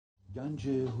گنج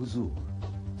حضور،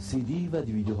 سی دی و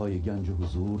دیویدیوهای گنج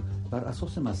حضور بر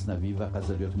اساس مثنوی و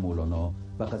غزلیات مولانا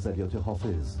و غزلیات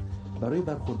حافظ برای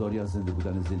برخورداری از زنده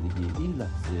بودن زندگی این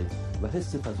لحظه و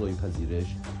حس فضای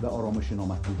پذیرش و آرامش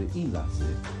نامحدود این لحظه،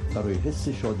 برای حس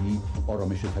شادی،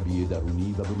 آرامش طبیعی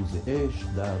درونی و بروز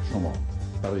عشق در شما،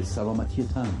 برای سلامتی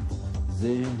تن،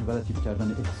 ذهن و لطیف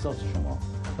کردن احساس شما،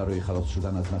 برای خلاص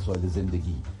شدن از مسائل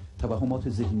زندگی، توهمات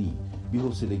ذهنی،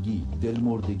 بی‌حوصلگی،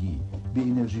 دلمردگی، بی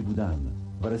انرژی بودن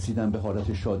و رسیدن به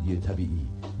حالت شادی طبیعی،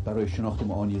 برای شناخت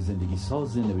معانی زندگی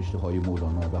ساز نوشته‌های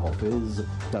مولانا و حافظ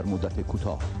در مدت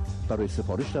کوتاه. برای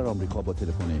سفارش در آمریکا با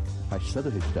تلفن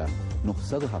 818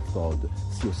 970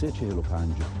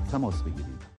 3345 تماس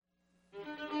بگیرید.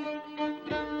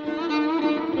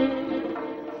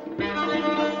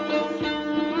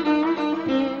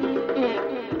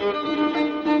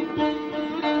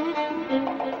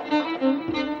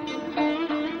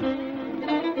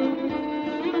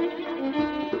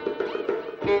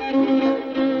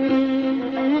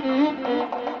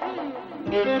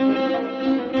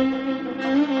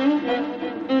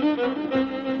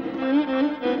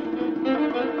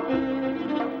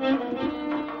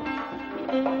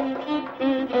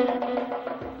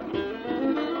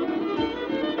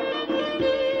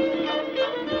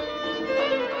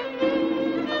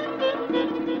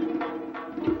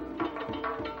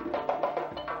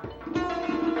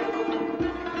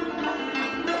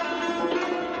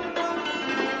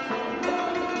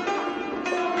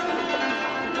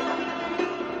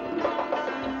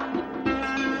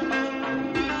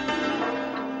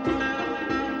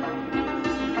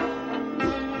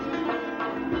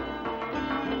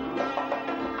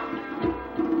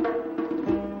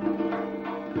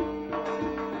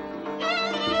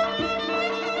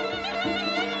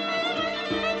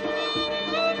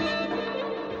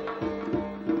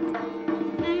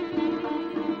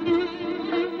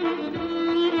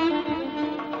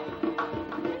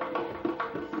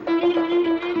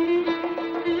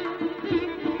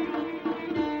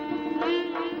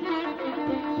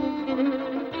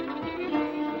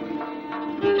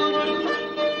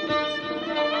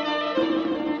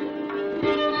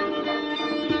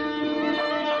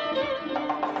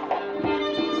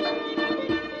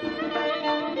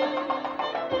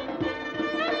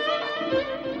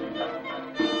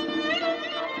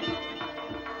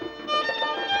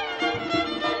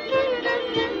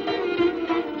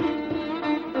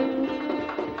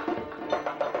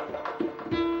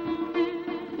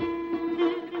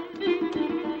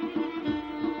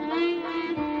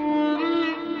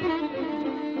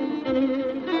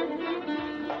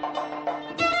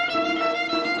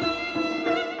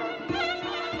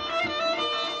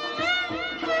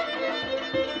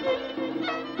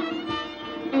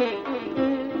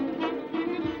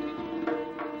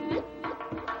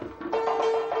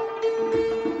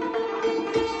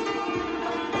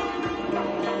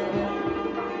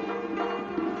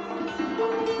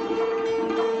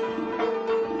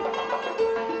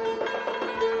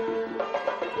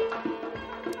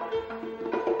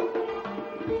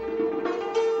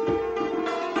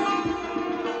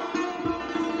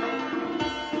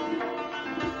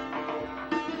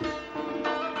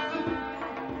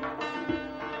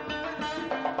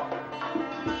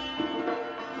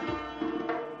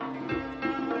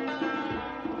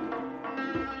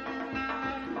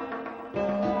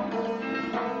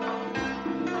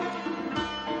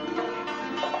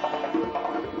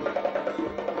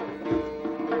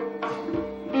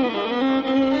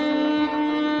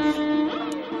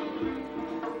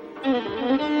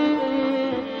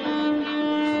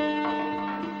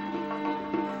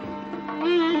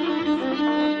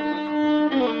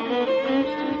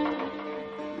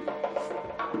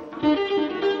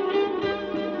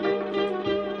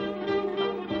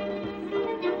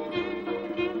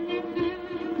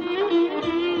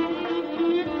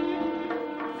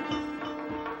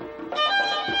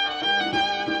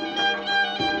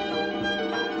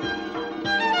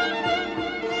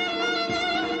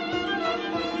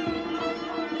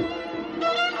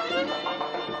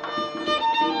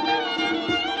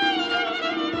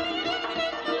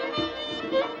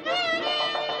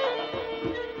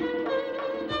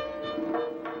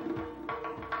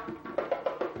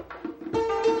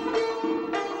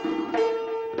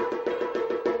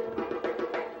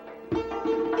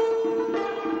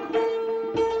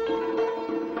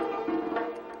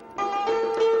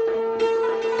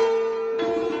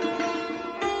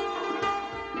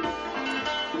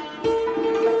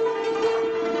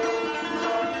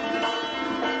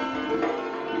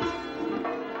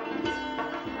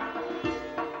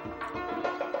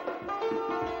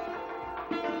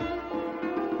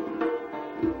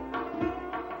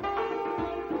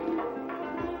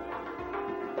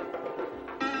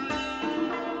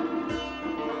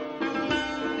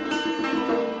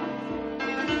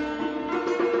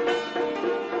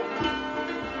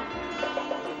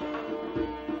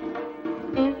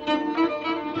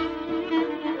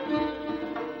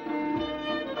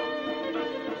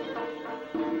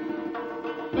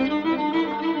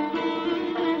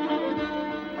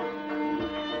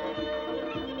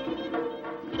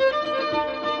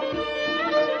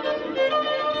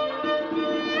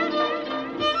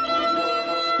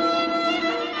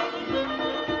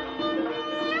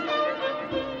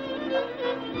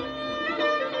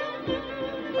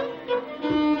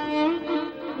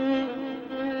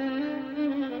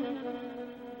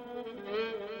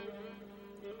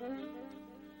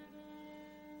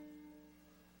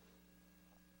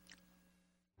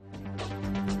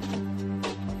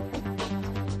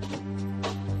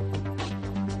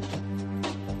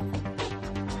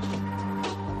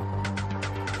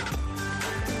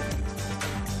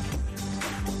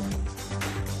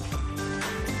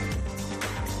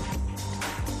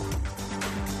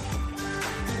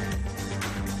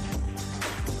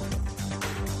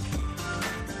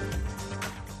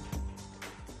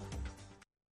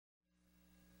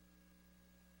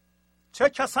 چه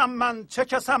کسم من چه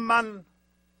کسم من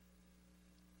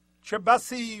که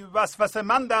بسی وسوسه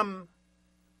مندم،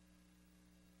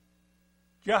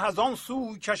 گه از آن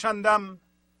سو کشندم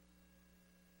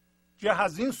گه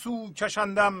از این سو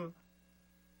کشندم.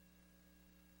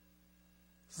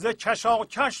 ز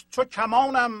کشاکش چو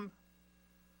کمانم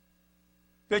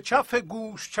به کف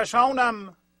گوش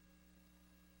کشانم،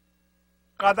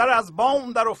 قدر از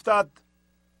بام در افتد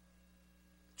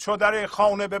چو در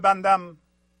خانه ببندم.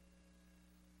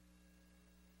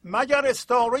 مگر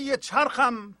استاره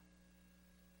چرخم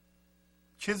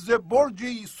که ز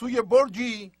برجی سوی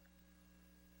برجی،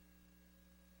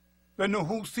 به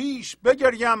نحوسیش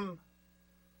بگریم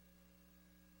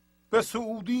به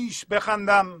سعودیش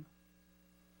بخندم.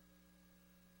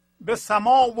 به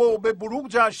سما و به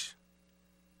بروجش،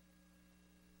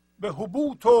 به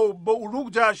هبوط و به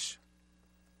عروجش،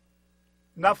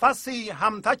 نفسی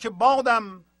همتک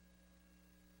بادم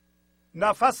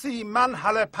نفسی من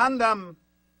هله پندم.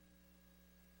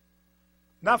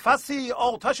 نفسی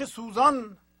آتش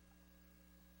سوزان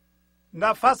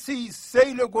نفسی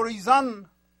سیل گریزان،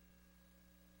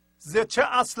 ز چه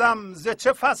اصلم ز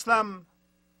چه فصلم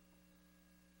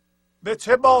به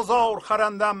چه بازار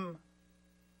خرندم.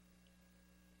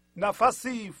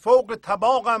 نفسی فوق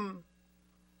طباقم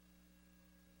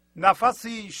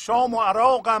نفسی شام و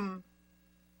عراقم،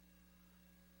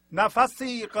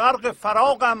 نفسی غرق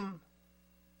فراقم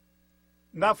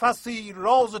نفسی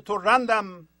راز تو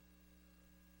رندم.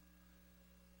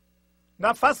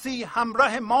 نفسی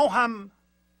همراه ماهم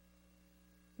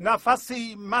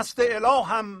نفسی مست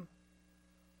الهام،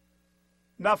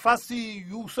 نفسی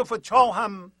یوسف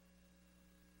چاهم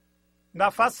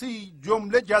نفسی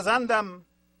جمله گزندم.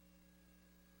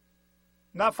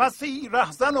 نفسی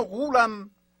رهزن و غولم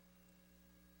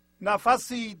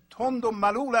نفسی تند و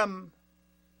ملولم،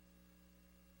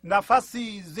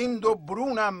 نفسی زند و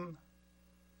برونم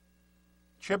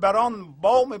که بر آن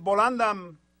بام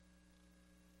بلندم.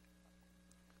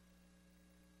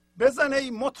 بزن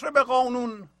ای مطرب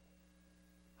قانون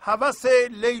هوس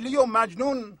لیلی و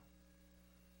مجنون،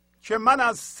 که من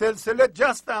از سلسله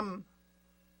جستم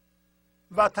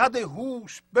وتد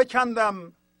هوش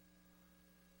بکندم.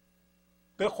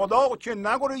 به خدا که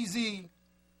نگریزی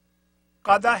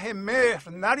قدح مهر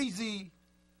نریزی،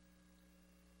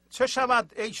 چه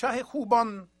شود ای شه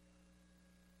خوبان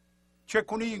که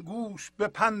کنی گوش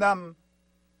بپندم.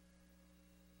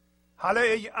 هله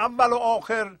ای اول و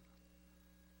آخر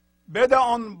بده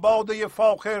آن باده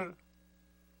فاخر،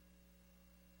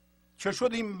 که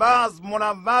شد این بزم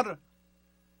منور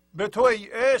به تو ای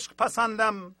عشق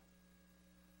پسندم.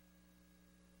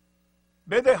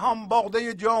 بده هم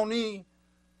باده جانی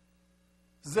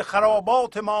ز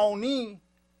خرابات معانی،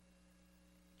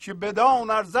 که بدان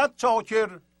ارزد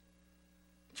چاکر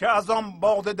که از آن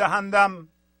باده دهندم.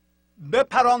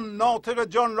 بپران ناطق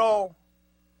جان را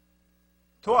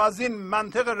تو از این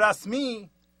منطق رسمی،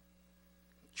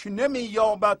 که نمی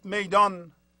یابد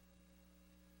میدان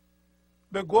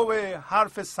به گو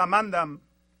حرف سمندم.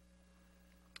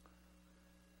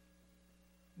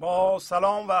 با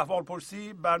سلام و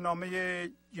احوالپرسی برنامه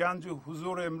گنج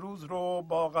حضور امروز رو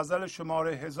با غزل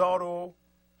شماره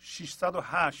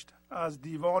 1608 از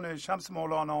دیوان شمس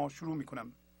مولانا شروع می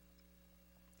کنم.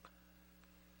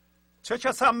 چه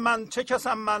کسم من چه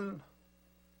کسم من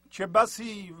که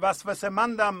بسی وسوسه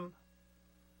مندم،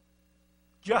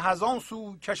 گه از آن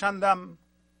سو کشندم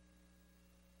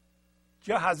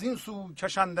گه از این سو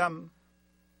کشندم.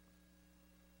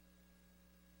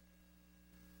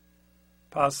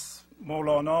 پس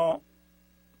مولانا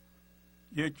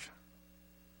یک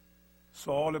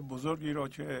سوال بزرگی را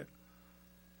که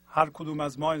هر کدوم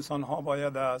از ما انسان ها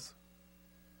باید از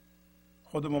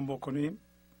خودمون بکنیم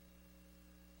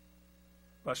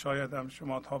و شاید هم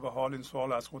شما تا به حال این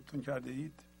سوال از خودتون کرده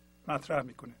اید مطرح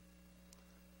میکنه.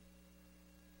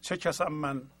 چه کسم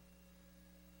من؟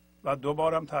 و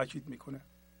دوبارم تاکید میکنه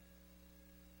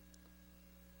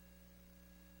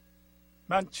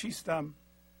من چیستم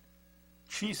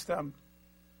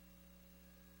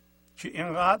که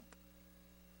اینقدر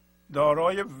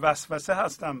دارای وسوسه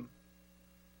هستم،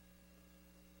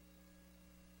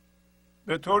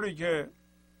 به طوری که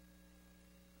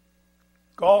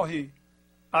گاهی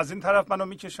از این طرف منو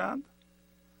میکشند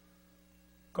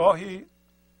گاهی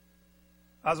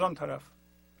از آن طرف،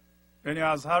 یعنی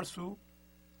از هر سو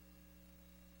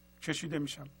کشیده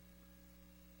میشم.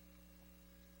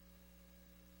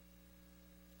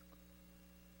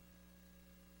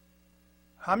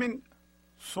 همین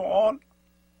سوال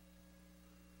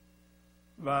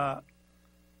و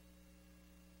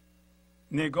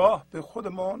نگاه به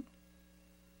خودمون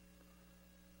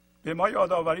به ما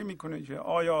یادآوری میکنه که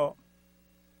آیا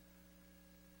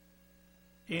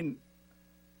این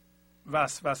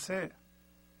وسوسه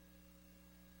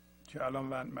که الان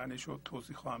من معنیش رو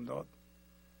توضیح خواهم داد،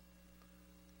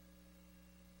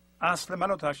 اصل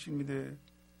منو تشکیل میده.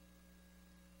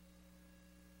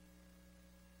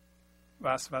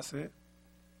 وسوسه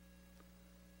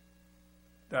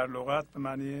در لغت به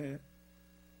معنی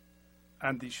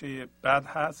اندیشه بد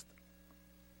هست،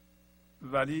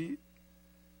 ولی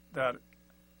در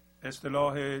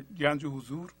اصطلاح گنج و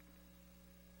حضور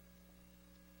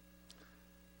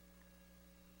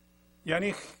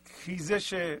یعنی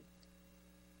خیزش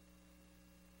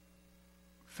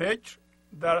فکر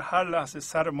در هر لحظه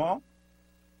سر ما.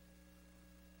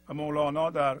 و مولانا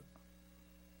در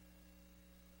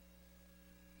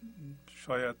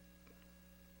شاید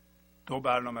 2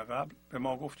 برنامه قبل به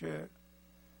ما گفت که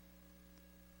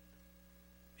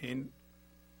این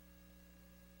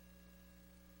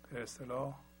به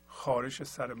اصطلاح خارش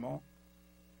سر ما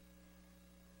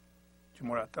که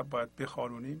مرتب باید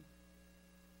بخارونیم.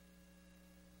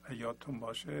 و یادتون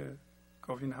باشه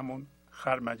گفت این همون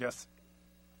خرمگس.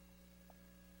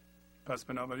 پس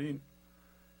بنابراین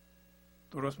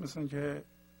درست مثل که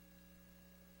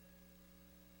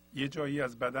یه جایی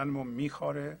از بدنمون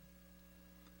میخاره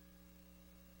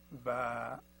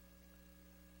و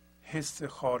حس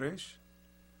خارش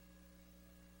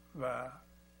و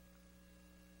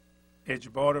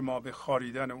اجبار ما به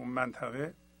خاریدن اون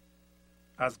منطقه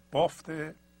از بافت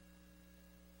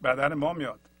بدن ما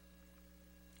میاد.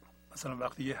 مثلا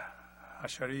وقتی یه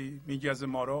حشره میگزه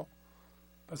ما رو،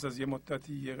 پس از یه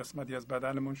مدتی یه قسمتی از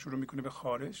بدنمون شروع میکنه به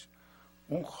خارش.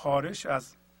 اون خارش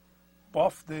از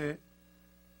بافت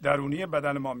درونی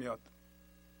بدن ما میاد.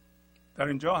 در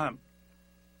اینجا هم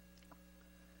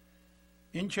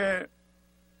اینکه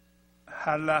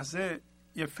هر لحظه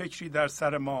یه فکری در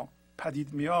سر ما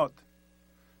پدید میاد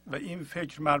و این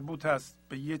فکر مربوط است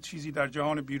به یه چیزی در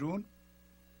جهان بیرون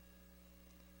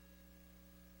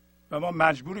و ما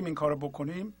مجبوریم این کار رو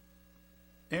بکنیم،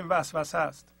 این وسوسه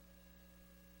است.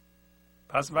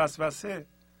 پس وسوسه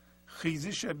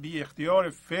خیزش بی اختیار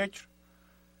فکر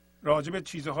راجع به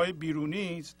چیزهای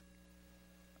بیرونی است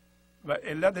و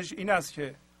علتش این است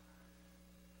که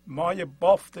ما یه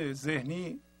بافت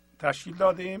ذهنی تشکیل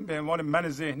دادیم به عنوان من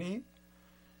ذهنی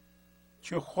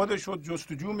که خودش رو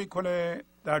جستجو میکنه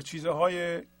در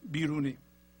چیزهای بیرونی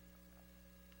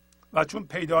و چون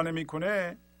پیدا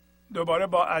نمیکنه دوباره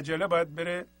با عجله باید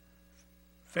بره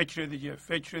فکر دیگه،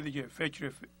 فکر دیگه،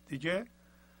 فکر دیگه.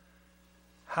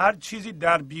 هر چیزی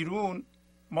در بیرون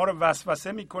ما رو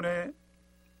وسوسه میکنه،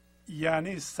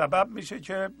 یعنی سبب میشه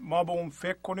که ما به اون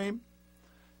فکر کنیم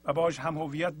و باهاش هم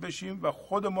هویت بشیم و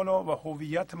خودمونو و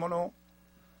هویتمونو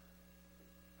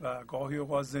و گاهی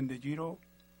اوقات زندگی رو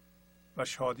و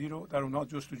شادی رو در اونها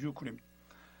جستجو کنیم.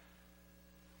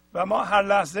 و ما هر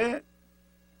لحظه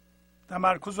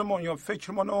تمرکزمون یا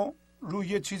فکرمون رو روی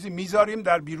یه چیزی میذاریم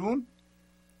در بیرون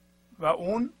و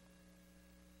اون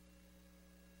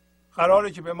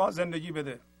قراره که به ما زندگی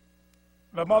بده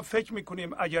و ما فکر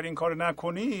میکنیم اگر این کار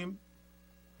نکنیم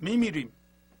میمیریم،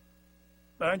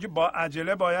 برای اینکه با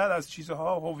عجله باید از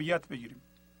چیزها هویت بگیریم.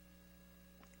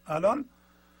 الان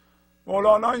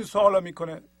مولانا این سوال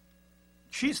میکنه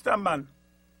چیستم من؟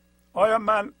 آیا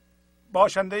من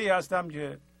باشنده ای هستم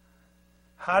که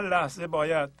هر لحظه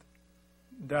باید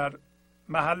در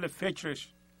محل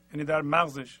فکرش، یعنی در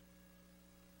مغزش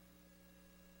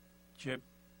که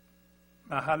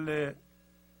محل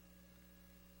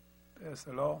به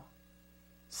اصطلاح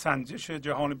سنجش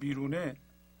جهان بیرونه،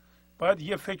 باید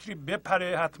یه فکری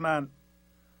بپره حتما؟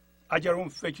 اگر اون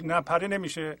فکر نپره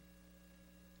نمیشه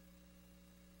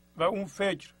و اون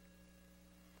فکر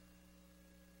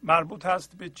مربوط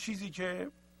هست به چیزی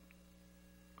که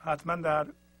حتما در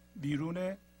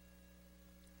بیرونه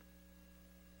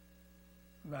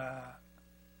و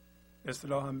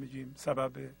اصطلاح هم میگیم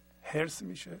سبب هرس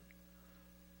میشه،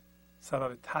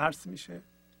 سبب ترس میشه.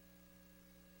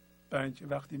 برای اینکه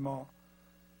وقتی ما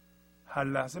هر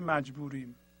لحظه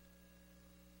مجبوریم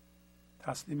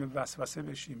تسلیم وسوسه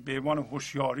بشیم به عنوان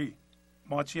هوشیاری،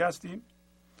 ما چی هستیم؟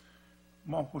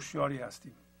 ما هوشیاری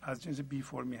هستیم، از جنس بی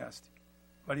فرمی هستیم،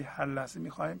 ولی هر لحظه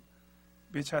میخوایم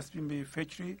بچسبیم به یه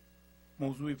فکری.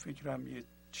 موضوع فکرم یه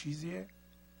چیزیه.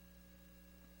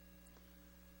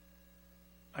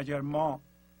 اگر ما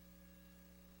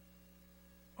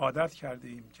عادت کرده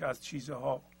ایم که از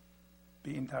چیزها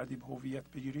به این ترتیب هویت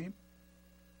بگیریم،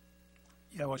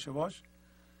 یواش یواش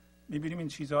میبینیم این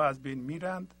چیزها از بین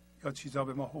میرند یا چیزها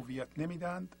به ما هویت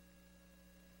نمیدند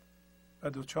و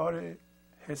دچار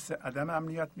حس عدم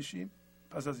امنیت میشیم.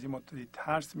 پس از یه مدتی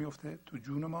ترس میفته تو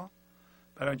جون ما،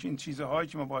 برای اینکه این چیزهایی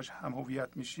که ما باش هم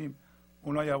هویت میشیم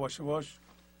اونا یواش یواش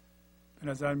به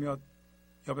نظر میاد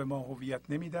یا به ما هویت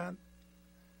نمیدن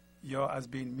یا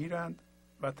از بین میرند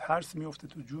و ترس میفته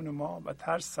تو جون ما و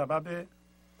ترس سبب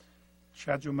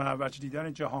کج و معوج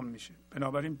دیدن جهان میشه.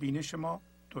 بنابراین بینش ما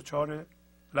دچار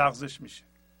لغزش میشه.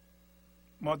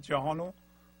 ما جهان رو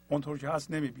اونطور که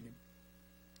هست نمیبینیم،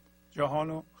 جهان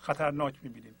رو خطرناک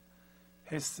میبینیم،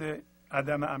 حس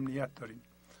عدم امنیت داریم.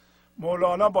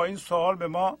 مولانا با این سوال به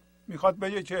ما میخواد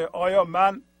بگه که آیا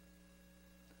من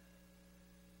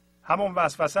همون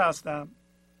وسوسه هستم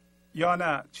یا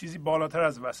نه چیزی بالاتر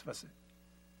از وسوسه؟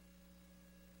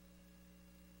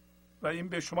 و این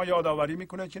به شما یادآوری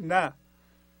میکنه که نه،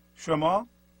 شما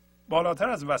بالاتر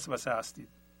از وسوسه هستید.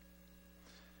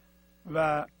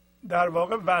 و در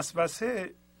واقع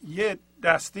وسوسه یه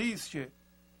دستی است که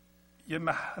یه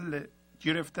محل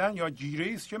گرفتن یا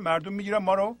گیره است که مردم میگیرن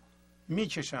ما رو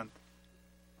میکشند.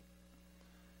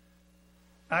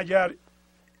 اگر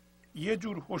یه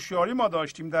جور هوشیاری ما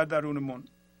داشتیم در درونمون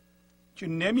که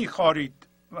نمیخوارید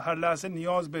و هر لحظه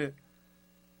نیاز به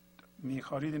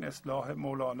میخوارید، این اصطلاح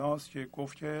مولاناست که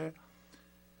گفت که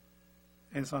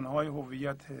انسانهای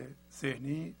هویت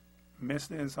ذهنی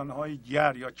مثل انسانهای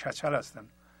گر یا کچل هستند.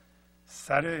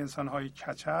 سر انسانهای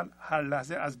کچل هر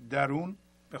لحظه از درون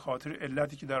به خاطر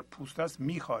علتی که در پوست است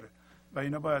میخواره و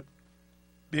اینا باید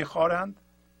بخارند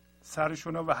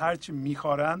سرشون و هرچی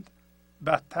میخارند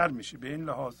بدتر میشه. به این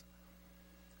لحاظ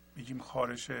میگیم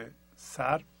خارش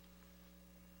سر.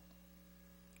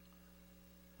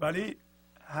 ولی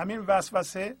همین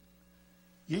وسوسه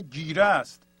یه گیره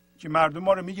است که مردم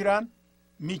ما رو میگیرن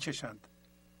میکشند.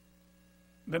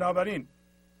 بنابراین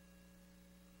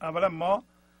اولا ما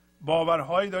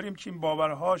باورهایی داریم که این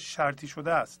باورها شرطی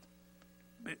شده است.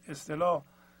 به اصطلاح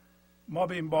ما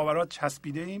به این باورها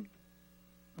چسبیده ایم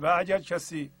و اگر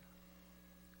کسی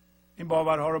این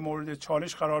باورها رو مورد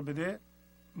چالش قرار بده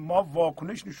ما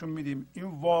واکنش نشون میدیم. این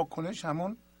واکنش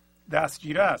همون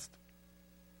دستگیره است.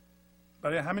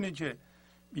 برای همینه که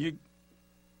میگه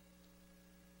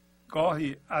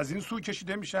گاهی از این سو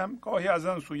کشیده میشم گاهی از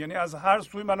آن سو، یعنی از هر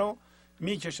سوی منو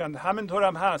میکشند. همینطور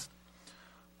هم هست.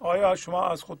 آیا شما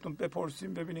از خودتون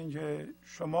بپرسیم ببینین که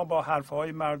شما با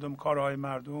حرفهای مردم، کارهای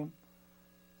مردم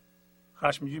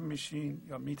خشمگین میشین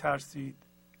یا میترسید؟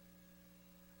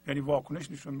 یعنی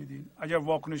واکنش نشون میدین. اگر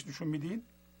واکنش نشون میدین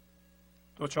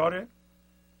دچار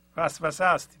وسوسه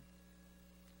هستیم،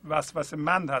 وسوسه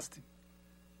مند هستیم.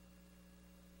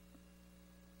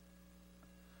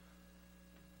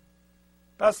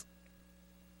 پس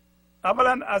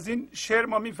اولا از این شعر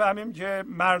ما میفهمیم که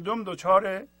مردم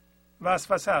دچار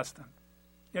وسوسه هستند.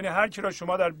 یعنی هر کی را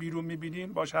شما در بیرون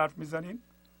میبینین باش حرف میزنین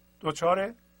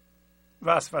دچار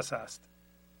وسوسه است.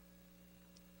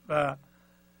 و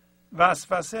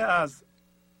وسوسه از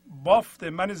بافت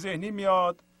من ذهنی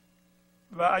میاد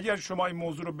و اگر شما این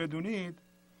موضوع رو بدونید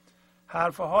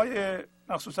حرفهای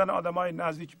مخصوصا آدمای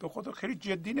نزدیک به خود خیلی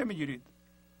جدی نمیگیرید،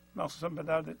 مخصوصا به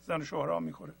درد زن و شوهرها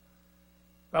میخوره.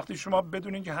 وقتی شما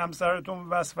بدونین که همسرتون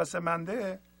وسوسه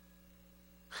منده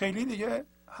خیلی دیگه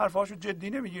حرفاشو جدی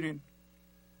نمیگیرین.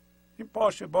 این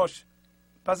باشه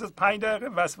پس از 5 دقیقه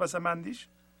وسوسه مندیش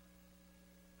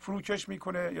فروکش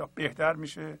میکنه یا بهتر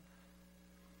میشه.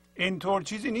 اینطور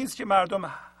چیزی نیست که مردم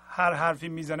هر حرفی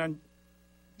میزنن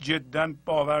جدا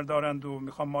باور دارند و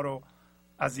میخوان ما رو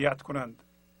اذیت کنند.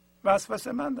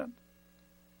 وسوسه مندند،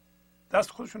 دست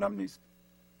خودشون هم نیست.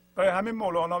 برای همین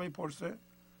مولانا میپرسه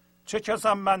چه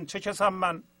کسم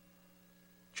من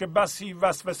که بسی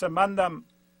وسوسه مندم.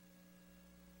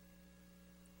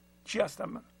 چی هستم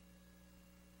من؟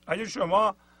 اگه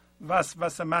شما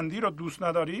وسوسه مندی رو دوست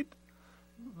ندارید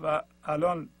و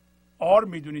الان آر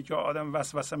میدونی که آدم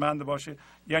وسوسه مند باشه،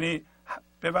 یعنی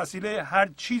به وسیله هر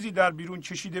چیزی در بیرون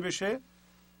کشیده بشه،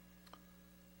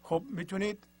 خب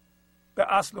میتونید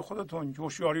به اصل خودتون که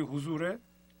هوشیاری حضوره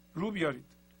رو بیارید.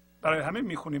 برای همه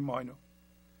میخونیم ما اینو.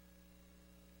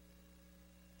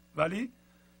 ولی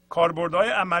کاربردهای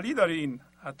عملی داره این،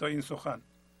 حتی این سخن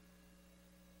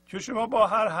که شما با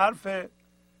هر حرف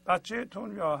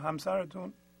بچهتون یا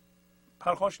همسرتون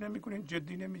پرخاش نمیکنین،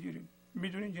 جدی نمیگیرین،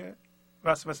 میدونین که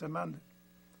وسوسه منده.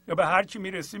 یا به هر کی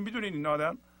میرسین میدونین این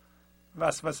آدم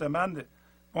وسوسه منده،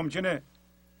 ممکنه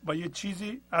با یه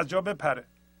چیزی از جا بپره.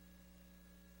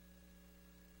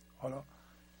 حالا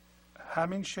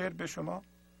همین شعر به شما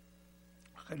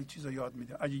خیلی چیزا یاد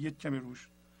میده. اگه یک کمی روش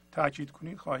تاکید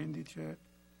کنید خواهید دید که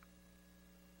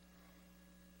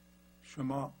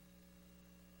شما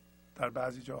در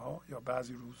بعضی جاها یا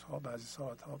بعضی روزها، بعضی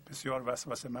ساعتها بسیار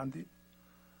وسوسه مندید.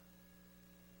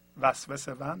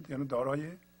 وسوسه مند یعنی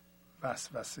دارای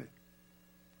وسوسه،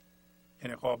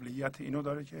 یعنی قابلیت اینو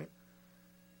داره که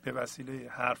به وسیله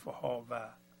حرفها و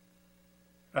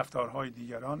رفتارهای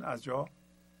دیگران از جا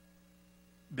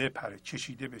بپره،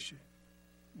 کشیده بشه.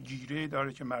 گیره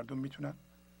داره که مردم میتونن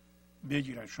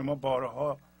بگیرن. شما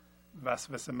بارها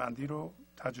وسوسه مندی رو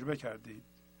تجربه کردید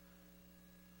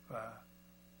و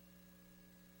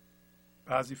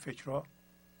بعضی فکرها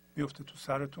میفته تو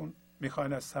سرتون،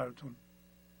 میخواین از سرتون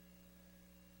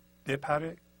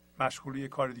بپره، مشغول یه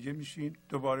کار دیگه میشین،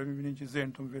 دوباره میبینین که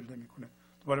ذهنتون ول نمیکنه،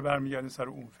 دوباره برمیگردین سر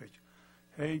اون فکر.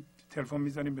 هی تلفن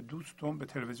میزنیم به دوستتون، به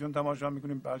تلویزیون تماشا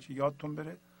میکنیم بلکه یادتون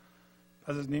بره،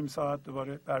 پس از نیم ساعت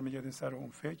دوباره برمیگردین سر اون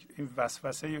فکر. این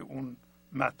وسوسه اون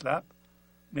مطلب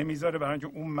نمیذاره، برای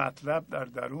اینکه اون مطلب در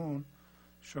درون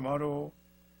شما رو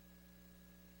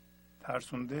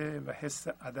ترسونده و حس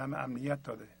عدم امنیت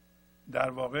داده. در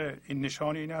واقع این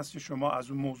نشان این است که شما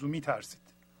از اون موضوع میترسید.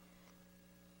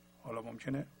 حالا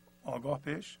ممکنه آگاه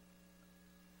بهش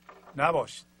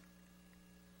نباشید.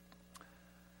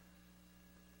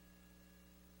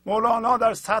 مولانا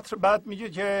در سطر بعد میگه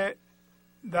که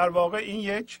در واقع این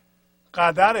یک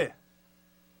قدره،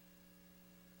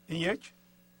 این یک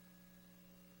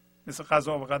مثل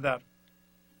قضا و قدر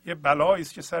یه بلایی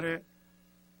است که سر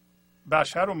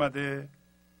بشر اومده،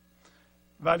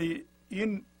 ولی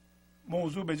این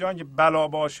موضوع به جای اینکه بلا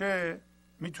باشه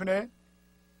میتونه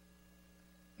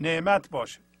نعمت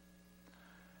باشه.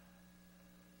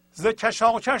 ز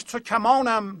کشاکش چو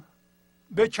کمانم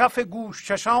به کف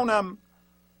گوش کشانم،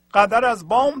 قدر از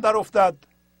بام در افتد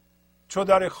چو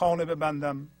در خانه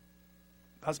ببندم.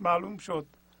 پس معلوم شد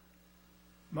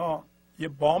ما یه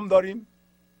بام داریم،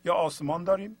 یه آسمان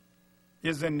داریم،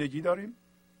 یه زندگی داریم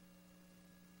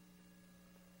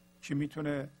که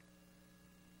میتونه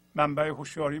منبع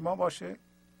هوشیاری ما باشه.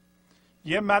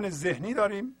 یه من ذهنی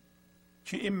داریم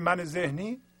که این من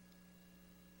ذهنی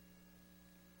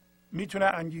میتونه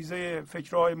انگیزه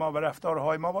فکرهای ما و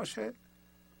رفتارهای ما باشه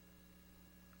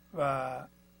و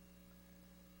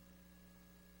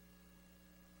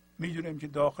میدونیم که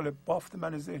داخل بافت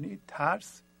من ذهنی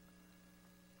ترس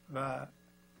و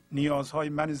نیازهای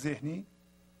من ذهنی،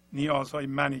 نیازهای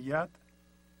منیت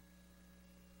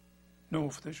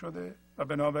نهفته شده و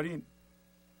بنابراین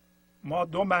ما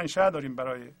دو منشأ داریم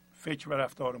برای فکر و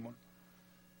رفتارمون،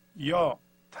 یا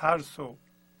ترس و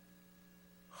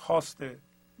خواست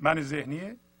من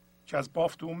ذهنیه که از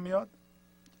بافت اون میاد،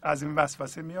 از این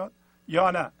وسوسه میاد،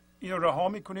 یا نه این رو رها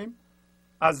میکنیم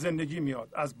از زندگی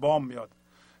میاد، از بام میاد.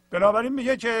 بنابراین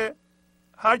میگه که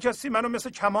هر کسی منو مثل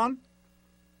کمان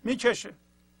میکشه.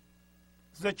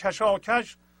 ز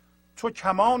کشاکش چو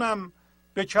کمانم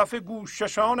به کف گوش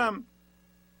کشانم.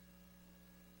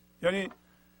 یعنی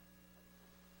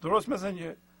درست مثل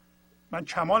اینکه من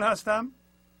کمان هستم،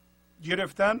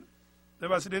 گرفتن به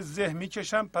وسیله ذهن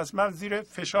میکشم، پس من زیر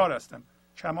فشار هستم.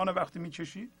 کمان وقتی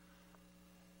میکشی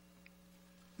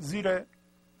زیر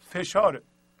فشاره.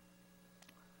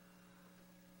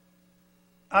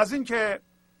 از اینکه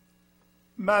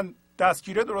من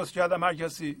دستگیره درست کردم، هر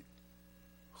کسی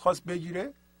خواست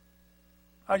بگیره،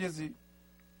 هر کسی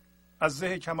از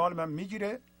ذهن کمال من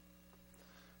میگیره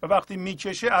و وقتی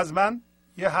میکشه از من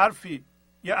یه حرفی،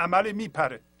 یه عملی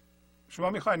میپره. شما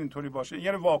میخواین اینطوری باشه،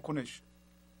 یعنی واکنش.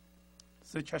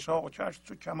 ز کشاکش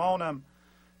چو کمانم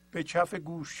به کف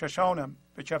گوش کشانم.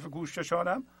 به کف گوش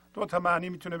کشانم دو تا معنی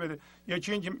میتونه بده.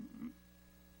 یکی اینکه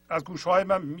از گوشهای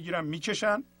من میگیرم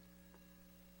میکشن،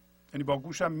 یعنی با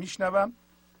گوشم میشنوم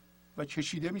و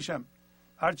کشیده میشم،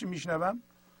 هرچی میشنوم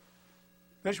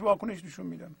بهش واکنش نشون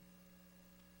میدم.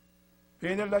 به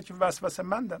این علت که وسوسه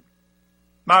مندم،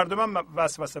 مردمم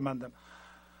وسوسه مندم.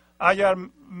 اگر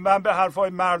من به حرفای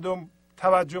مردم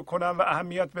توجه کنم و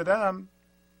اهمیت بدم،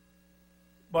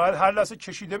 باید هر لحظه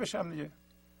کشیده بشم دیگه.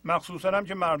 مخصوصا هم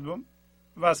که مردم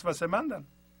وسوسه مندن،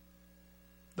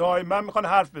 دائما میخوان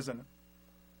حرف بزنن.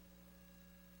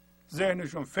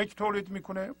 ذهنشون فکر تولید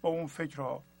میکنه، با اون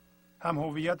فکرها هم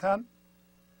هویتن،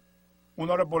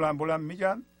 اونا رو بلند بلند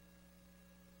میگن،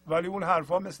 ولی اون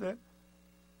حرفها مثل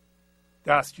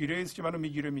دستگیره است که منو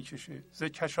میگیره میکشه. ز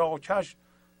کشاکش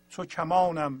چو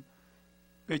کمانم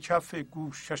به کف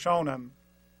گوش کشانم.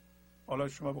 حالا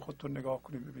شما به خودتون نگاه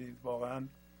کنید ببینید واقعا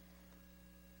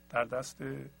در دست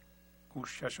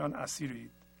گوش کشان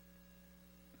اسیرید.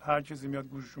 هر کسی میاد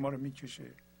گوش شما رو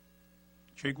میکشه.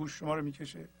 چه گوش شما رو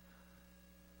میکشه؟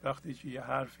 وقتی که یه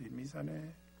حرفی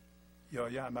میزنه یا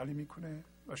یه عملی میکنه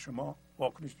و شما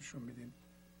واکنش نشون میدین.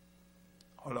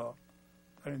 حالا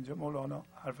در اینجا مولانا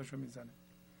حرفشو میزنه،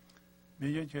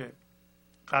 میگه که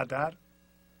قدر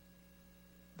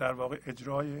در واقع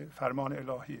اجرای فرمان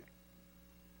الهیه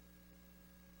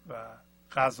و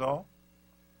قضا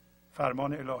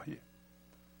فرمان الهیه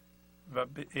و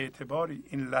به اعتباری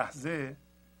این لحظه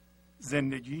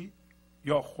زندگی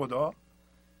یا خدا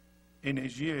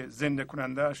انرژی زنده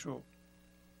کنندهش رو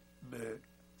به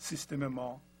سیستم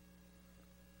ما،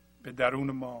 به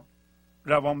درون ما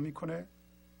روان میکنه.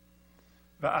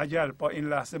 و اگر با این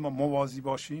لحظه ما موازی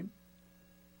باشیم،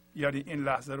 یعنی این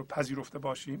لحظه رو پذیرفته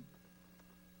باشیم،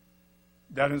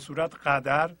 در این صورت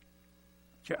قدر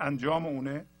که انجام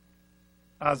اونه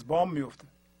از بام میفته.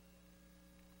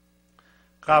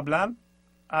 قبلا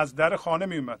از در خانه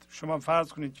میومد. شما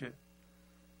فرض کنید که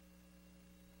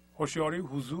هوشیاری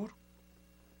حضور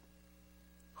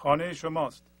خانه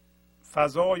شماست.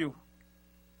 فضای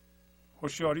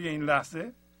هوشیاری این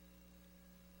لحظه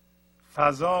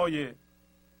فضای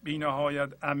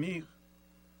بی‌نهایت عمیق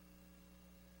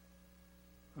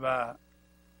و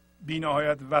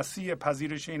بی‌نهایت وسیع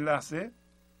پذیرش این لحظه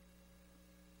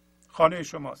خانه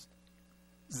شماست.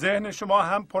 ذهن شما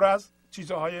هم پر از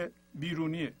چیزهای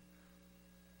بیرونیه.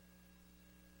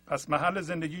 پس محل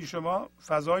زندگی شما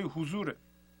فضای حضوره.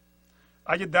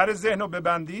 اگه در ذهن رو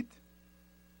ببندید،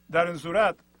 در این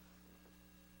صورت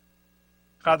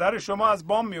قدر شما از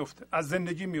بام میفته، از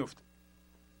زندگی میفته.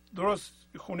 درست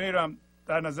خونه رو هم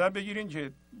در نظر بگیرین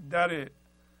که در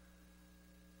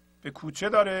به کوچه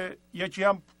داره، یکی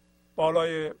هم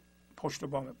بالای پشت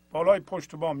بامه. بالای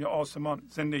پشت بام یا آسمان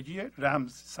زندگی،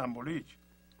 رمز، سمبولیک.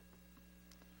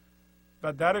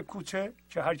 و در کوچه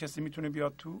که هر کسی میتونه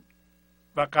بیاد تو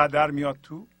و قدر میاد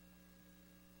تو،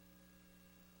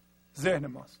 ذهن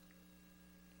ماست.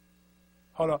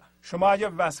 حالا شما اگه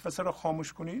وسوسه رو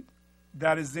خاموش کنید،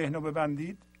 در ذهن رو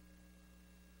ببندید،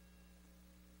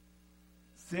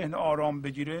 ذهن آرام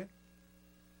بگیره،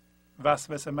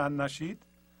 وسوسه من نشید،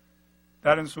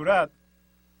 در این صورت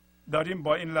داریم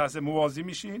با این لحظه موازی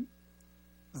میشین،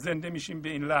 زنده میشیم به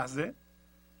این لحظه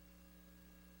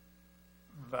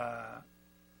و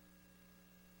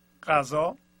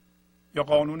قضا یا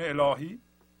قانون الهی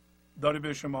داره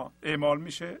به شما اعمال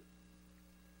میشه.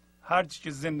 هر چی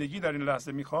که زندگی در این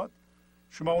لحظه میخواد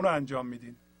شما اونو انجام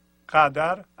میدین.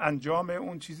 قدر انجام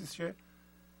اون چیزی که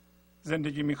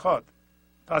زندگی میخواد.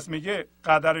 پس میگه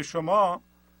قدر شما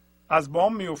از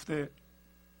بام میفته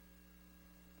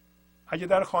اگه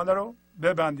در خانه رو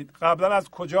ببندید. قبلا از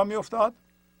کجا میافتاد؟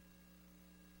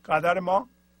 قدر ما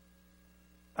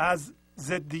از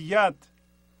ضدیت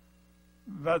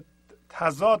و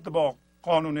تضاد با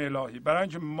قانون الهی. برای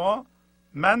اینکه ما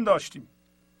من داشتیم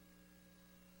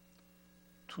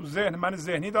تو ذهن، من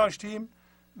ذهنی داشتیم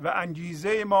و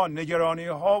انگیزه ما نگرانی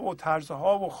ها و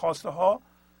ترسها و خواسته ها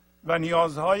و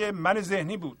نیازهای من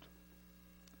ذهنی بود.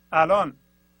 الان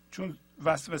چون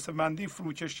وسوسه مندی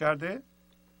فروکش کرده،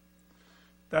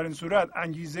 در این صورت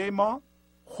انگیزه ما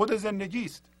خود زندگی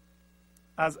است.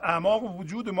 از اعماق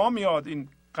وجود ما میاد این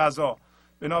قضا.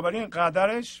 بنابراین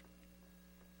قدرش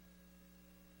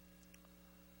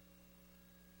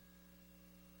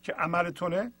که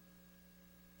عملتونه،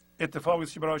 اتفاقی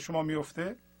که برای شما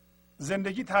میفته،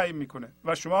 زندگی تعیین میکنه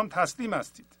و شما هم تسلیم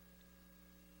هستید.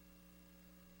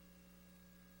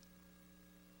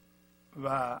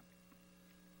 و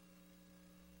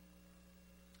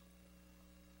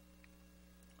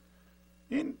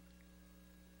این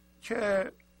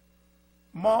که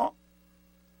ما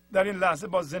در این لحظه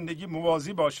با زندگی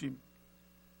موازی باشیم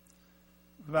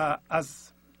و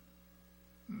از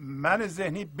من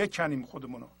ذهنی بکنیم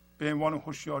خودمونو به عنوان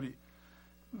هوشیاری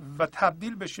و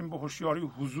تبدیل بشیم به هوشیاری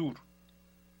حضور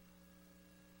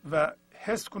و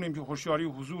حس کنیم که هوشیاری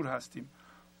حضور هستیم.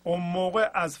 اون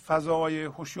موقع از فضای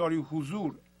هوشیاری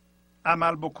حضور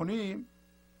عمل بکنیم،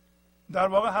 در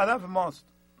واقع هدف ماست.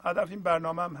 هدف این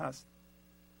برنامه هم هست.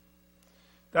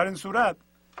 در این صورت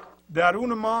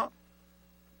درون ما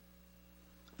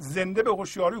زنده به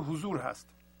هوشیاری حضور هست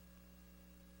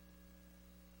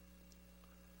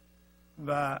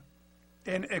و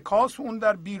انعکاس اون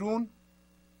در بیرون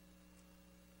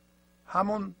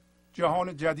همون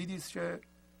جهان جدیدی است که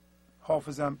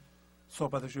حافظم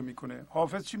صحبتشو میکنه.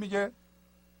 حافظ چی میگه؟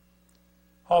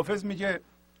 حافظ میگه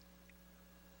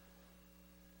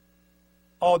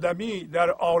آدمی در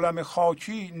عالم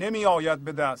خاکی نمی آید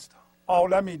به دست،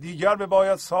 عالمی دیگر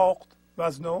بباید ساخت و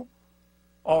از نو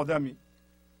آدمی.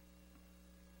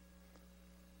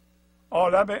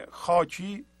 عالم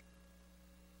خاکی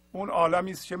اون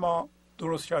عالمی است که ما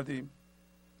درست کردیم.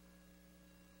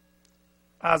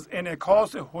 از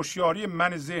انعکاس هوشیاری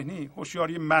من ذهنی،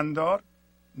 هوشیاری مندار،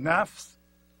 نفس،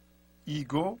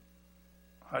 ایگو،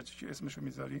 هر چی که اسمشو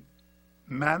میذاری،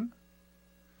 من،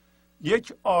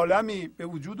 یک عالمی به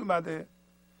وجود اومده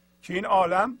که این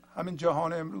عالم، همین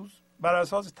جهان امروز، بر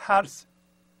اساس ترس.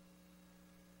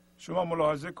 شما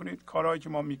ملاحظه کنید کارهایی که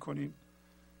ما میکنیم،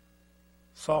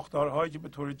 ساختارهایی که به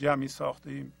طور جمعی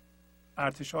ساختیم،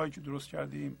 ارتشهایی که درست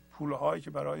کردیم، پولهایی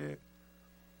که برای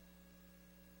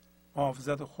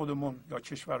محافظت خودمون یا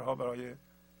کشورها برای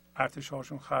ارتش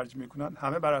هاشون خرج میکنن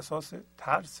همه بر اساس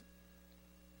ترس.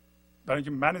 برای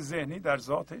اینکه من ذهنی در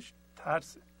ذاتش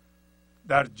ترس،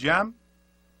 در جمع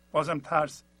بازم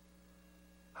ترس.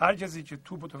 هر کسی که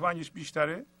توپ و تفنگش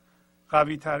بیشتره،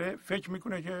 قوی تره، فکر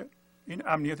میکنه که این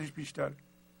امنیتش بیشتره.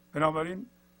 بنابراین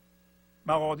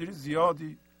مقادیر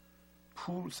زیادی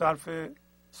پول صرف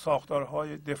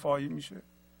ساختارهای دفاعی میشه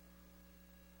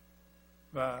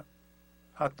و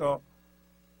حتی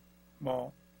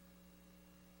ما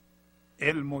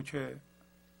علمو که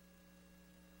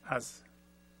از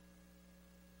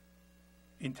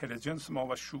اینتلیجنس ما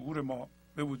و شعور ما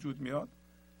به وجود میاد،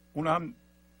 اون هم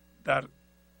در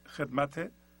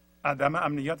خدمت عدم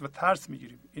امنیت و ترس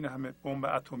میگیریم. این همه بمب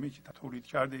اتمی که تولید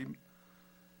کرده ایم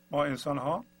ما انسان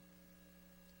ها،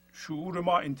 شعور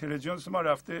ما، اینتلیجنس ما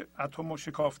رفته اتم رو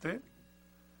شکافته،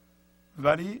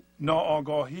 ولی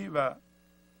ناآگاهی و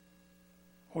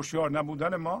هوشیار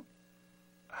نبودن ما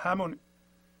همون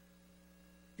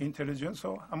اینتلیجنس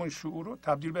و همون شعور رو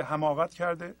تبدیل به حماقت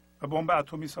کرده و بمب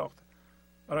اتمی ساخته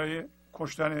برای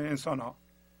کشتن انسان ها.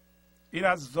 این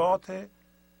از ذات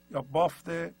یا بافت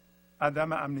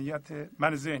عدم امنیت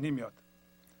من ذهنی میاد.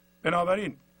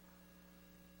 بنابراین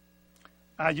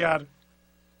اگر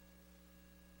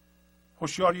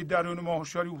هوشیاری درون ما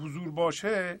هوشیاری حضور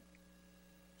باشه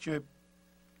که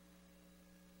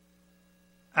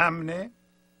امنه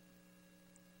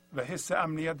و حس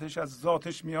امنیتش از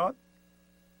ذاتش میاد،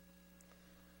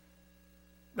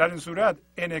 در این صورت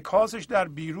انعکاسش در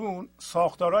بیرون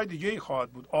ساختارهای دیگه ای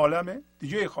خواهد بود، عالم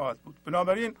دیگه ای خواهد بود.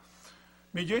 بنابراین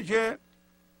میگه که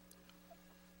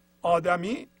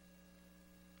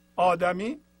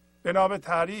آدمی به نام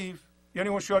تعریف یعنی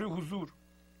هوشیاری حضور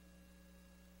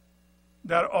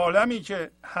در عالمی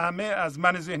که همه از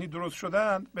من ذهنی درست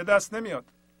شدند به دست نمیاد.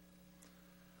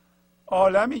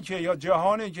 عالمی که یا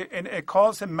جهانی که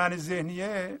انعکاس من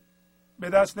ذهنیه به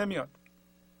دست نمیاد.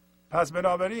 پس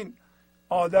بنابراین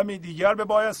آدمی دیگر به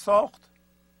باید ساخت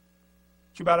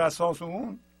که بر اساس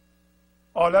اون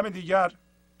عالم دیگر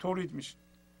تولید میشه.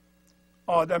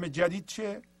 آدم جدید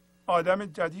چه؟ آدم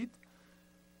جدید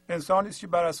انسانی است که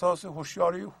بر اساس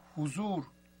هوشیاری حضور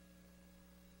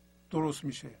درست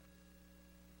میشه.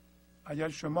 اگر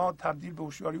شما تبدیل به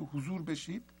هوشیاری حضور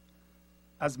بشید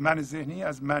از من ذهنی،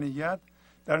 از منیت،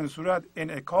 در این صورت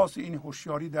انعکاس این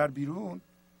هوشیاری در بیرون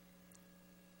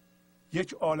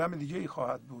یک عالم دیگه ای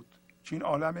خواهد بود که این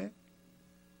عالم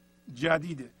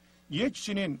جدیده. یک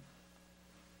چنین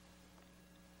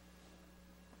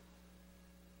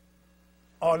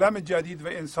عالم جدید و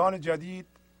انسان جدید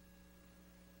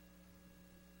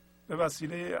به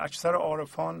وسیله اکثر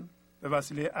عارفان، به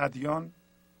وسیله ادیان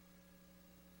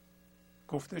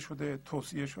گفته شده،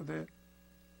 توصیه شده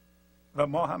و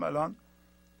ما هم الان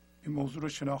این موضوع رو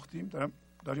شناختیم،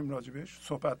 داریم راجبش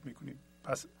صحبت میکنیم.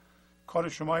 پس کار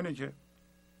شما اینه که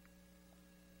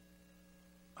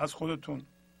از خودتون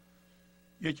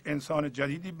یک انسان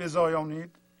جدیدی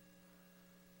بزایانید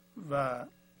و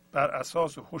بر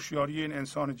اساس هوشیاری این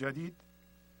انسان جدید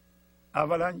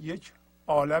اولا یک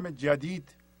عالم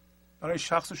جدید برای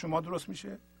شخص شما درست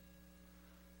میشه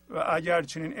و اگر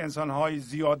چنین انسانهایی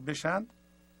زیاد بشند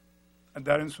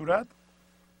در این صورت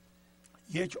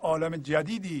یک عالم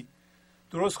جدیدی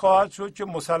درست خواهد شد که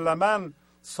مسلماً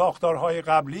ساختارهای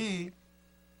قبلی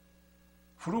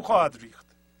فرو خواهد ریخت.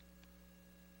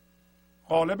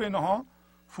 غالب اینها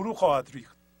فرو خواهد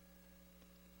ریخت.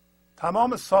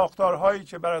 تمام ساختارهایی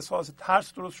که بر اساس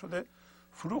ترس درست شده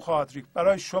فرو خواهد ریخت.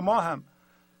 برای شما هم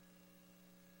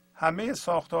همه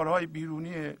ساختارهای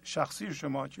بیرونی شخصی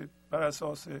شما که بر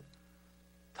اساس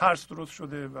ترس درست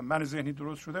شده و من ذهنی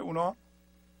درست شده اونا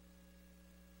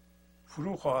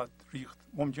فرو خواهد ریخت.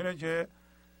 ممکنه که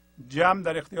جمع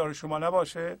در اختیار شما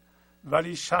نباشه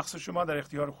ولی شخص شما در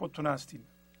اختیار خودتون هستین.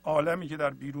 عالمی که در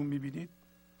بیرون میبینید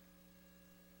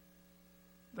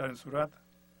در این صورت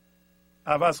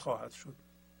عوض خواهد شد.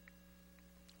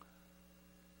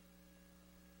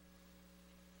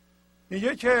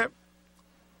 میگه که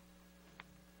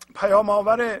پیام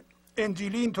آور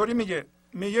انجیلی اینطوری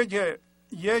میگه که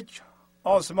یک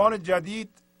آسمان جدید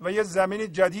و یک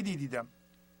زمین جدیدی دیدم.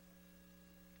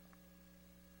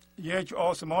 یک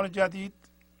آسمان جدید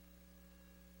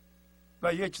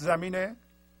و یک زمین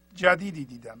جدیدی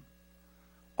دیدم.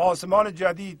 آسمان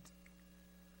جدید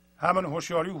همون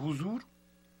هوشیاری حضور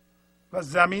و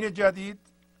زمین جدید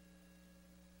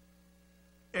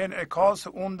انعکاس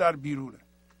اون در بیرونه.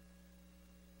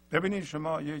 ببینید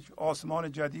شما یک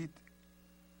آسمان جدید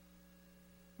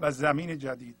و زمین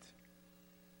جدید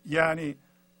یعنی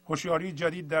هوشیاری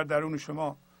جدید در درون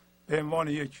شما به عنوان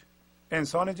یک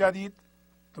انسان جدید،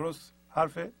 درست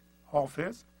حرف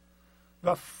حافظ،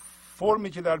 و فرمی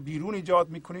که در بیرون ایجاد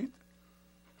میکنید،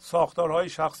 ساختارهای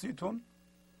شخصیتون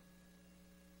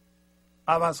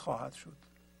عوض خواهد شد.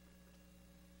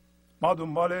 ما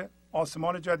دنبال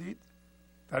آسمان جدید،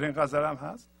 در این غزل هم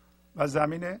هست، و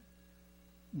زمین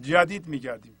جدید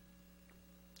میگردیم.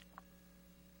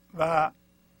 و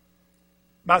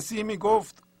مسیح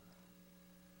میگفت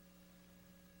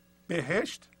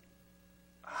بهشت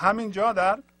همینجا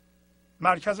در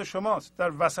مرکز شماست،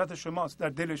 در وسط شماست، در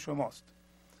دل شماست.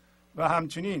 و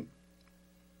همچنین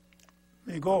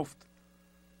میگفت،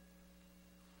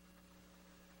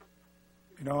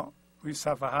 اینا روی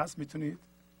صفحه هست، میتونید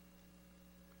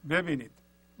ببینید،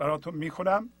 براتون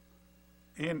میخونم.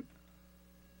 این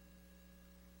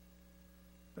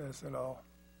به اصطلاح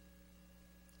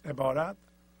عبارت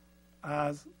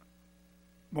از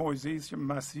موعظه‌ای است که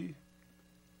مسیح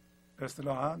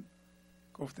اصطلاحاً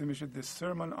گفته میشه The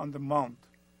Sermon on the Mount،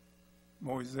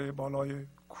 موعظه بالای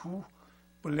کوه.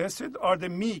 Blessed are the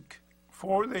meek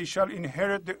for they shall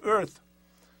inherit the earth.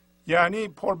 یعنی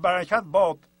پربرکت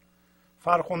باد،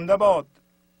 فرخنده باد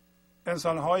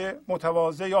انسانهای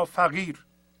متواضع یا فقیر،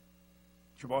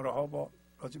 که بارها با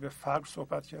راجع به فقر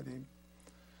صحبت کردیم،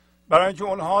 برای اینکه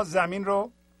اونها زمین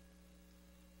رو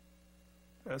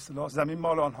به اصطلاح زمین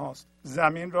مال آنهاست،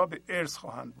 زمین را به ارث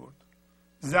خواهند برد.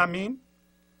 زمین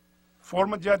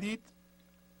فرم جدید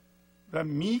و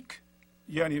میک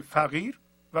یعنی فقیر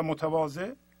و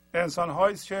متواضع انسان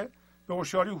هایی است که به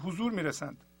هوشیاری حضور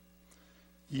میرسند،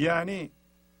 یعنی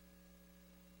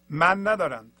من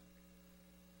ندارند.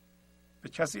 به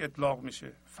کسی اطلاق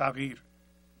میشه فقیر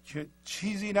که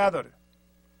چیزی نداره.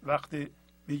 وقتی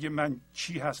میگه من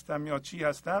چی هستم یا چی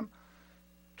هستم،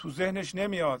 تو ذهنش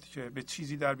نمیاد که به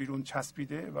چیزی در بیرون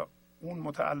چسبیده و اون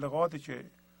متعلقاتی که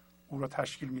او را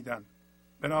تشکیل میدن.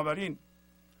 بنابراین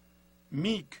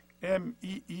میک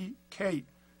MEEK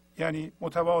یعنی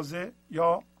متواضع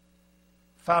یا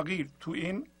فقیر تو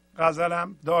این غزل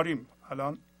هم داریم،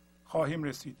 الان خواهیم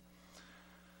رسید.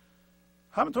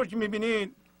 همونطور که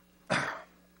میبینید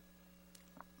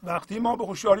وقتی ما به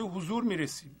هوشیاری حضور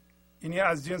میرسیم، یعنی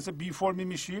از جنس بی فرمی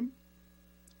میشیم،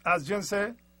 از جنس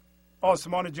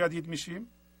آسمان جدید میشیم،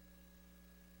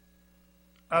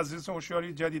 از جنس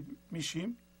هوشیاری جدید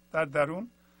میشیم در درون،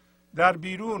 در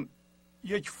بیرون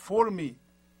یک فرمی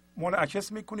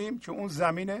منعکس میکنیم که اون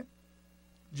زمین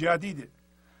جدیده.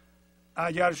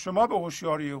 اگر شما به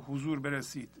هوشیاری حضور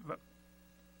برسید و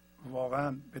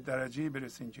واقعا به درجه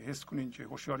برسید که حس کنید که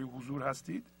هوشیاری حضور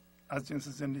هستید، از جنس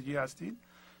زندگی هستید،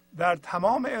 در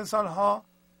تمام انسان ها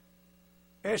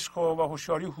عشق و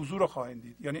هوشیاری حضور رو خواهید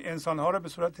دید. یعنی انسان ها رو به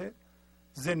صورت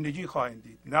زندگی خواهید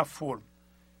دید، نه فرم.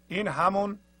 این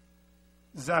همون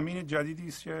زمین جدیدی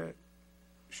است که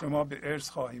شما به ارث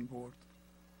خواهیم برد.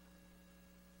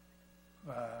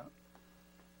 و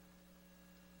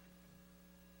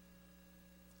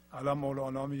الان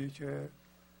مولانا میگه که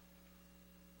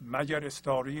مگر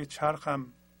استاره چرخم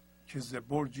که ز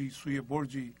برجی سوی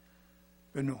برجی،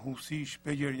 به نحوسیش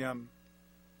بگریم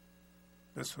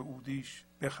به سعودیش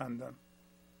بخندم.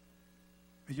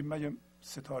 میگه مگه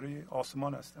ستاره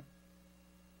آسمان هستم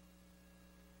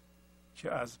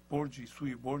که از برجی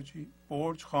سوی برجی،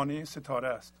 برج خانه ستاره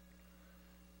است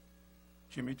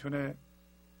که میتونه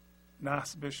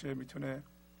نحس بشه، میتونه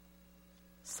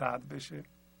سعد بشه،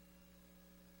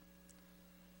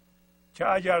 که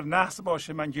اگر نحس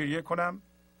باشه من گریه کنم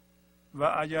و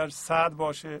اگر سعد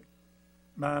باشه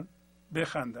من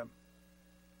بخندم.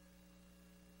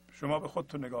 شما به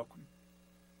خودتون نگاه کنید.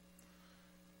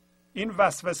 این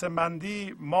وسوسه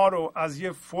مندی ما رو از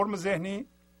یه فرم ذهنی،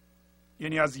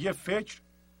 یعنی از یه فکر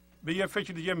به یه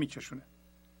فکر دیگه میکشونه.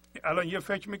 الان یه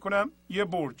فکر میکنم یه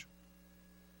برج،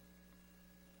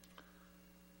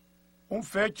 اون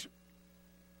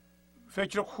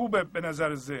فکر خوبه به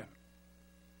نظر ذهن.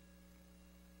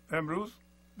 امروز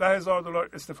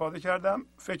 $10,000 استفاده کردم،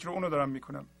 فکر اونو دارم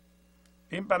میکنم.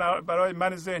 این برای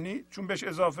من ذهنی چون بهش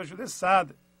اضافه شده صد.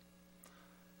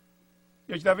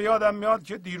 یک دفعه یادم میاد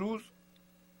که دیروز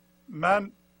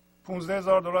من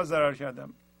 $15,000 ضرر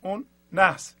کردم. اون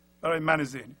نحس برای من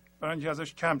ذهنی، برای اینکه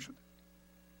ازش کم شده.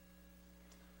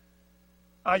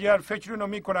 اگر فکر اینو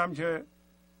میکنم که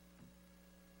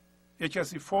یک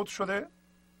کسی فوت شده،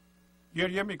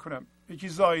 گریه میکنم. یکی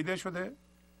زایده شده،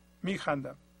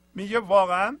 میخندم. میگه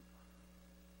واقعا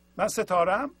من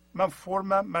ستارم، من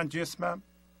فرمم، من جسمم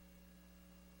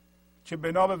که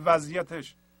بنا به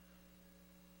وضعیتش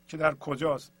که در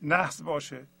کجاست، نحس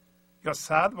باشه یا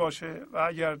سعد باشه، و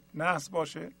اگر نحس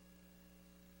باشه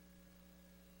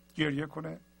گریه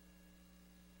کنه.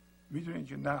 میدونین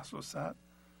که نحس و سعد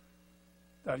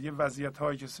در یه وضعیت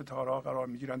هایی که ستاره ها قرار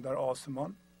میگیرن در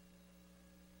آسمان،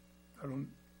 در اون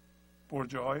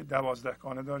برجه های 12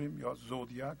 گانه داریم یا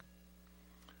زودیک.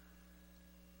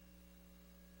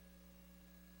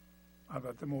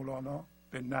 البته مولانا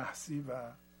به نحسی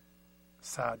و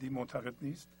سعدی معتقد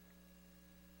نیست،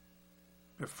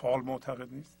 به فال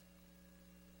معتقد نیست،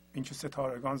 اینکه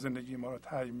ستارگان زندگی ما را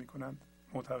تعیین میکنند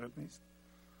معتقد نیست،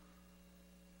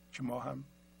 که ما هم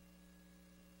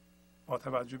با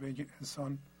توجه به اینکه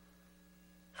انسان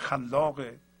خلاق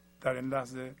در این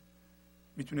لحظه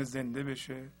میتونه زنده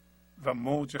بشه و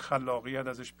موج خلاقیت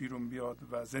ازش بیرون بیاد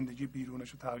و زندگی بیرونش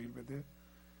رو تغییر بده،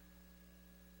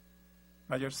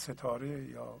 مگر ستاره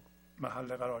یا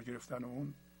محل قرار گرفتن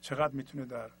اون چقدر میتونه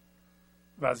در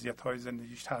وضعیت‌های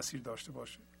زندگیش تاثیر داشته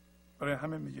باشه؟ برای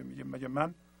همه میگه مگه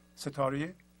من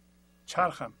ستاره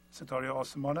چرخم، ستاره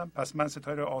آسمانم، پس من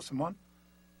ستاره آسمان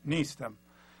نیستم.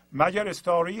 مگر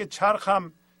استاره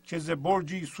چرخم که ز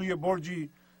برجی سوی برجی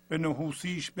به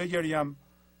نحوسیش بگریم،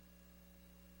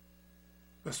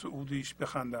 به سعودیش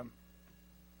بخندم.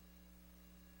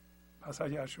 پس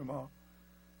اگر شما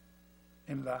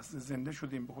این لحظه زنده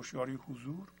شدیم به هوشیاری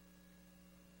حضور،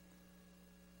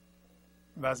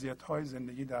 وضعیت‌های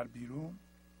زندگی در بیرون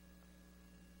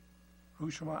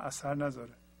روی شما اثر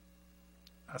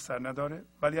نداره.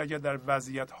 ولی اگر در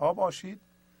وضعیت‌ها باشید،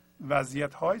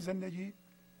 وضعیت‌های زندگی،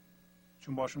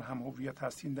 چون باشون هم هویت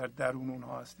هستین، در درون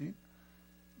اونها هستید،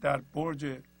 در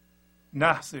برج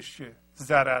نحسش که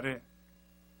ضرره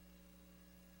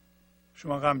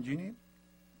شما غمگینید،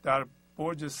 در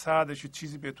برج سعدش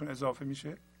چیزی بهتون اضافه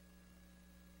میشه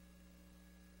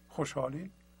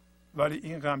خوشحالی، ولی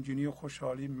این غمگینی و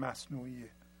خوشحالی مصنوعیه،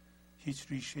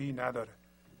 هیچ ریشه‌ای نداره.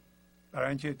 برای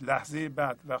اینکه لحظه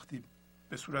بعد وقتی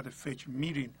به صورت فکر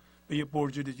میرین به یه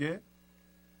برج دیگه،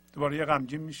 دوباره یه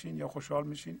غمگین میشین یا خوشحال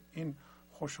میشین. این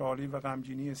خوشحالی و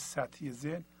غمگینی سطحی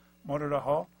ذهن ما رو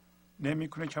رها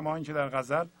نمیکنه، کما اینکه در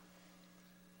غزل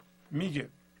میگه،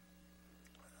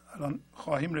 الان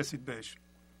خواهیم رسید بهش.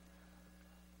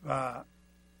 و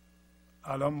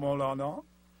الان مولانا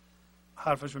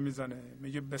حرفشو میزنه،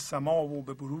 میگه به سما و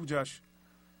به بروجش،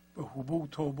 به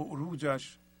هبوط و به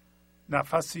عروجش،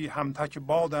 نفسی همتک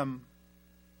بادم،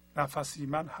 نفسی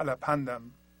من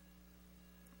هلپندم.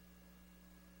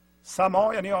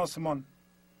 سما یعنی آسمان،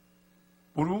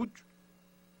 بروج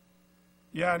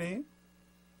یعنی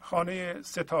خانه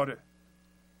ستاره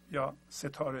یا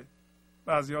ستاره.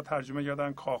 بعضیا ترجمه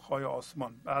کردن کاخهای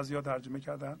آسمان، بعضیا ترجمه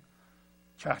کردن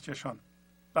کهکشان.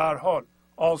 به هر حال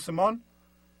آسمان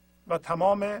و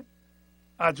تمام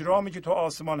اجرامی که تو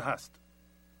آسمان هست،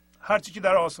 هر چی که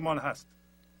در آسمان هست،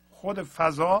 خود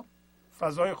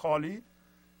فضای خالی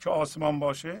که آسمان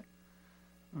باشه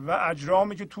و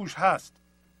اجرامی که توش هست،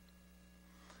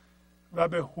 و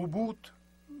به هبوط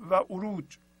و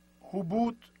عروج.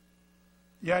 هبوط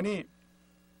یعنی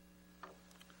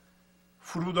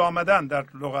فرود آمدن در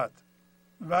لغت،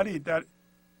 ولی در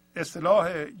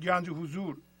اصطلاح گنج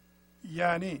حضور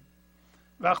یعنی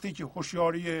وقتی که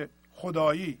هوشیاری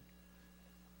خدایی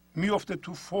میفته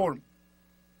تو فرم،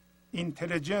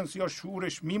 اینتلیجنس یا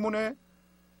شعورش میمونه،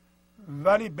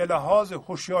 ولی به لحاظ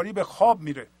هوشیاری به خواب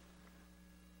میره.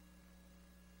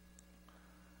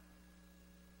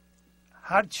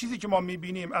 هر چیزی که ما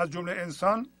میبینیم از جمله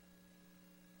انسان،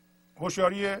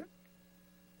 هوشیاری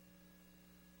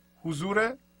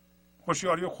حضور،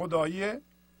 هوشیاری خدایی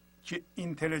که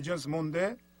اینتلیجنس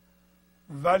مونده،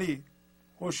 ولی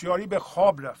هوشیاری به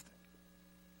خواب رفته.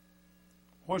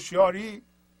 هوشیاری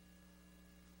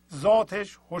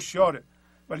ذاتش هوشیاره،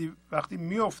 ولی وقتی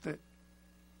میفته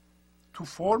تو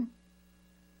فرم،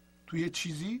 تو یه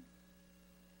چیزی،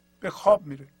 به خواب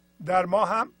میره. در ما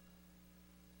هم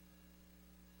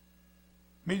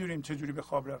میدونیم چجوری به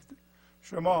خواب رفته.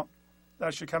 شما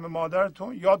در شکم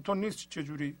مادرتون یادتون نیست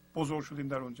چجوری بزرگ شدین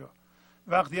در اونجا.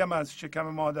 وقتی هم از شکم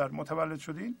مادر متولد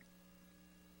شدین،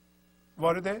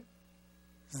 وارد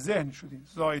ذهن شدین،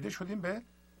 زایده شدین به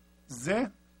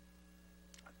ذهن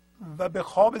و به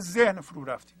خواب ذهن فرو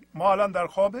رفتیم. ما الان در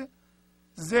خواب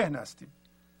ذهن هستیم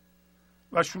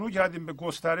و شروع کردیم به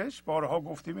گسترش. بارها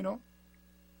گفتیم اینو،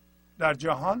 در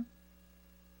جهان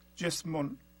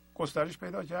جسممون گسترش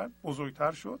پیدا کرد،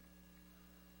 بزرگتر شد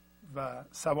و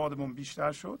سوادمون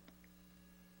بیشتر شد،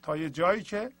 تا یه جایی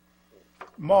که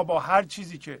ما با هر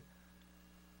چیزی که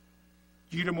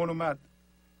گیرمون اومد،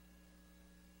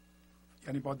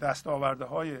 یعنی با دستاورده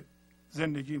های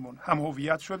زندگیمون هم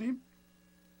هویت شدیم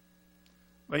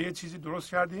و یه چیزی درست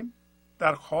کردیم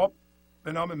در خواب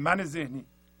به نام من ذهنی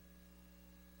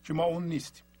که ما اون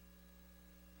نیستیم.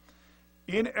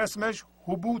 این اسمش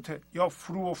هبوطه یا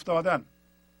فرو افتادن.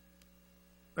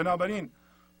 بنابراین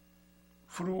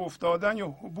فرو افتادن یا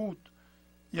هبوط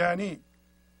یعنی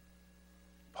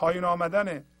پایین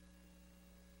آمدن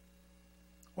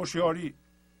هوشیاری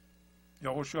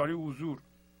یا هوشیاری حضور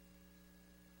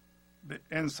به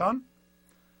انسان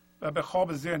و به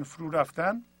خواب ذهن فرو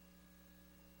رفتن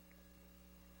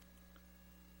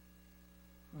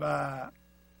و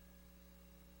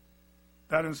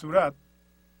در این صورت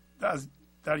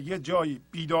در یه جایی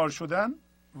بیدار شدن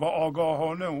و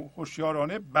آگاهانه و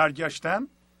هوشیارانه برگشتن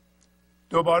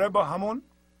دوباره با همون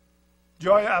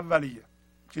جای اولیه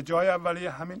که جای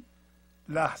اولیه همین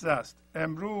لحظه است.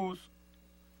 امروز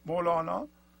مولانا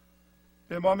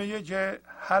به ما میگه که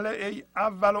هله ای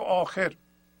اول و آخر،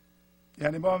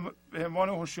 یعنی ما به عنوان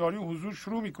هوشیاری و حضور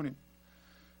شروع میکنیم،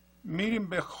 میریم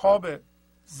به خواب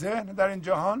ذهن در این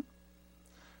جهان،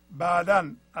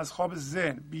 بعداً از خواب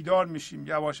ذهن بیدار میشیم،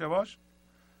 یواش یواش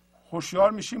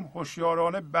هوشیار میشیم،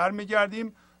 هوشیارانه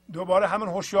برمیگردیم، دوباره همون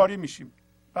هوشیاری میشیم.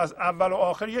 پس اول و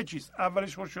آخر یکیست.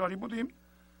 اولش هوشیاری بودیم،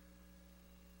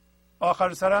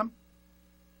 آخر سرم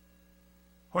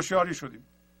هوشیاری شدیم.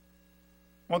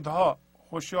 منتها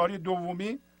هوشیاری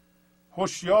دومی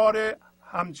هوشیار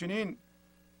همچنین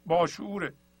با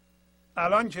شعوره.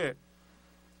 الان که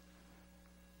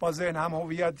با ذهن هم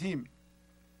هویتیم،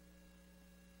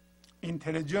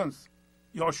 اینتلیجنس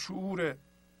یا شعور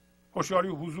هوشیاری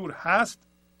حضور هست،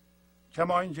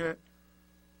 کما اینکه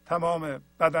تمام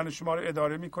بدن شما رو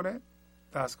اداره میکنه،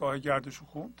 دستگاه گردش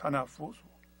خون، تنفس،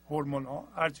 هورمون ها،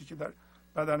 هر چی که در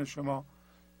بدن شما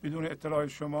بدون اطلاع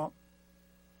شما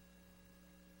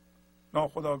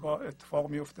ناخودآگاه اتفاق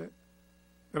میفته،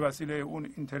 به وسیله اون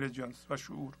اینتلیجنس و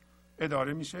شعور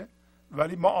اداره میشه،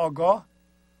 ولی ما آگاه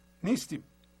نیستیم.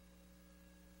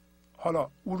 حالا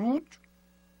عروج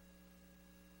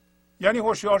یعنی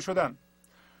هوشیار شدن.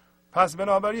 پس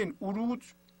بنابراین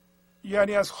عروج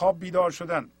یعنی از خواب بیدار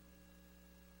شدن،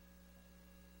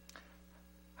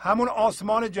 همون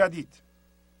آسمان جدید،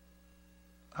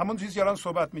 همون چیزی که الان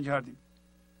صحبت میکردیم.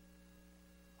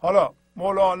 حالا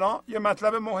مولانا یه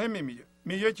مطلب مهمی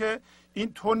میگه که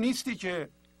این تو نیستی که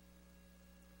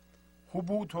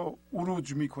هبوط و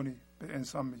عروج میکنی، به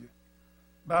انسان میگه،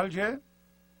 بلکه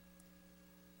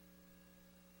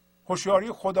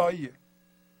هوشیاری خداییه.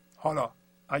 حالا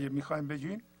اگه میخوایم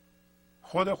بگین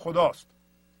خود خداست،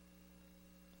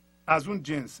 از اون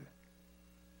جنسه،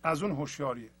 از اون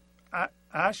هوشیاریه.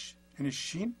 اش یعنی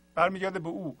شین برمیگرده به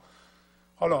او.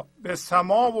 حالا به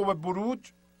سما و به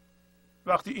بروج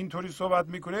وقتی اینطوری صحبت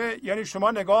میکنه یعنی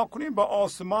شما نگاه کنید با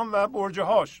آسمان و برجه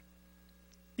هاش.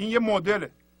 این یه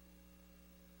مدله،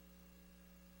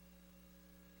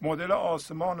 مدل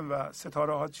آسمان و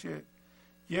ستاره ها چیه؟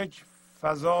 یک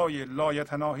فضای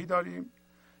لایتناهی داریم،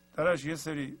 درش یه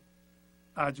سری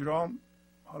اجرام،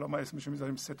 حالا ما اسمشو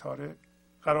میذاریم ستاره،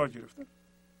 قرار گرفتن.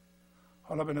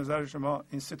 حالا به نظر شما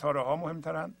این ستاره ها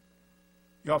مهمترن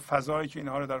یا فضایی که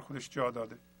اینها رو در خودش جا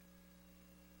داده؟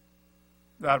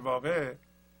 در واقع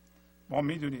ما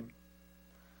میدونیم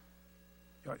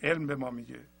یا علم به ما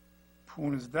میگه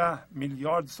 15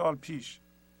 میلیارد سال پیش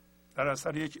در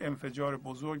اثر یک انفجار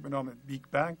بزرگ به نام بیگ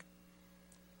بنگ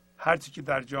هرچی که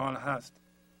در جهان هست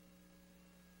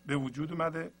به وجود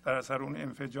اومده در اثر اون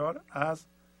انفجار از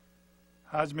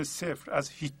حجم صفر، از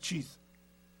هیچ چیز.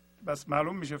 بس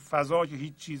معلوم میشه فضا که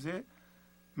هیچ چیزه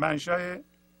منشأ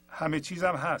همه چیز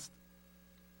هم هست.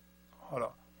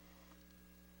 حالا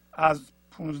از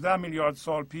 15 میلیارد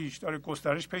سال پیش داره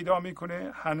گسترش پیدا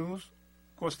میکنه، هنوز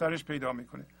گسترش پیدا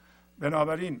میکنه.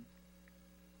 بنابراین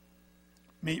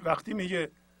وقتی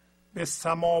میگه به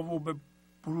سما و به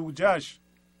بروجش،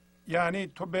 یعنی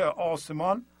تو به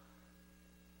آسمان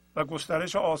و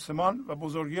گسترش آسمان و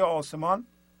بزرگی آسمان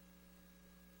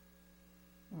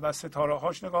و ستاره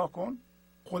هاش نگاه کن،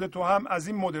 خود تو هم از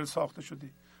این مدل ساخته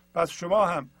شدی. پس شما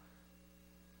هم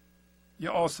یه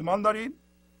آسمان دارید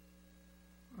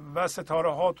و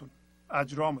ستاره هاتون،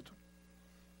 اجرامتون.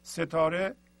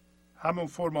 ستاره همون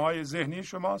فرم‌های ذهنی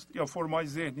شماست یا فرم‌های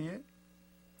ذهنیه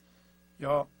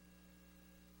یا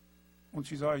اون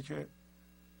چیزهایی که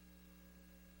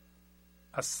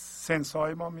از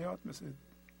سنس‌های ما میاد، مثل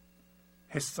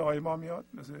حس‌های ما میاد،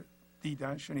 مثل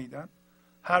دیدن، شنیدن.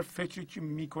 هر فکری که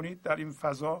میکنید در این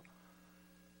فضا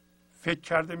فکر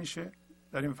کرده میشه،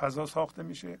 در این فضا ساخته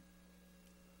میشه.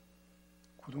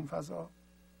 کدوم فضا؟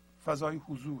 فضای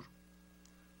حضور.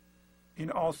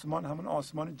 این آسمان همون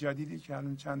آسمان جدیدی که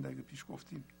همون چند دقیقه پیش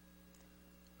گفتیم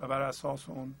و بر اساس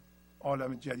اون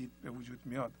عالم جدید به وجود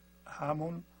میاد.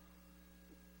 همون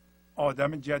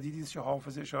آدم جدیدی است که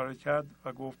حافظ اشاره کرد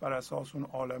و گفت بر اساس اون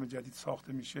عالم جدید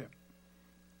ساخته میشه.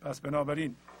 پس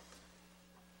بنابراین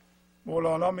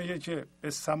مولانا میگه که به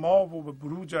سما و به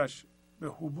بروجش، به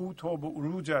هبوط و به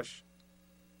عروجش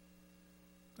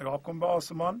نگاه کن، به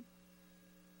آسمان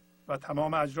و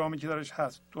تمام اجرامی که درش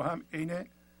هست. تو هم عین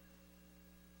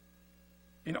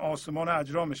این آسمان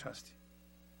اجرامش هستی.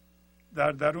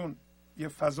 در درون یه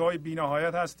فضای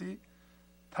بی‌نهایت هستی.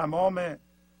 تمام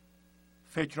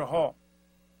فکرها،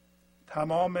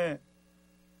 تمام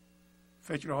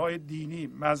فکرهای دینی،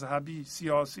 مذهبی،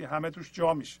 سیاسی، همه توش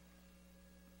جا میشه.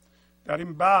 در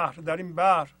این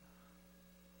بحر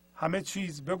همه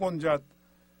چیز بگنجد.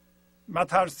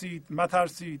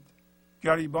 مترسید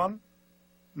گریبان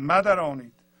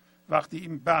مدرانید. وقتی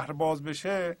این بحر باز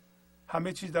بشه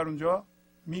همه چیز در اونجا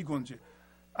میگنجه.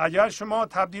 اگر شما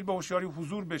تبدیل به هوشیاری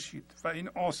حضور بشید و این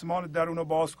آسمان درون رو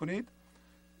باز کنید،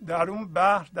 در اون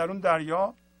بحر، در اون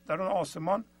دریا، در اون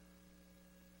آسمان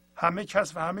همه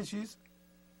کس و همه چیز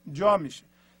جا میشه.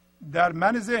 در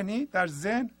من ذهنی، در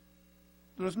ذهن،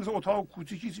 درست مثل اتاق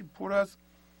کوچیکی پر از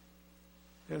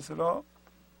به اصطلاح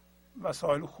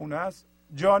وسایل خونه است،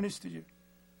 جا نیست دیگه.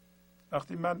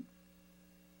 وقتی من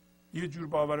یه جور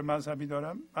باور مذهبی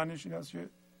دارم، معنیش این است که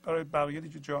برای بقیه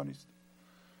دیگه جا نیست.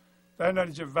 در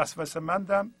نتیجه وسوسه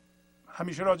مندم،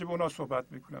 همیشه راجع به اونا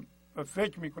صحبت میکنم و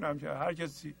فکر میکنم که هر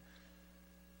کسی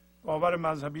باور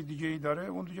مذهبی دیگه ای داره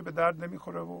اون دیگه به درد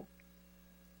نمیخوره و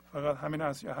فقط همین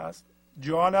اسیا هست.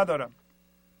 جا ندارم.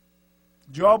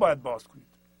 جا باید باز کنید.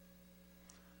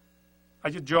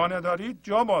 اگه جا ندارید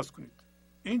جا باز کنید.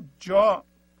 این جا،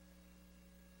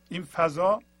 این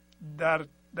فضا در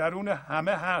درون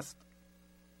همه هست.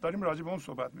 داریم راجع به اون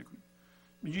صحبت میکنیم.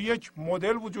 میگه یک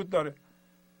مدل وجود داره.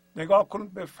 نگاه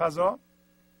کنید به فضا،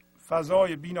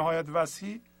 فضای بی‌نهایت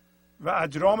وسیع و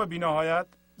اجرام بی‌نهایت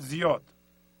زیاد.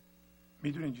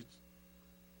 میدونید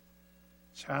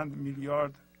چند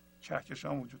میلیارد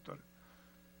کهکشان وجود داره.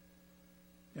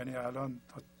 یعنی الان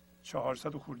تا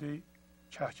 400 خورده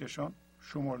کهکشان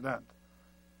شمردند.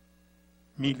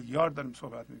 میلیارد داریم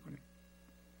صحبت میکنیم.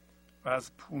 و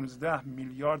از 15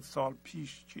 میلیارد سال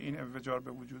پیش که این انفجار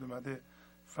به وجود اومده،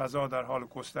 فضا در حال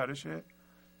گسترشه.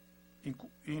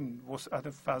 این وسعت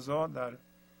فضا در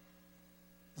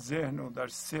ذهن و در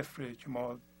صفر که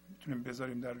ما میتونیم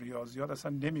بذاریم در ریاضیات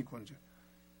اصلا نمی گنجه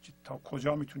که تا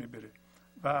کجا میتونه بره.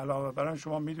 و علاوه بر آن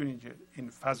شما میدونید که این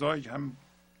فضایی که هم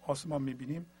آسمان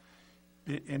میبینیم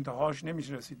به انتهاش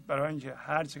نمیشه رسید، برای اینکه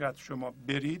هر چقدر شما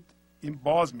برید این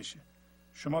باز میشه.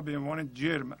 شما به عنوان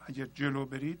جرم اگر جلو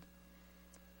برید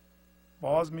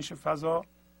باز میشه فضا،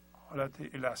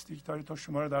 حالت الاستیک داره تا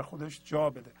شما رو در خودش جا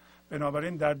بده.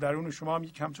 بنابراین در درون شما هم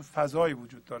یک همچون فضایی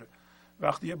وجود داره.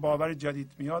 وقتی یه باور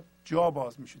جدید میاد جا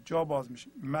باز میشه، جا باز میشه،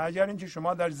 مگر اینکه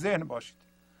شما در ذهن باشید.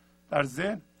 در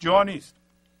ذهن جا نیست.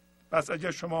 پس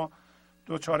اگر شما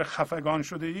دچار خفگان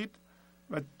شده اید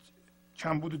و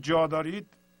کمبود جا دارید،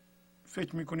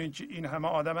 فکر میکنید که این همه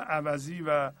آدم عوضی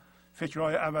و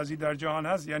فکرهای عوضی در جهان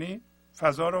هست، یعنی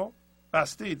فضا رو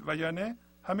بستید و یعنی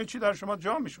همه چی در شما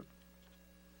جا میشد.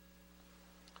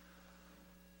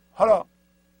 حالا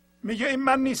میگه این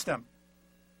من نیستم.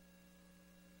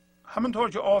 همونطور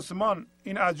که آسمان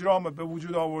این اجرام به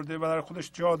وجود آورده و در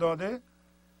خودش جا داده،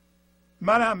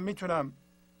 من هم میتونم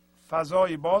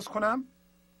فضایی باز کنم.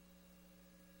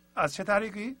 از چه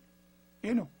طریقی؟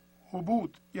 اینو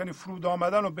هبوط، یعنی فرود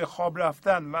آمدن و به خواب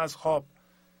رفتن و از خواب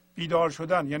بیدار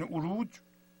شدن، یعنی عروج،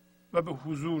 و به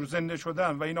حضور زنده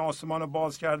شدن و این آسمان رو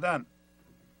باز کردن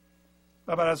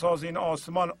و بر اساس این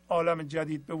آسمان عالم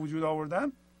جدید به وجود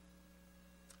آوردن.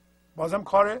 بازم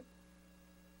کار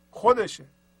خودشه،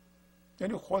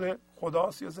 یعنی خود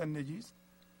خداست یا زندگیست.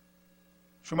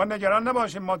 شما نگران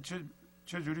نباشید ما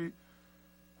چجوری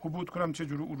هبوط کنم،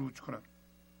 چجوری عروج کنم.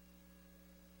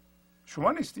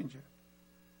 شما نیستین که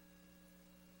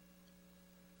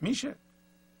میشه،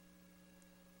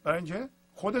 برای اینکه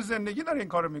خود زندگی داره این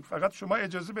کار رو میکنه. فقط شما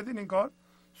اجازه بدین این کار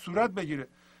صورت بگیره.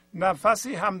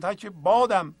 نفسی همتک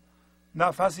بادم،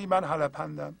 نفسی من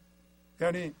هلپندم.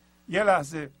 یعنی یه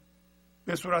لحظه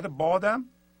به صورت بادم،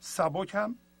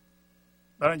 سبکم،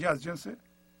 برای اینکه از جنس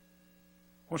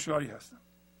هوشیاری هستم،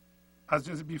 از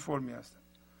جنس بی فرمی هستم.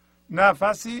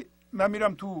 نفسی من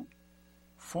میرم تو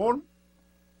فرم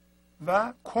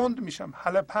و کند میشم.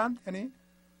 هلپند یعنی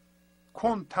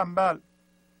کند، تنبل،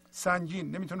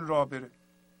 سنگین، نمیتونه راه بره.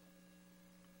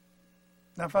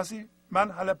 نفسی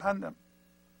من هلپندم.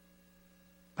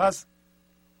 پس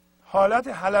حالت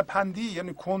هلپندی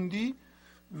یعنی کندی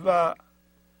و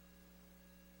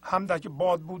همدک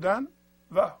باد بودن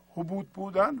و هبوط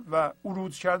بودن و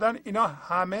عروج کردن، اینا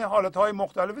همه حالتهای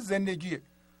مختلف زندگیه،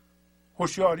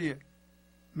 هوشیاریه،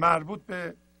 مربوط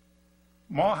به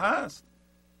ما هست.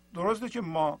 درسته که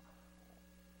ما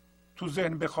تو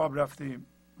ذهن به خواب رفتیم،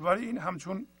 ولی این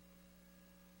همچون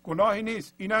گناهی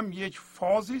نیست. اینم یک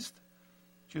فازی است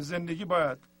که زندگی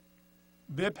باید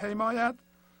بپیماید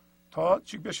تا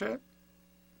چی بشه؟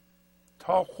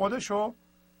 تا خودشو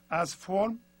از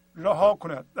فرم رها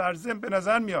کند. در ضمن به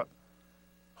نظر میاد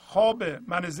خواب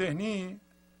من ذهنی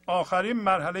آخرین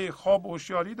مرحله خواب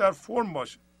هوشیاری در فرم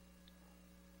باشه،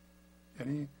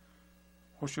 یعنی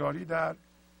هوشیاری در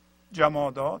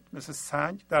جمادات مثل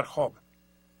سنگ در خواب،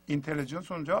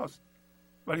 اینتلیجنس اونجاست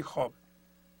ولی خواب.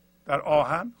 در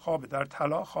آهن خوابه، در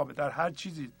طلا خوابه، در هر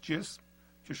چیزی جسم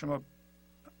که شما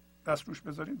دست روش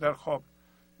بذارید در خواب.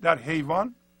 در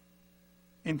حیوان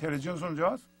اینتلیجنس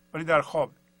اونجاست ولی در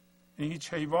خواب. یعنی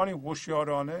هیچ حیوانی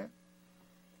هوشیارانه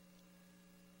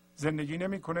زندگی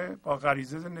نمیکنه، با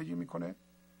غریزه زندگی میکنه،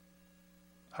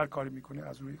 هر کاری میکنه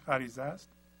از روی غریزه است.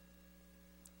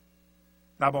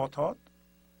 نباتات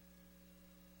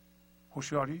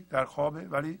هوشیاری در خوابه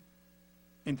ولی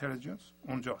اینتلیجنس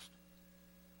اونجاست.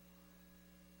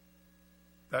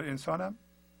 در انسان هم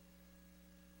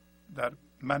در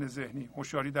من ذهنی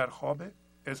هوشیاری در خوابه،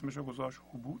 اسمشو گذاشت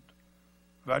حبود،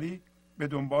 ولی به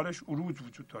دنبالش عروج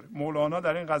وجود داره. مولانا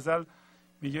در این غزل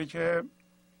میگه که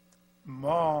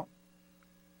ما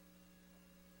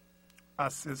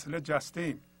از سلسله جسته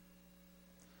ایم،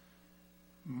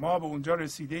 ما به اونجا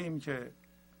رسیده ایم که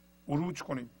عروج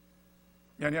کنیم،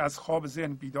 یعنی از خواب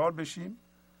ذهن بیدار بشیم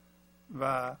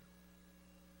و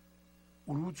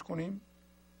عروج کنیم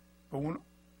به اون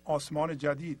آسمان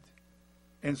جدید،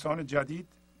 انسان جدید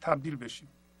تبدیل بشیم.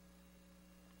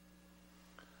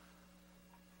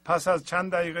 پس از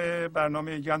چند دقیقه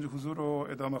برنامه گنج حضور رو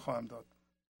ادامه خواهم داد.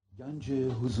 گنج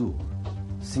حضور،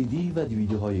 سی دی و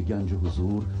دیویدیوهای گنج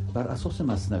حضور بر اساس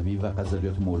مثنوی و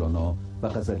غزلیات مولانا و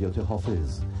غزلیات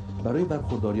حافظ برای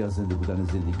برخورداری از زنده بودن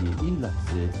زندگی این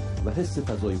لحظه و حس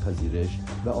فضای پذیرش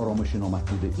و آرامش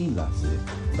نامحدود این لحظه،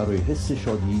 برای حس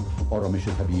شادی، آرامش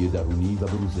طبیعی درونی و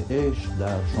بروز عشق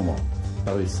در شما،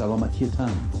 برای سلامتی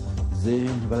تن،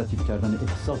 ذهن و لطیف کردن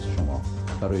احساس شما،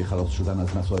 برای خلاص شدن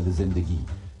از مسائل زندگی،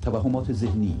 توهمات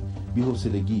ذهنی،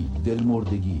 بی‌حوصلگی،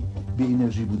 دلمردگی، بی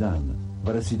انرژی بودن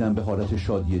و رسیدن به حالت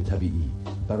شادی طبیعی،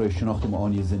 برای شناخت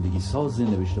معانی زندگی ساز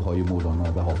نوشته های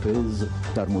مولانا و حافظ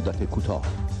در مدت کوتاه.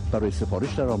 برای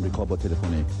سفارش در آمریکا با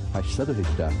تلفن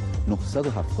 818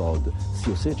 970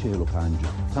 3345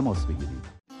 تماس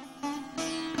بگیرید.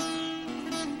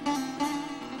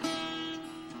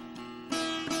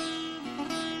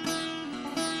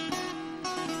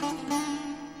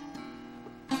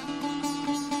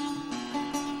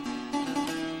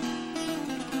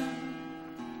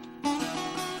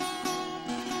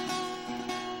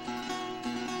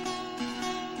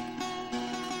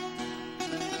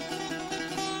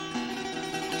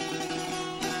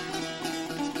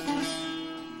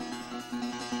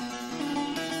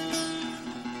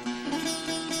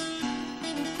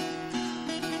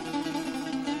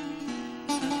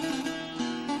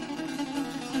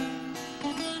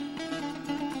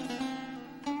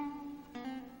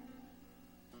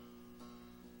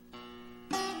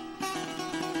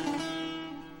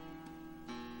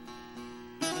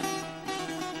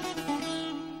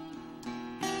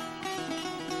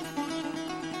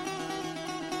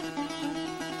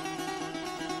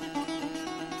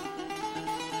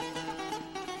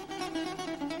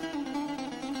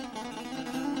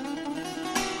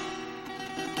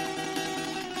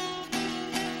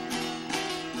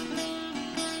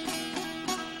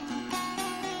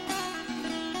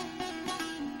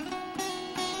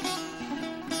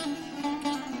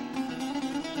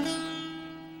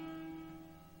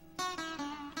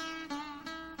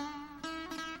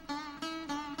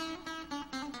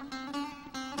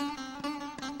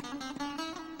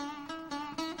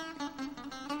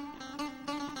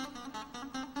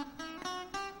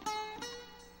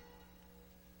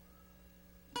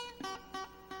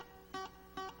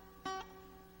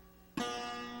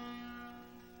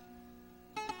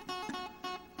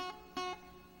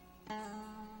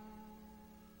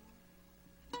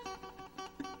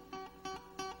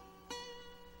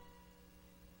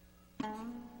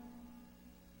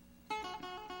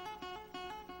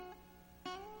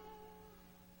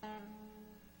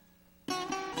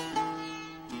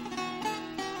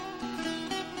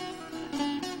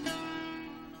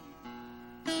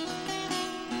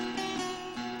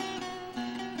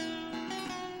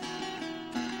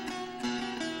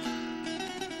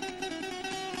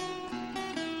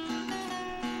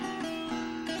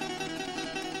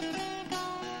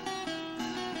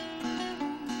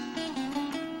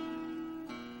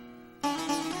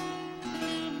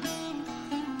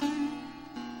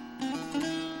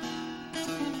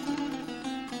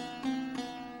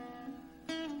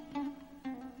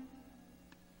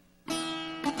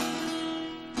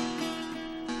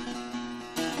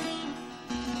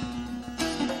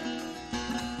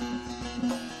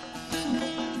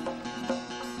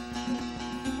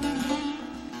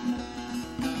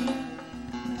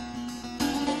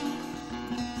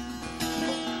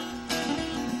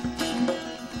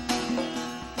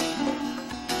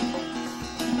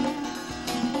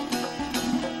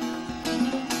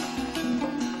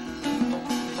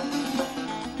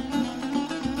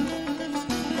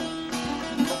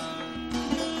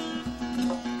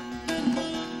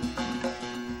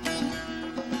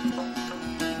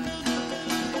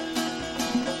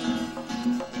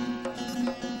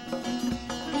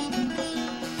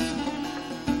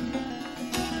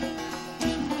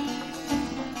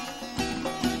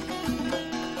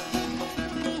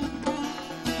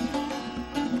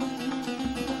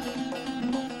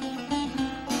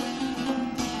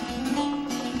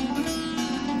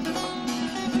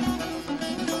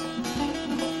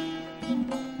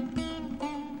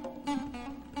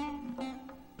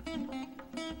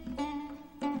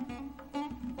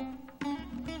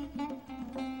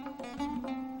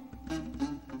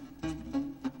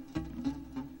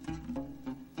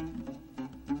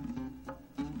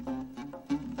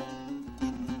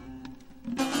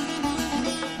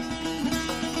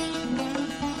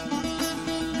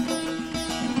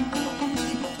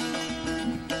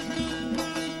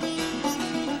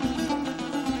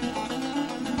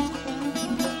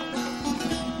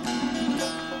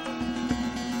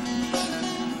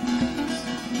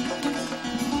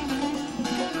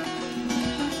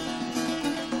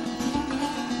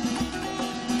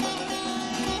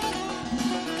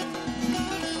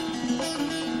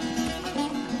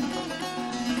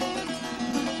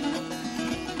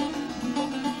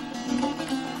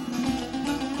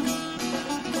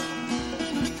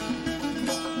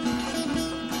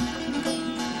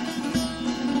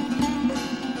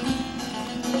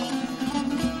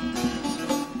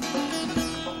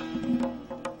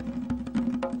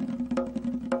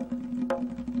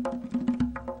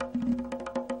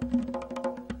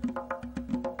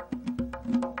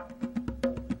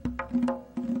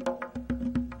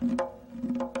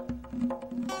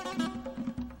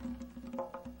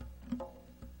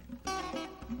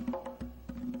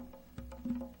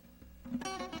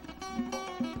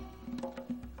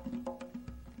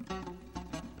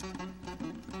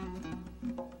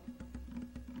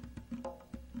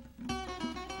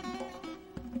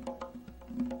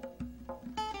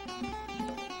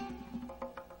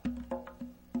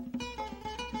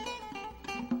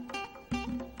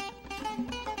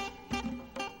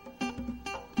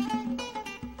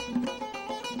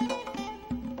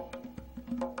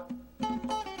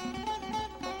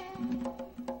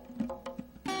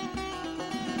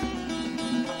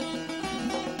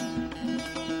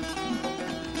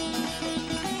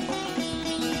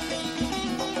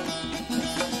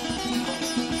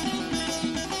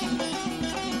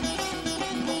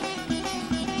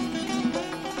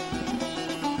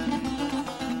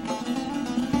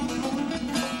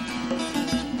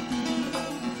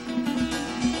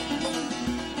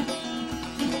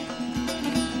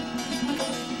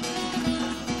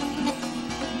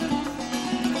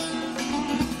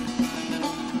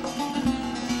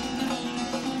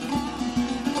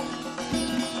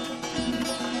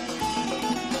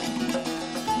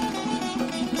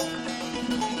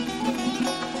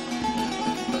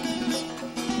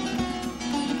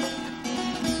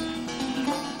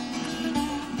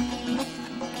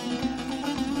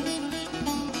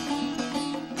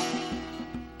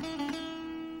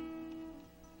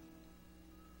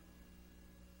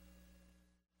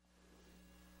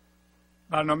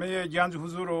 برنامه گنج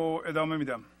حضور رو ادامه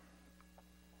میدم.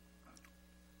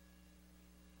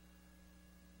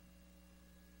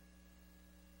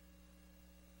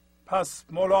 پس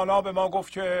مولانا به ما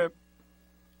گفت که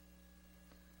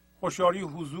هوشیاری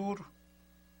حضور،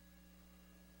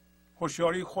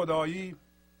 هوشیاری خدایی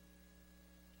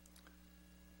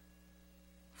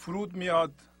فرود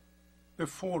میاد به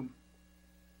فرم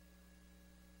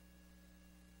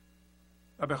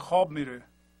و به خواب میره.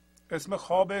 اسم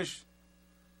خوابش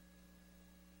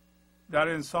در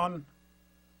انسان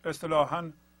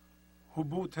اصطلاحاً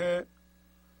هبوط،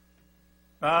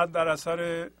 بعد در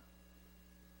اثر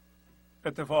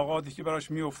اتفاقاتی که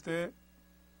براش میفته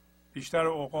بیشتر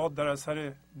اوقات در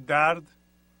اثر درد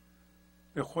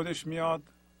به خودش میاد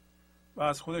و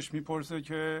از خودش میپرسه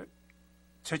که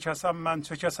چه کسم من،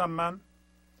 چه کسم من.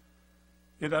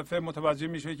 یه دفعه متوجه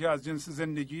میشه که از جنس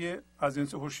زندگی، از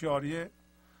جنس هوشیاری،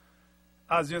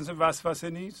 از جنس وسوسه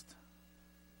نیست،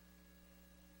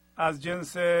 از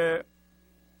جنس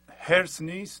هرس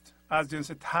نیست، از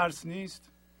جنس ترس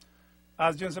نیست،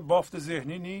 از جنس بافت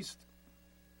ذهنی نیست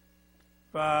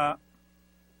و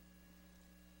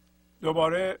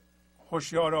دوباره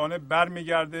هوشیارانه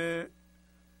برمیگرده،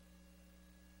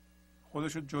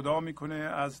 خودش رو جدا میکنه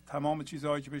از تمام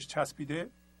چیزهایی که بهش چسبیده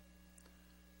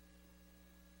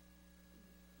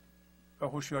و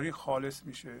هوشیاری خالص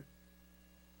میشه.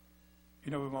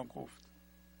 اینو به ما گفت.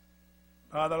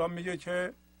 بعد الان میگه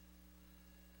که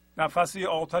نفسی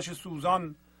آتش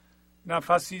سوزان،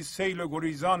 نفسی سیل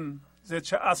گریزان، ز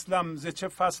چه اصلم ز چه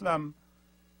فصلم،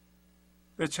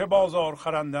 به چه بازار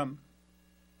خرندم.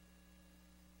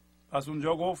 از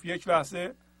اونجا گفت یک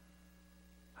لحظه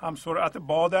هم سرعت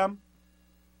بادم،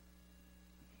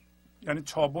 یعنی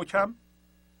چابکم،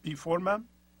 بی فرمم،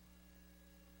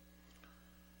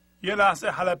 یه لحظه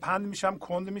هلپند میشم،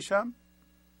 کند میشم.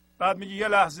 بعد میگه یه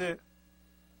لحظه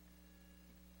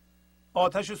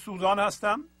آتش سوزان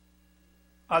هستم،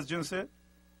 از جنس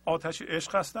آتش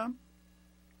عشق هستم.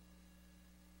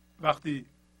 وقتی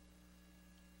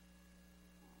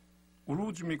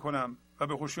عروج میکنم و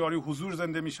به هوشیاری حضور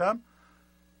زنده میشم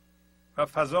و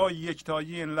فضای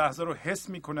یکتایی این لحظه رو حس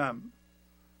میکنم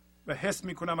و حس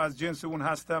میکنم از جنس اون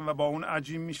هستم و با اون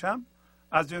عجیم میشم،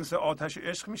 از جنس آتش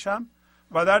عشق میشم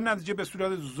و در نتیجه به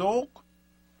صورت ذوق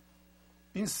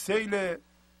این سیل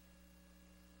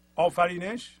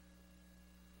آفرینش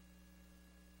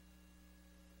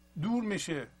دور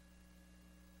میشه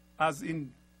از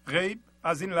این غیب،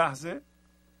 از این لحظه،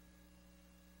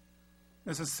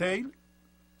 مثل سیل،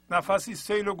 نفسی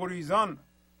سیل و گریزان.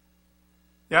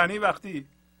 یعنی وقتی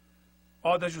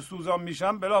آتش سوزان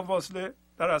میشم بلافاصله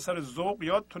در اثر ذوق،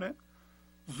 یادتونه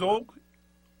ذوق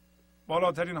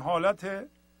بالاترین حالت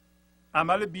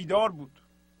عمل بیدار بود.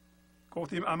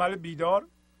 گفتیم عمل بیدار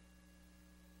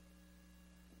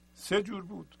 3 جور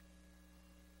بود.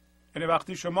 یعنی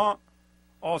وقتی شما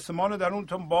آسمان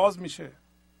درونتون باز میشه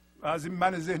و از این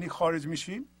من ذهنی خارج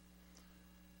میشیم،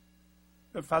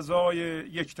 به فضای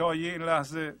یکتایی این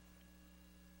لحظه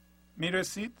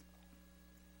میرسید،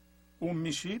 اون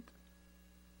میشید،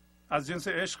 از جنس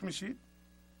عشق میشید.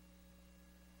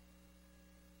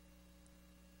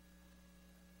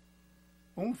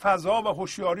 اون فضا و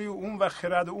هوشیاری اون و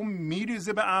خرد اون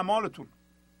میریزه به اعمالتون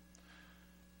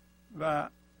و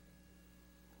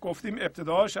گفتیم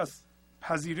ابتداش از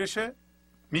پذیرشه.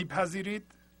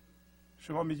 میپذیرید،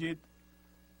 شما میگید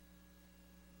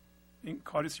این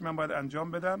کاریست که من باید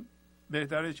انجام بدم،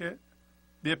 بهتره که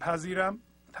بپذیرم،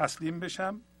 تسلیم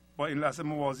بشم، با این لحظه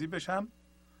موازی بشم.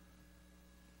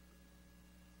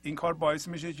 این کار باعث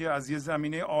میشه که از یه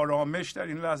زمینه آرامش در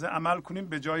این لحظه عمل کنیم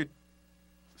به جای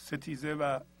ستیزه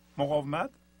و مقاومت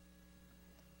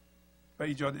و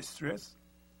ایجاد استرس.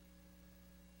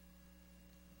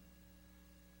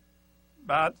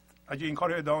 بعد اگه این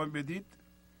کار رو ادامه بدید،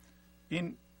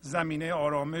 این زمینه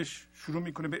آرامش شروع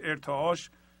میکنه به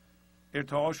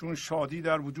ارتعاش اون شادی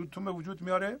در وجودتون به وجود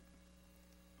میاره.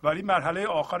 ولی مرحله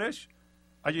آخرش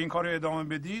اگه این کار رو ادامه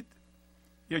بدید،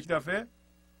 یک دفعه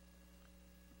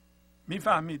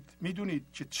میفهمید، میدونید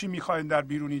که چی میخواین در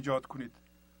بیرون ایجاد کنید.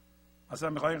 مثلا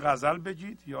میخواین غزل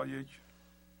بگید یا یک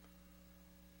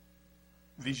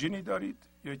ویژنی دارید،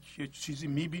 یک چیزی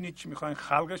میبینید که میخواین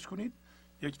خلقش کنید.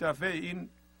 یک دفعه این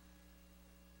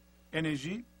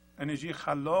انرژی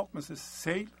خلاق مثل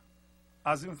سیل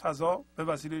از این فضا به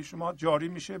وسیله شما جاری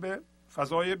میشه به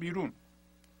فضای بیرون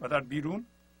و در بیرون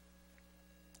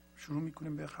شروع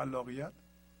میکنیم به خلاقیت.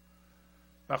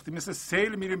 وقتی مثل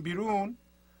سیل میریم بیرون،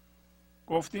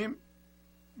 گفتیم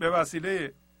به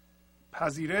وسیله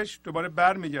پذیرش دوباره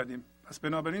برمیگردیم. پس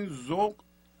بنابراین ذوق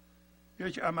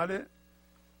یک عمل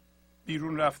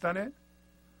بیرون رفتنه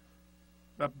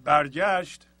و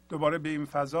برگشت دوباره به این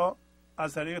فضا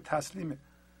از طریق تسلیمه.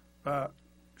 و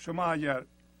شما اگر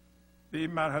به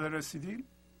این مرحله رسیدین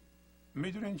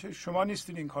میدونین که شما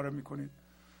نیستین این کارو میکنید.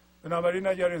 بنابراین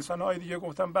اگر انسان‌های دیگه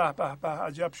گفتن به به به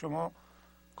عجب شما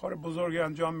کار بزرگی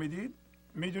انجام میدید،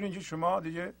 میدونین که شما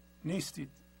دیگه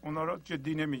نیستید، اونا رو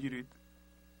جدی نمیگیرید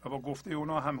و با گفته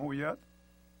اونا هم هویت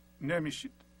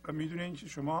نمیشید و میدونین که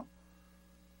شما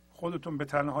خودتون به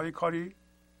تنهایی کاری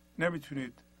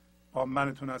نمیتونید با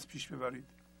منتون از پیش ببرید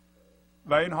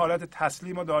و این حالت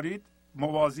تسلیم رو دارید،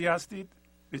 موازی هستید،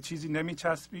 به چیزی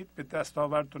نمیچسبید، به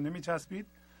دستاوردتون نمیچسبید.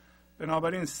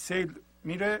 بنابراین سیل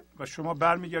میره و شما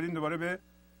برمیگردین دوباره به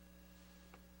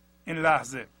این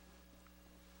لحظه.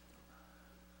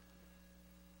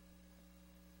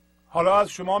 حالا از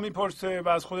شما میپرسه و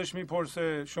از خودش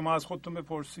میپرسه، شما از خودتون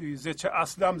بپرسی ز چه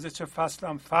اصلم ز چه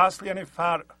فصلم. فصل یعنی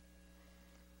فرع،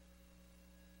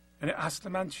 یعنی اصل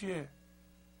من چیه،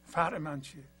 فرع من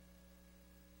چیه،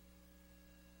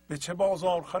 به چه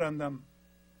بازار خرندم.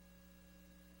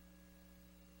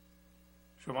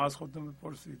 شما از خودتون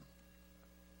بپرسید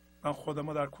من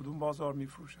خودمو در کدوم بازار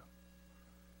میفروشم،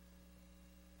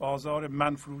 بازار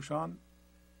من فروشان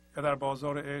یا در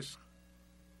بازار عشق.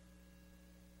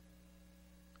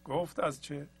 گفت از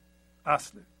چه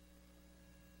اصله؟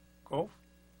 گفت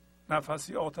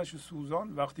نفسی آتش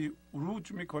سوزان وقتی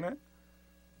عروج میکنه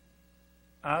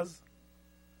از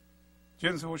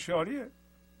جنس هوشیاریه،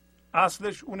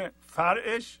 اصلش اونه،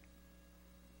 فرعش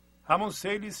همون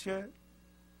سیلی است که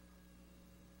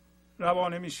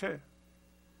روانه میشه.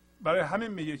 برای همین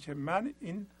میگه که من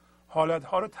این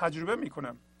حالتها رو تجربه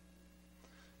میکنم.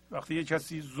 وقتی یه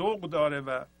کسی ذوق داره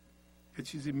و یه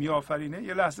چیزی میآفرینه،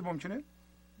 یه لحظه ممکنه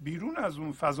بیرون از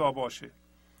اون فضا باشه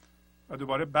و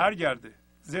دوباره برگرده.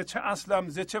 ز چه اصلم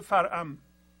ز چه فرعم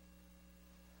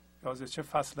یا ز چه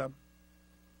فصلم.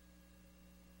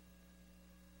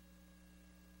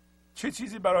 چه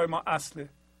چیزی برای ما اصله؟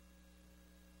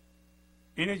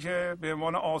 اینه که به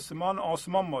عنوان آسمان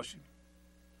آسمان باشیم.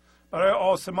 برای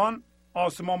آسمان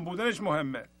آسمان بودنش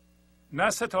مهمه، نه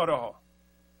ستاره ها.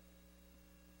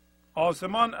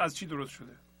 آسمان از چی درست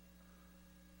شده؟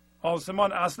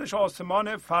 آسمان اصلش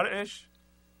آسمان، فرعش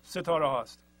ستاره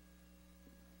هاست.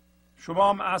 شما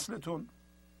هم اصلتون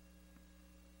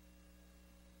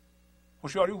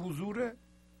هوشیاری حضوره،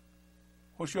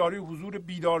 هوشیاری حضور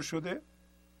بیدار شده.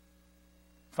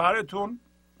 فرعتون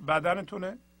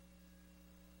بدنتونه،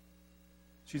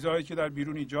 چیزهایی که در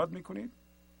بیرون ایجاد میکنید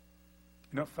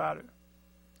اینا فرع.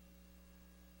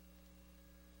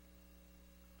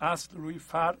 اصل روی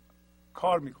فرع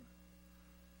کار میکنه.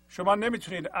 شما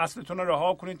نمیتونید اصلتون رو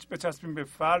رها کنید بچسبید به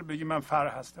فرع، بگید من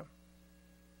فرع هستم،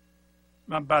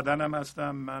 من بدنم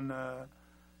هستم، من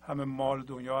همه مال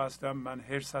دنیا هستم، من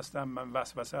حرص هستم، من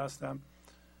وسوسه هستم،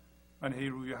 من هی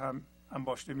روی هم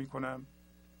انباشته میکنم،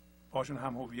 باشون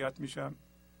هم هویت میشم،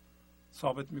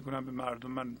 ثابت میکنم به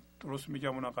مردم من درست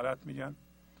میگم اونا غلط میگن،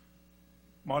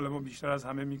 مالمو بیشتر از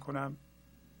همه میکنم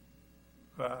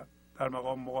و در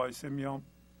مقام مقایسه میام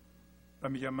و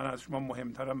میگم من از شما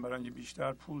مهمترم برای اینکه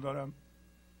بیشتر پول دارم.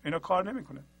 اینا کار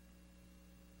نمیکنه.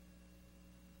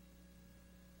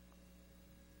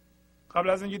 قبل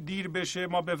از اینکه دیر بشه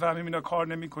ما بفهمیم اینا کار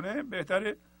نمیکنه،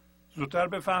 بهتره زودتر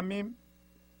بفهمیم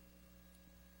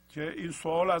که این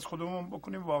سوال از خودمون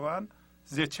بکنیم واقعا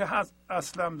ز چه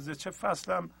اصلم ز چه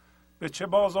فصلم، به چه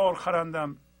بازار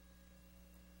خرندم،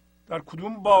 در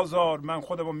کدوم بازار من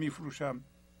خودمو میفروشم،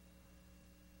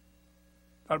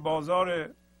 در بازار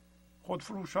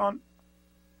خودفروشان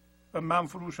و من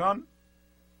فروشان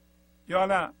یا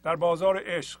نه در بازار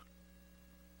عشق.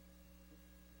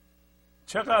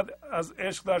 چقدر از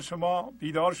عشق در شما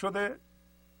بیدار شده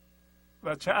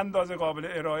و چه اندازه قابل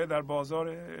ارائه در بازار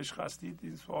عشق هستید؟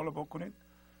 این سوال رو بکنید.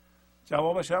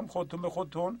 جوابش هم خودتون به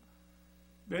خودتون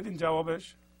بدین.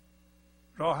 جوابش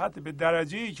راحت، به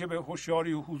درجه‌ای که به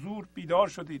هوشیاری و حضور بیدار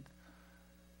شدید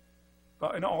و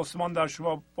این آسمان در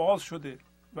شما باز شده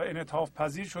و انعطاف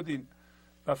پذیر شدین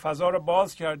و فضا رو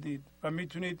باز کردید و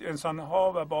میتونید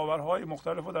انسانها و باورهای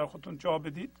مختلف رو در خودتون جا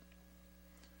بدید،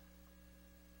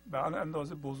 به آن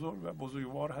اندازه بزرگ و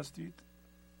بزرگوار هستید،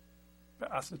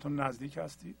 به اصلتون نزدیک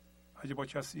هستید. اگه با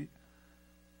کسی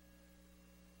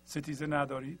ستیزه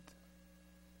ندارید،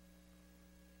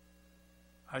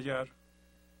 اگر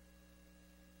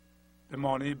به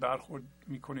مانعی برخورد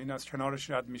میکنین از کنارش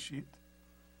رد میشید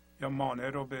یا مانع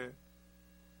رو به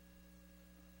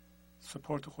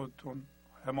سپورت خودتون،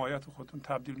 حمایت خودتون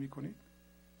تبدیل میکنید،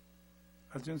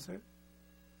 از جنس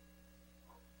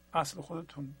اصل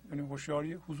خودتون یعنی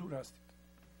هوشیاری حضور هستید.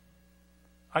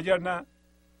 اگر نه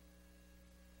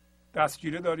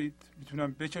دستگیره دارید،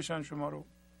 میتونن بکشن شما رو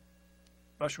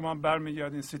و شما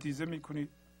برمیگردین ستیزه میکنید،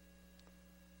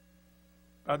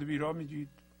 بعد ویرا میگید،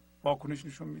 واکنش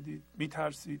نشون میدید،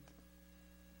 میترسید،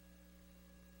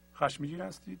 خشمگین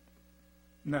هستید.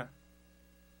 نه،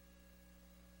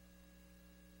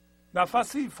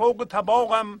 نفسی فوق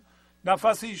طباقم،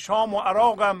 نفسی شام و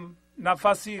عراقم،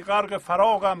 نفسی غرق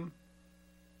فراقم،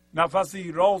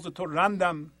 نفسی راز تو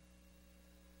رندم.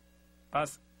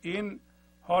 پس این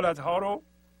حالت ها رو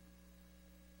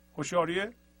هوشیاری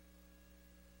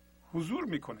حضور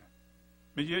میکنه.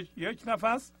 میگه یک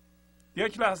نفس،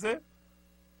 یک لحظه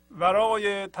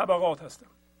ورای طبقات هستم.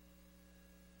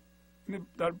 این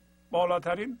در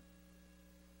بالاترین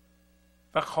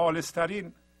و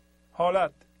خالصترین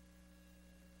حالت،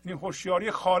 این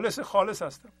هوشیاری خالص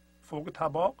هستم، فوق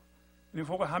طباق، یعنی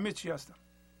فوق همه چی هستم،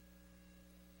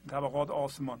 این طبقات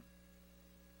آسمان،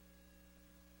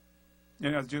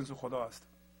 یعنی از جنس خدا هستم.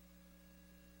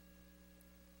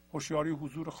 هوشیاری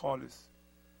حضور خالص.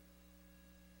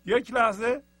 یک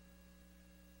لحظه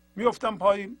میفتم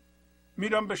پایین،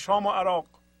 میرم به شام و عراق،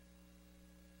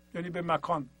 یعنی به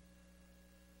مکان.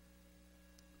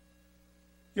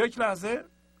 یک لحظه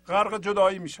غرق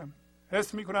جدایی میشم،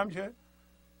 حس میکنم که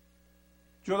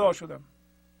جدا شدم،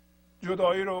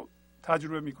 جدایی رو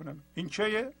تجربه میکنم. این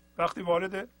چیه؟ وقتی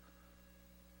وارد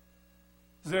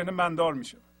ذهن مندار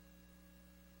میشم.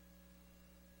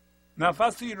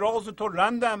 نفسی راز تو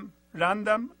رندم،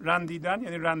 رندیدن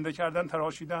یعنی رنده کردن،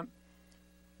 تراشیدن.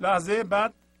 لحظه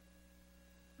بعد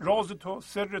راز تو،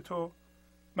 سر تو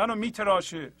منو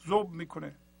میتراشه، ذوب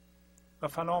میکنه و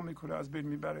فنا میکنه، از بین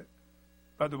میبره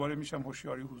و دوباره میشم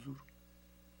هوشیاری حضور.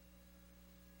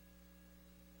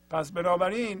 پس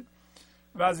بنابراین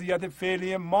وضعیت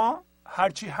فعلی ما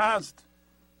هرچی هست،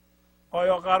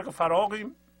 آیا غرق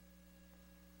فراقیم؟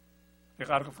 به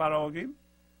غرق فراقیم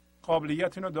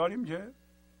قابلیت اینو داریم که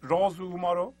راز او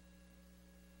ما رو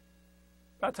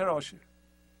بتراشه،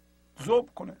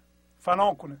 ذوب کنه،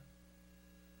 فنا کنه،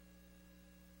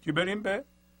 که بریم به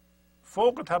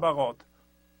فوق طبقات.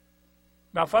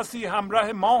 نفسی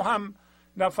همراه ما هم،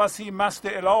 نفسی مست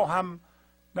اله هم،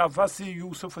 نفسی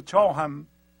یوسف چاه هم،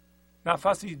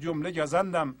 نفسی جمله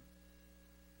گزندم.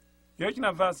 یک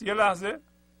نفس، یه لحظه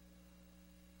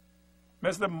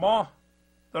مثل ماه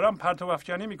دارم پرتو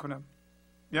افکنی میکنم،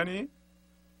 یعنی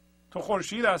تو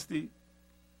خورشید هستی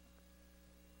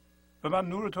و من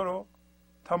نور تو رو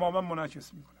تماما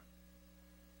منعکس میکنم،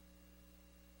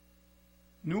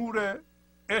 نور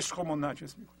عشق رو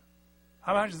منعکس میکنم،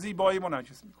 همش زیبایی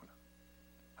منعکس میکنم،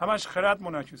 همش خرد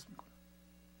منعکس میکنم.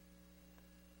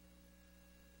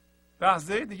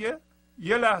 لحظه دیگه،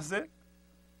 یه لحظه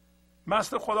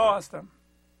مست خدا هستم،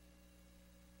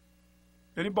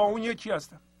 یعنی با اون یکی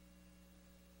هستم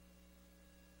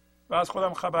و از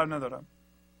خودم خبر ندارم.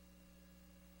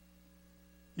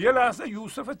 یه لحظه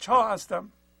یوسف چاه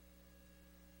هستم.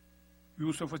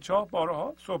 یوسف چاه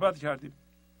بارها صحبت کردیم.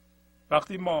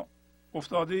 وقتی ما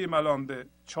افتاده ایم الان به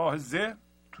چاه ذهن،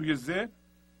 توی ذهن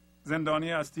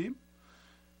زندانی هستیم،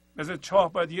 مثل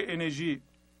چاه باید یه انرژی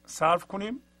صرف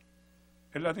کنیم.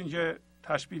 علت این که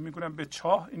تشبیه میکنم به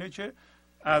چاه اینه که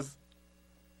از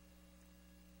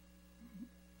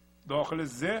داخل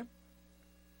ذهن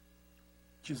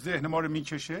که ذهن ما رو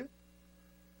میکشه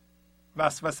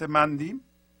وسوسه مندیم،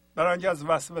 برای اینکه از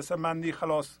وسوسه مندی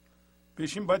خلاص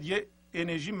بشیم باید یه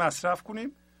انرژی مصرف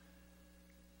کنیم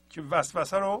که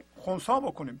وسوسه رو خنثی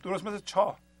بکنیم. درست مثل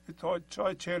چاه، تا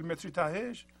چاه 40 متری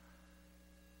تهش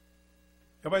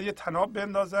یا باید یه طناب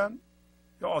بندازن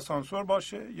یا آسانسور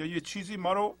باشه یا یه چیزی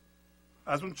ما رو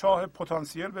از اون چاه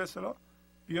پتانسیل به اصطلاح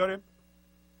بیاره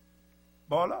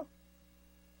بالا.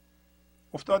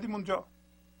 افتادیم اونجا.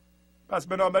 پس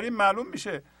بنابراین معلوم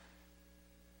میشه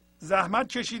زحمت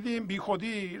کشیدیم، بی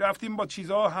خودی رفتیم با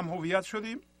چیزها هم هویت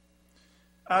شدیم.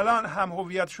 الان هم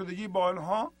هویت شدگی با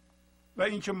اینها و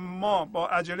اینکه ما با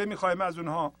عجله میخوایم از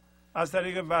اونها از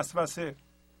طریق وسوسه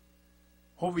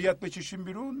هویت بکشیم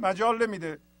بیرون مجال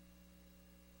نمیده.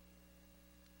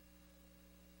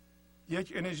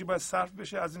 یک انرژی باید صرف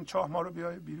بشه از این چاه ما رو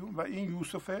بیاره بیرون و این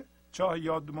یوسف چاه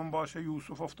یادمون باشه.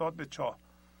 یوسف افتاد به چاه.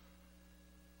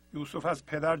 یوسف از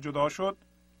پدر جدا شد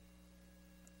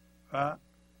و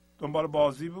دنبال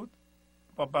بازی بود،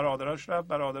 با برادراش رفت،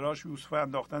 برادراش یوسف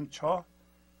انداختن چاه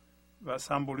و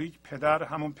سمبولیک پدر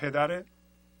همون پدره،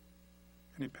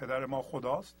 یعنی پدر ما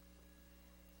خداست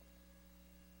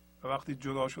و وقتی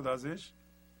جدا شد ازش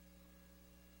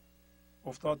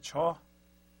افتاد چاه.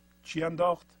 چی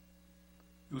انداخت؟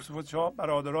 یوسف چاه.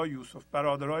 برادرای یوسف.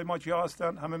 برادرای ما کیا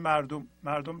هستن؟ همه مردم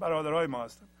برادرای ما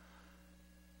هستن.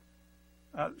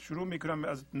 شروع میکنم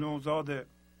از نوزاد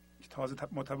که تازه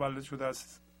متولد شده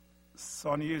از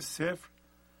ثانیه 0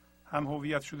 هم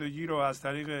هویت شدگی رو از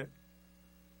طریق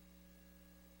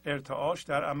ارتعاش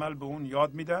در عمل به اون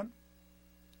یاد میدن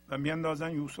و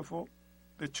میاندازن یوسف رو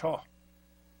به چاه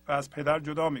و از پدر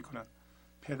جدا میکنن.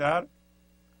 پدر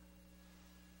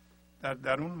در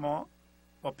درون ما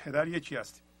با پدر یکی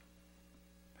هستیم.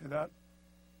 پدر،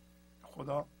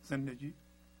 خدا، زندگی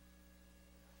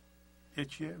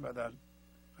یکیه و در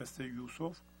قصه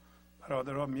یوسف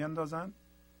برادرها میاندازن.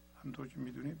 همونطور که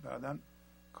میدونید بعدن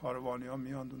کاروانی ها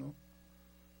میاندون و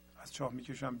از چاه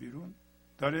میکشن بیرون.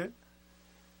 داره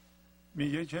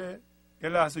میگه که یه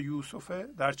لحظه یوسف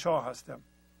در چاه هستم.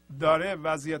 داره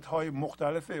وضعیت های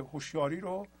مختلف هوشیاری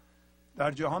رو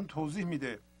در جهان توضیح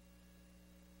میده.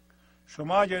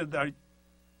 شما اگر در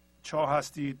چاه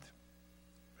هستید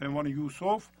به عنوان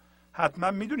یوسف،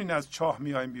 حتما میدونین از چاه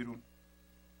میایم بیرون.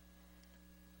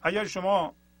 اگر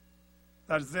شما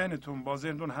در ذهنتون با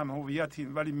ذهنتون هم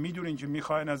هویتین ولی میدونین که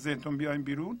میخواین از ذهنتون بیاین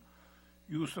بیرون،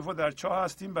 یوسف رو در چاه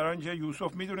هستیم، برای اینکه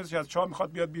یوسف میدونه که از چاه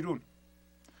میخواد بیاد بیرون.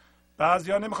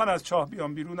 بعضیا نمیخوان از چاه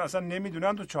بیان بیرون، اصلا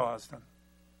نمیدونن تو چاه هستن.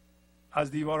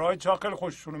 از دیوارهای چاه خیلی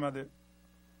خوششون اومده.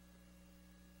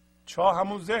 چاه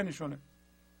همون ذهنشونه.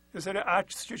 یه سری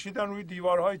عکس کشیدن روی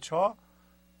دیوارهای چاه،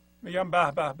 میگن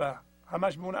به به به،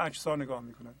 همش به اون عکس‌ها نگاه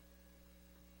میکنن.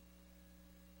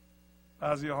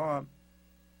 بعضی‌ها هم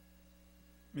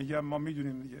میگن ما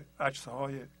میدونیم دیگه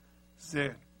عکس‌های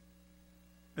ذهن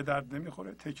به درد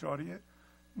نمیخوره، تکراریه.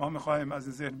 ما میخوایم از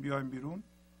ذهن بیایم بیرون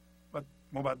و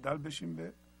مبدل بشیم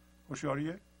به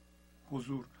هوشیاری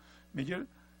حضور. میگه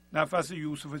نفس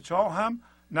یوسف چاه هم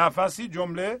نفسی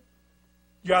جمله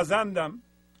گزندم.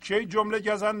 چه جمله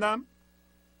گزندم؟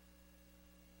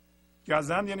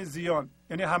 گزند یعنی زیان،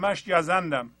 یعنی همش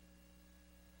گزندم،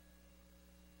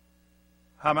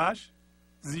 همش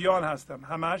زیان هستم،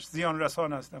 همش زیان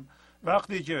رسان هستم.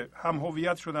 وقتی که هم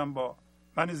هویت شدم با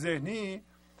من ذهنی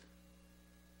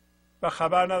و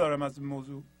خبر ندارم از این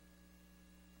موضوع،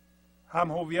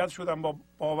 هم هویت شدم با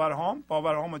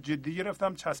باورهام جدی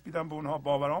گرفتم، چسبیدم به اونها،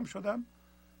 باورهام شدم،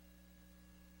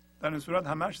 در این صورت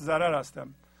همش ضرر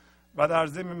هستم. و در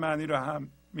ضمن معنی رو هم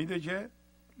میده که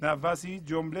نفسی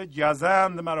جمله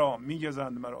گزند مرا،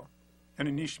 میگزند مرا،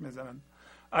 یعنی نیش میزنند.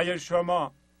 اگر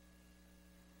شما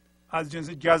از جنس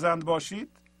گزند باشید،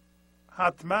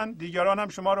 حتما دیگران هم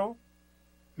شما رو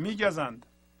میگزند.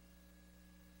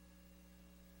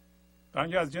 برای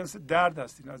اینکه از جنس درد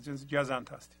هستید، از جنس گزند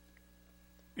هستید.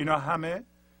 اینا همه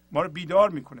ما رو بیدار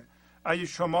میکنه. اگه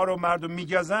شما رو مردم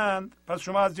میگزند، پس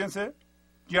شما از جنس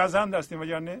گزند هستید،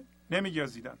 وگرنه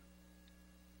نمیگزیدن.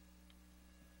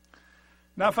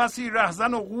 نفسی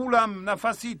رهزن و غولم،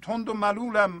 نفسی تند و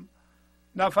ملولم،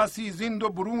 نفسی زیند و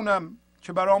برونم،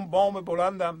 که برام بام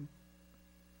بلندم.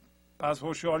 پس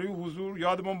هوشیاری و حضور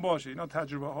یادمون باشه، اینا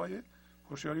تجربه های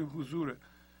هوشیاری و حضوره.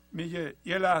 میگه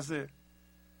یه لحظه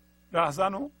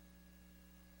رهزن و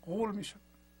غول میشه.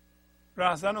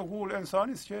 رهزن و غول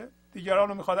انسانی است که دیگران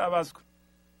رو میخواد عوض کنه.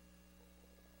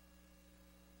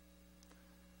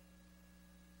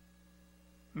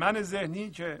 من ذهنی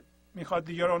که میخواد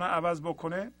دیگران رو عوض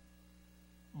بکنه،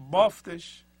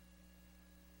 بافتش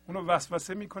اونو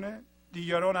وسوسه میکنه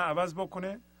دیگران رو عوض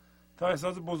بکنه تا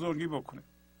احساس بزرگی بکنه.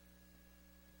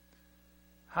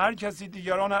 هر کسی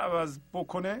دیگران رو عوض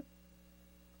بکنه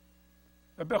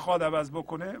و بخواد عوض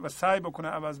بکنه و سعی بکنه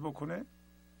عوض بکنه،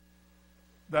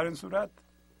 در این صورت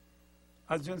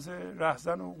از جنس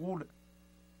رهزن و غوله،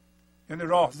 یعنی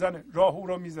راهزنه، راه او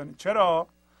رو میزنه. چرا؟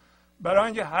 برای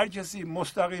اینکه هر کسی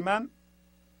مستقیما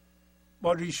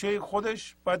با ریشه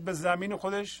خودش باید به زمین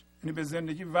خودش، یعنی به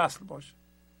زندگی وصل باشه.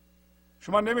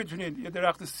 شما نمیتونید یه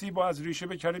درخت سیب رو از ریشه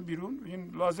بکنید بیرون.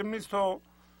 این لازم نیست تو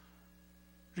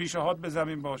ریشه هات به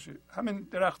زمین باشه. همین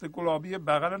درخت گلابی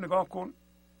بغل رو نگاه کن،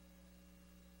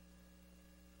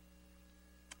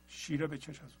 شیره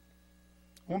بکش از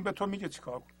اون به تو میگه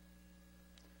چیکار کن.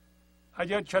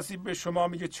 اگر کسی به شما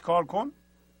میگه چیکار کن،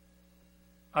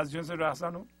 از جنس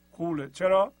رهزن و غوله.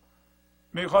 چرا؟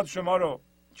 میخواد شما رو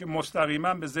که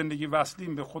مستقیما به زندگی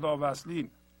وصلین، به خدا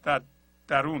وصلین، در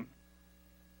درون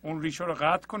اون ریشه رو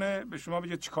قطع کنه، به شما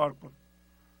بگه چیکار کن.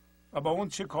 و با اون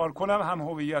چه کار کنم هم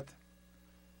هویت.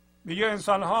 میگه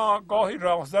انسان ها گاهی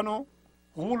راهزن و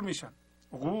غول میشن.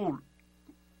 غول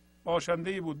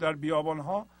باشنده‌ای بود در بیابان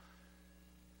ها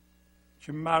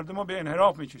که مردم رو به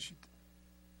انحراف میکشید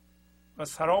و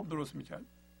سراب درست میکرد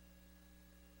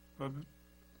و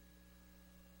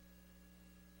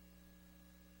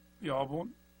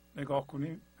بیابون نگاه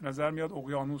کنی به نظر میاد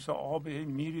اقیانوس آب،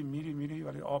 میری میری میری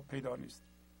ولی آب پیدا نیست.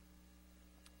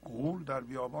 غول در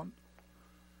بیابان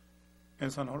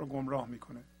انسان ها رو گمراه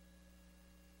میکنه.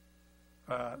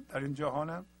 و در این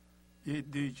جهانم یه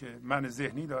عده‌ای که من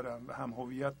ذهنی دارم و هم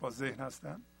هویت با ذهن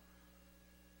هستن،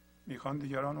 میخوان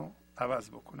دیگران رو عوض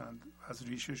بکنند، از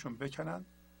ریشهشون بکنند،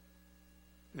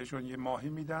 بهشون یه ماهی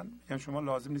میدن، میگن شما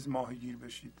لازم نیست ماهیگیر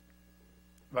بشید.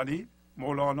 ولی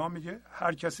مولانا میگه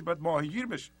هر کسی باید ماهیگیر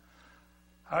بشه،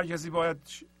 هر کسی باید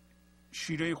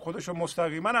شیره خودش رو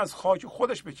مستقیما از خاک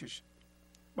خودش بکشه،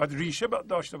 باید ریشه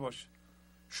داشته باشه.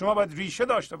 شما باید ریشه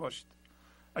داشته باشید.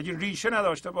 اگه ریشه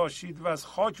نداشته باشید و از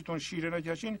خاکتون شیره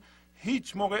نکشین،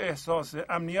 هیچ موقع احساس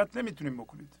امنیت نمیتونین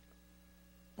بکنید.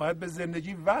 باید به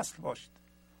زندگی وصل باشید.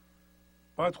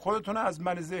 باید خودتون از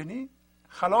من ذهنی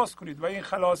خلاص کنید و این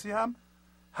خلاصی هم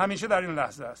همیشه در این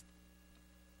لحظه است.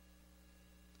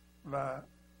 و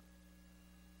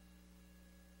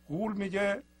غول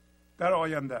میگه در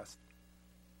آینده است.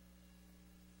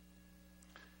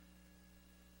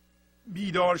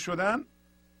 بیدار شدن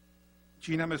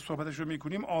که این همه صحبتش رو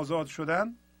میکنیم، آزاد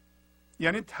شدن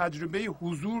یعنی تجربه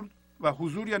حضور، و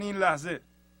حضور یعنی این لحظه.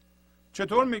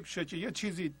 چطور میشه که یه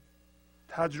چیزی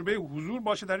تجربه حضور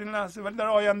باشه در این لحظه ولی در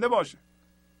آینده باشه؟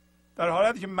 در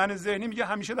حالتی که من ذهنی میگه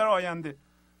همیشه در آینده.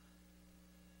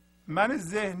 من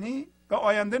ذهنی به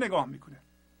آینده نگاه میکنه،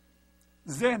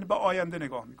 ذهن به آینده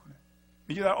نگاه میکنه،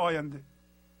 میگه در آینده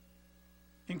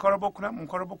این کارو بکنم، اون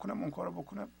کارو بکنم، اون کارو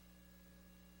بکنم.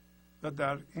 و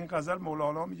در این غزل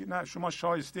مولانا میگه نه، شما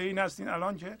شایسته این هستین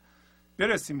الان که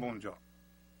برسیم به اونجا.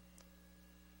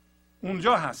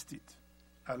 اونجا هستید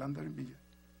الان، داریم میگه.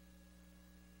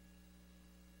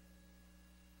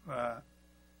 و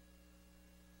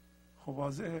خب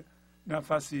واضحه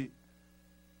نفسی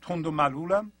تند و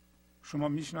ملولم شما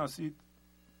میشناسید،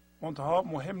 منتها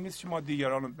مهم نیست که ما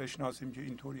دیگران رو بشناسیم که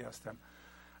اینطوری هستن.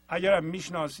 اگر هم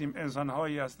میشناسیم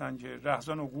انسانهایی هستن که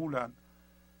رهزن و غولن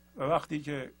و وقتی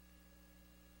که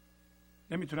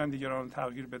نمیتونن دیگران رو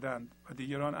تغییر بدن و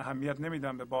دیگران اهمیت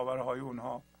نمیدن به باورهای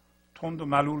اونها، تند و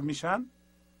ملول میشن،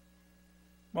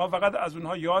 ما فقط از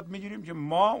اونها یاد میگیریم که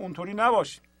ما اونطوری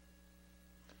نباشیم.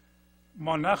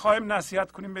 ما نخواهیم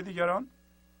نصیحت کنیم به دیگران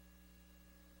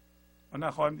و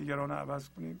نخواهیم دیگران رو عوض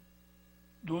کنیم.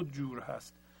 دو جور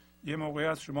هست. یه موقعی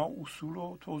از شما اصول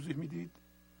رو توضیح میدید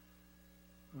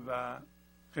و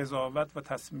قضاوت و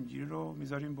تصمیم گیری رو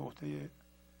میذاریم به عهده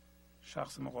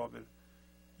شخص مقابل.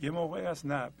 یه موقعی هست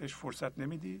نه، بهش فرصت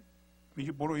نمیدی،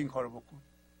 میگه برو این کارو بکن.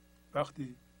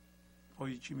 وقتی با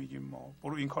یکی میگیم ما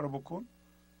برو این کارو بکن،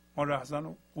 ما رهزن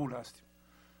و غول هستیم.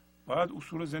 باید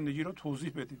اصول زندگی رو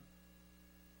توضیح بدیم.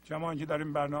 کما اینکه در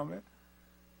این برنامه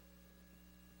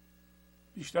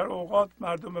بیشتر اوقات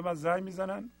مردم به من زنگ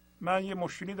میزنن، من یه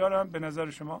مشکلی دارم، به نظر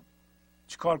شما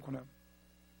چیکار کنم؟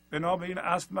 بنا به این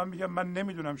اصل من میگم من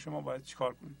نمیدونم شما باید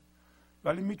چیکار کنید،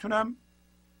 ولی میتونم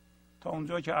تا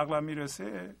اونجا که عقلم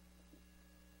میرسه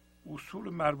اصول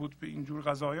مربوط به اینجور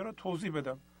قضایا رو توضیح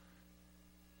بدم.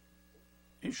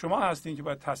 این شما هستین که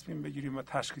باید تصمیم بگیریم و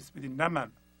تشخیص بدین، نه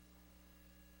من.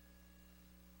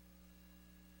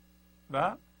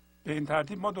 و به این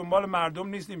ترتیب ما دنبال مردم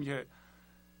نیستیم که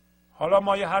حالا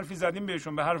ما یه حرفی زدیم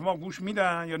بهشون، به حرف ما گوش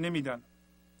میدن یا نمیدن.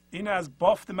 این از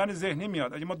بافت من ذهنی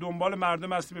میاد. اگه ما دنبال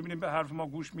مردم هستیم ببینیم به حرف ما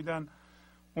گوش میدن،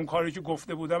 اون کاری که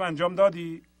گفته بودم انجام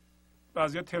دادی؟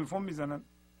 بعضیا تلفن میزنن،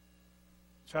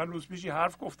 چند روز پیشی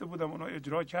حرف گفته بودم اونو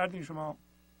اجرا کردین شما،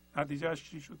 نتیجهش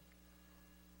چی شد؟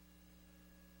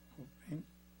 خب این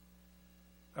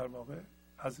در واقع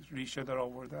از ریشه در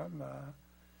آوردن و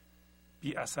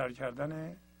بی اثر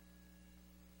کردن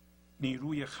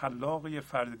نیروی خلاق یه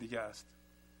فرد دیگه است.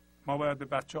 ما باید به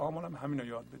بچه هامون هم همین رو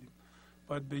یاد بدیم.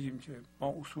 باید بگیم که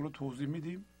ما اصول رو توضیح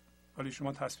میدیم ولی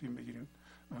شما تصمیم بگیرید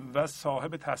و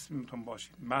صاحب تصمیمتون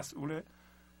باشید، مسئول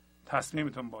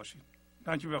تصمیمتون باشید.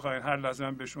 نه که بخواید هر لحظه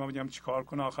من به شما بگم چیکار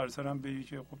کنه، آخر سرم بگی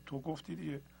که خب تو گفتی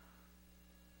دیگه.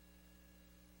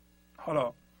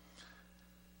 حالا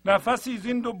نفسی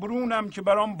زین دو برونم که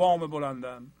برام بام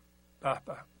بلندم. به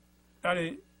به.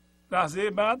 یعنی لحظه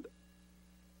بعد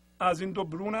از این دو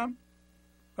برونم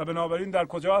و بنابراین در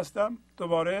کجا هستم؟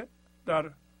 دوباره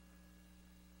در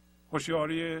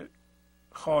هوشیاری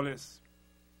خالص.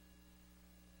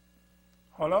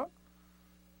 حالا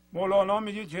مولانا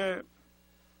میگه که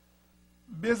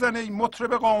بزن ای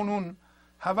مطرب قانون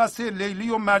هوس لیلی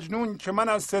و مجنون که من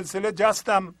از سلسله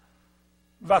جستم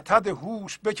و تد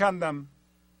هوش بکندم.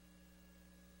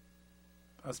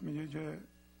 پس میگه که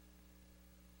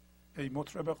ای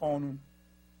مطرب قانون،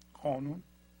 قانون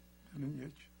یعنی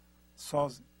یک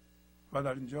ساز. و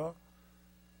در اینجا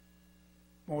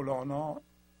مولانا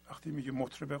وقتی میگه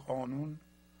مطرب قانون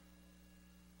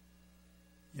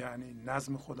یعنی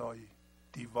نظم خدایی،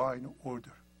 divine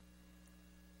order.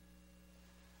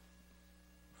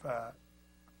 و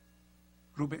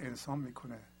رو به انسان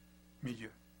میکنه، میگه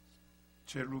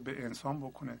چه رو به انسان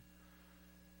بکنه،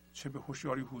 چه به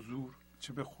هوشیاری حضور،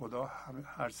 چه به خدا، همه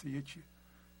هر سه یکی.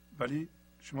 ولی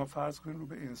شما فرض کنید رو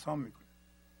به انسان میکنه.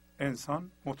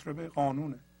 انسان مطرب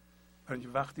قانونه، برای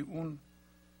اینکه وقتی اون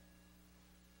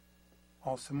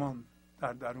آسمان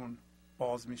در درون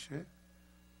باز میشه،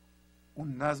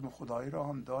 اون نظم خدایی رو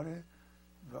هم داره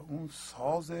و اون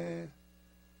ساز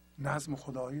نظم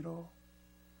خدایی رو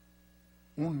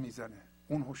اون میزنه،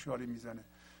 اون هوشیاری میزنه.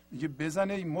 میگه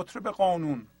بزنه این مطرب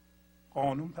قانون.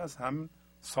 قانون پس هم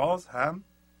ساز هم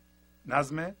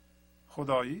نظم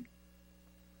خدایی.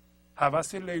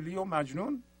 هوس لیلی و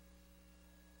مجنون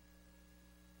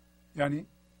یعنی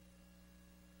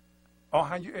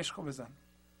آهنگ عشق رو بزن.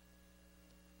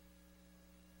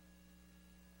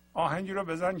 آهنگی رو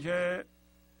بزن که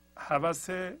هوس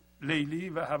لیلی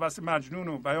و هوس مجنون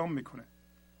رو بیان میکنه،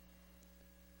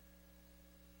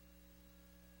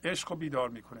 عشق رو بیدار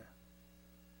میکنه،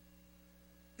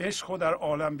 عشق رو در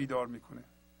عالم بیدار میکنه،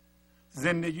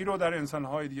 زندگی رو در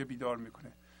انسانهای دیگه بیدار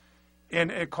میکنه.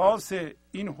 انعکاس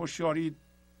این هوشیاری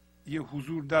یه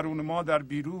حضور درون ما در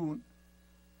بیرون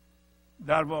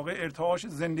در واقع ارتعاش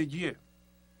زندگیه.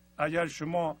 اگر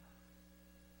شما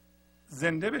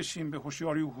زنده بشیم به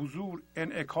هوشیاری و حضور،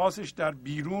 انعکاسش در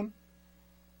بیرون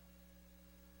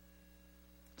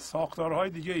ساختارهای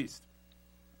دیگه است.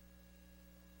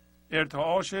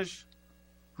 ارتعاشش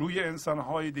روی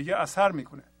انسانهای دیگه اثر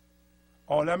میکنه،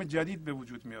 عالم جدید به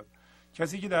وجود میاد.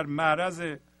 کسی که در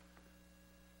معرض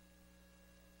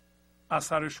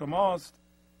اثر شماست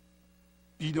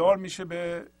بیدار میشه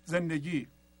به زندگی،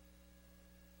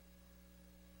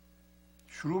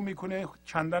 شروع میکنه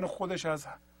کندن خودش از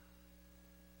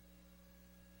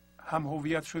هم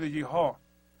هویت شدگی ها،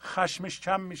 خشمش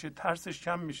کم میشه، ترسش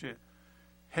کم میشه،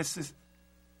 حس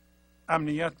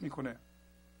امنیت میکنه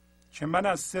که من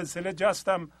از سلسله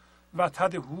جستم و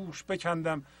تد هوش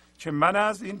بکندم، که من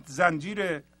از این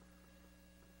زنجیر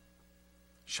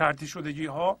شرطی شدگی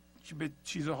ها که به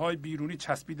چیزهای بیرونی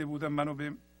چسبیده بودن، منو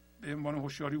به عنوان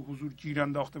هوشیاری و حضور گیر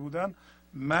انداخته بودن،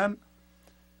 من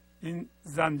این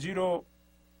زنجیر رو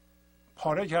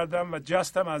پاره کردم و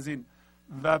جستم از این.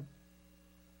 و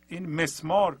این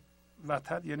مسمار،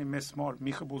 وتد یعنی مسمار،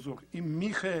 میخ بزرگ، این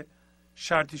میخ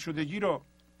شرطی شدگی رو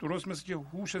درست مثل که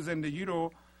هوش زندگی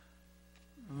رو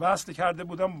وصل کرده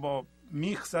بودم با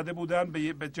میخ زده بودن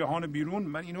به جهان بیرون،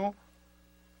 من اینو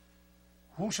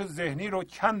هوش ذهنی رو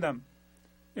کندم.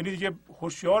 یعنی دیگه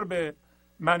هوشیار به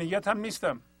منیت هم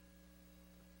نیستم.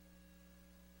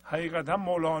 حقیقتا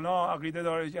مولانا عقیده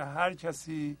داره که هر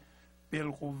کسی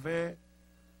بالقوه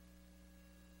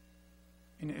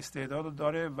این استعداد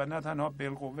داره و نه تنها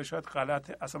بالقوه، شاید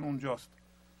غلطه، اصلا اونجاست.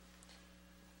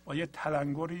 با یه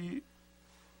تلنگری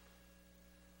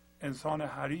انسان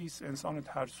حریص، انسان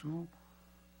ترسو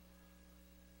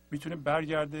میتونه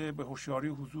برگرده به هوشیاری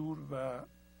حضور و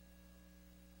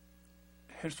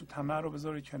حرص و طمع رو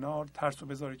بذاره کنار، ترس رو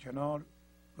بذاره کنار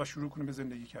و شروع کنه به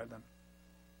زندگی کردن.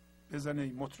 بزنه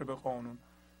مطرب قانون.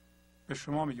 به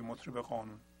شما میگه مطرب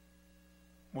قانون،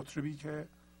 مطربی که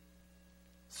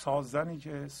سازنی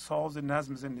که ساز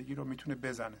نظم زندگی رو میتونه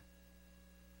بزنه.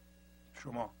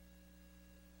 شما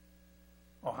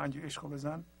آهنگ عشق رو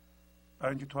بزن، برای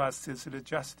اینکه تو از سلسله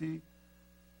جستی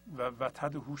و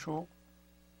وتد هوش و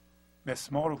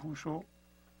مسمار هوش و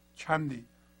کندی.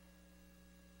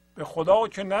 به خدا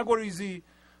که نگریزی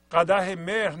قدح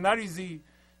مهر نریزی،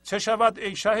 چه شود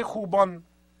ای شه خوبان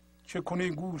که کنی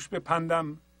گوش به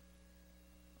پندم.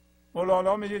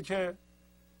 مولانا میگه که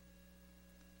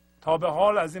تا به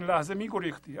حال از این لحظه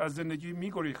میگریختی، از زندگی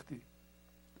میگریختی،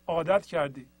 عادت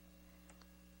کردی،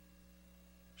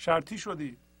 شرطی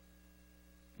شدی،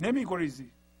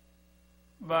 نمیگریزی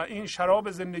و این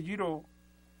شراب زندگی رو،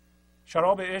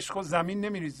 شراب عشق رو زمین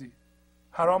نمیریزی،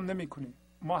 حرام نمیکنی.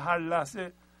 ما هر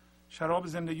لحظه شراب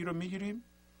زندگی رو میگیریم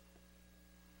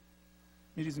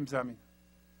میریزیم زمین،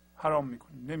 حرام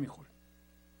میکنیم، نمیخوریم.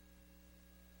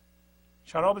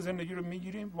 شراب زندگی رو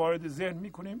میگیریم وارد ذهن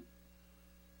میکنیم،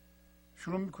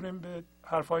 شروع میکنیم به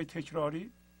حرفهای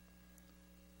تکراری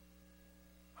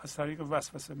از طریق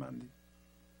وسوسه مندی.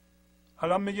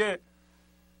 الان میگه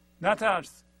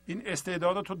نترس، این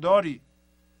استعداد تو داری،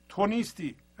 تو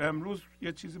نیستی. امروز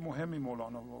یه چیز مهمی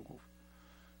مولانا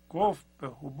گفت به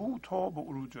حبوط و به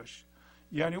عروجش،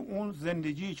 یعنی اون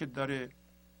زندگی که داره،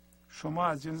 شما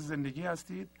از جنس زندگی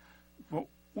هستید و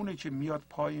اونه که میاد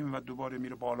پایین و دوباره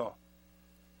میره بالا،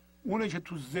 اونه که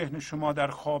تو ذهن شما در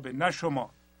خوابه، نه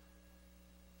شما.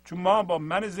 چون ما با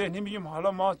من ذهنی میگیم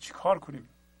حالا ما چی کار کنیم.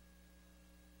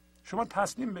 شما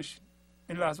تسلیم بشین،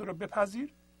 این لحظه رو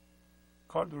بپذیر،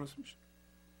 کار درست میشه.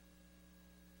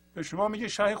 به شما میگه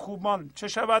شه خوبان، چه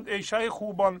شود ای شه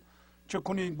خوبان چه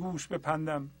کنی گوش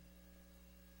بپندم.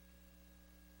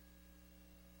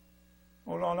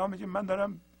 مولانا میگه من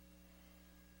دارم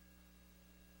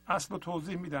اصل رو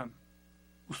توضیح میدم،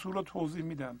 اصول رو توضیح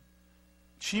میدم.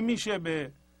 چی میشه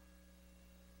به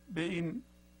این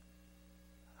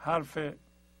حرف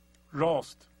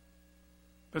راست،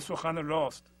 به سخن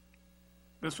راست،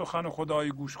 به سخن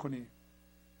خدایی گوش کنی؟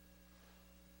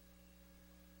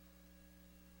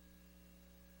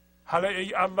 هله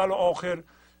ای اول و آخر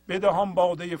بدهم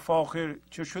باده فاخر،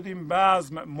 که شدیم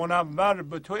بزم منور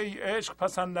به تو ای عشق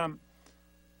پسندم.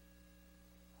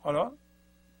 حالا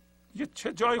یه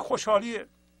چه جای خوشحالیه،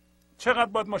 چقدر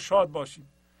باید ما شاد باشیم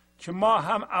که ما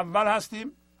هم اول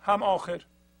هستیم هم آخر.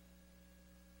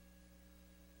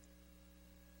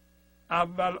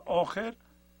 اول آخر،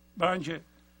 برای اینکه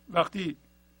وقتی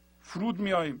فرود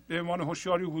میاییم به عنوان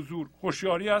هوشیاری حضور،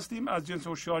 هوشیاری هستیم، از جنس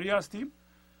هوشیاری هستیم،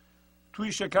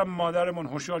 توی شکم مادرمون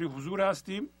هوشیاری حضور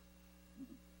هستیم،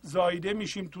 زایده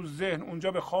میشیم تو ذهن،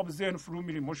 اونجا به خواب ذهن فرو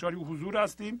میریم، هوشیاری حضور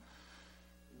هستیم.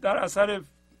 در اثر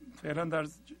فعلا در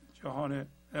جهان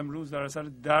امروز در اثر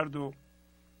درد و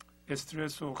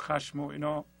استرس و خشم و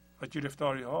اینا و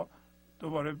گرفتاری ها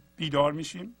دوباره بیدار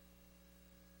میشیم.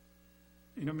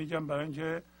 اینو میگم برای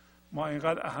اینکه ما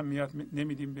اینقدر اهمیت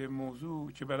نمیدیم به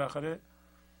موضوع که بالاخره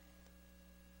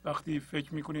وقتی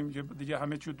فکر میکنیم که دیگه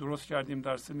همه چی درست کردیم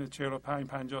در سن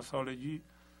 45-50 سالگی،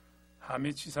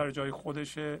 همه چی سر جای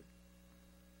خودشه،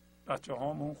 بچه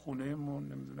هامون،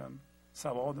 خونهمون، نمیدونم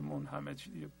سوادمون، همه چی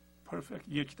دیگه پرفکت،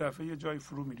 یک دفعه یه جای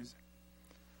فرو میریزه.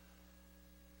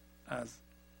 از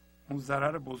اون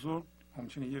ضرر بزرگ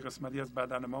ممکنه یه قسمتی از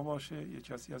بدن ما باشه، یه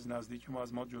کسی از نزدیک ما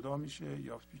از ما جدا میشه،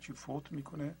 یا یکی فوت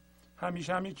میکنه.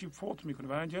 همیشه هم یکی فوت میکنه،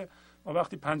 برای اینکه ما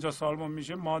وقتی 50 سالمون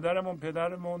میشه مادرمون،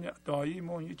 پدرمون،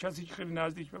 داییمون، یه کسی که خیلی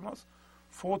نزدیک به ماست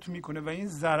فوت میکنه و این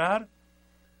ضرر،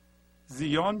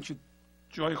 زیان که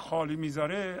جای خالی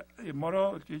میذاره ما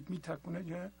را میتکونه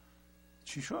که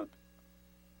چی شد؟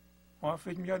 ما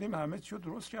فکر میکردیم همه چی رو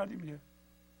درست کردیم دیگه.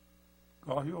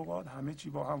 گاهی اوقات همه چی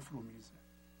با هم فرو میریزه.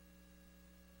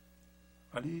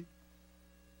 ولی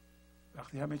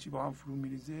وقتی همه چی با هم فرو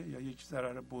میریزه یا یک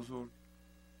ضرر بزرگ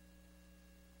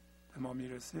به ما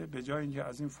میرسه، به جای اینکه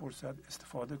از این فرصت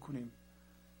استفاده کنیم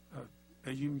و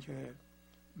بگیم که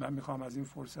من میخوام از این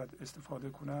فرصت استفاده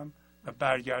کنم و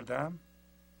برگردم،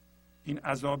 این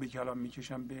عذابی که الان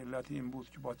میکشم به علت این بود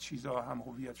که با چیزها هم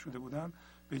هویت شده بودم،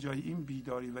 به جای این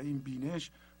بیداری و این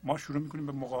بینش ما شروع میکنیم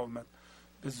به مقاومت،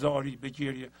 به زاری، به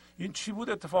گریه. این چی بود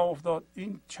اتفاق افتاد؟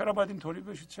 این چرا باید اینطوری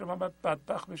بشه؟ چرا من باید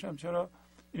بدبخت بشم؟ چرا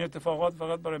این اتفاقات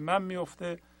فقط برای من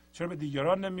میفته؟ چرا به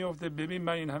دیگران نمیفته؟ ببین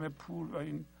من این همه پول و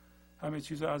این همه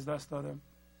چیز از دست دادم.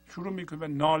 شروع میکنه به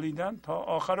نالیدن تا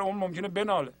آخر اون ممکنه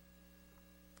بناله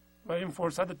و این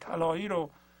فرصت طلایی رو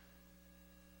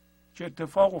که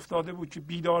اتفاق افتاده بود که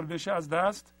بیدار بشه از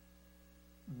دست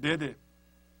بده.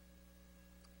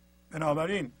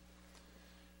 بنابراین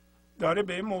داره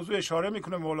به این موضوع اشاره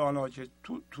میکنه مولانا که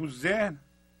تو ذهن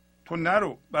تو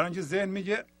نرو، برای اینکه ذهن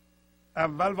میگه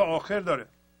اول و آخر داره،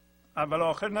 اول و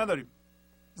آخر نداریم.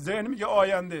 ذهن میگه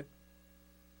آینده.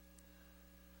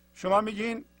 شما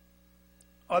میگین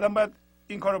آدم باید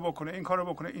این کارو بکنه، این کارو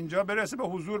بکنه، اینجا برسه، به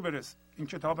حضور برسه، این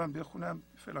کتابم بخونم،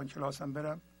 فلان کلاسم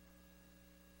برم.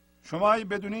 شما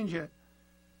بدونین که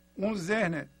اون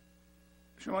ذهن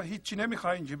شما هیچی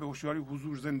نمیخواین که به هوشیاری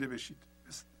حضور زنده بشید،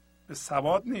 به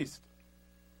سواد نیست،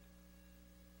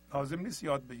 لازم نیست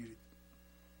یاد بگیرید،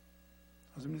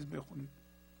 لازم نیست بخونید،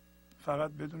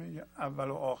 فقط بدونید که اول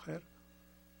و آخر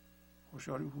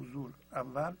هوشیاری حضور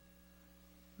اول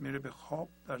میره به خواب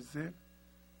در ذهن،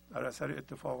 در اثر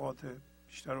اتفاقات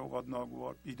بیشتر اوقات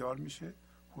ناگوار بیدار میشه،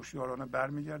 هوشیارانه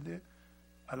برمیگرده،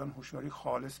 الان هوشیاری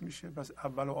خالص میشه، بس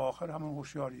اول و آخر همون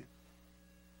هوشیاریه،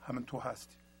 همون تو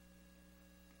هستی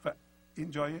و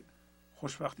این جای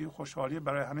خوشبختی و خوشحالی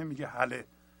برای همه. میگه هله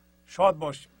شاد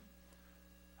باش،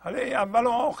 هله ای اول و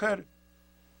آخر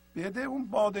بده اون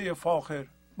باده فاخر.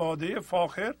 باده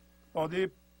فاخر،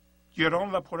 باده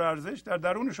گران و پرارزش در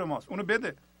درون شماست، اونو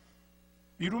بده،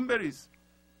 بیرون بریز،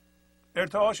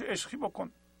 ارتعاش عشقی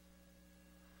بکن.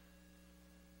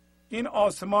 این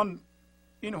آسمان،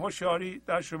 این هوشیاری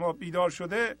در شما بیدار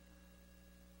شده،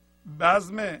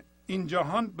 بزم این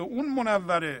جهان به اون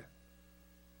منوره،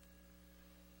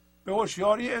 به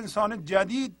هوشیاری انسان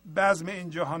جدید بزم این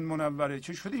جهان منوره.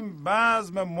 چه شدیم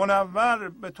بزم منور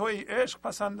به توی عشق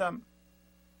پسندم،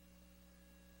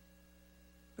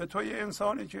 به توی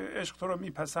انسانی که عشق تو رو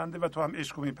میپسنده و تو هم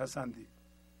عشق رو میپسندی،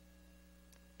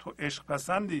 تو عشق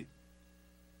پسندی،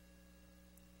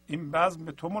 این بزم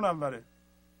به تو منوره.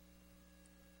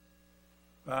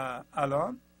 و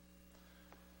الان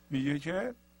میگه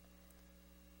که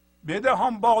بده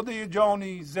هم باده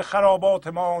جانی ز خرابات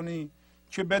مانی،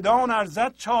 که بدان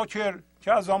ارزد چاکر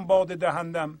که از آن باده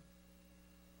دهندم.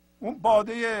 اون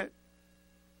باده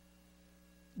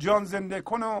جان زنده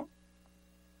کن و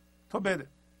تو بده.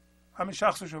 همین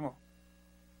شخص شما.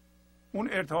 اون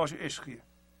ارتعاش عشقیه،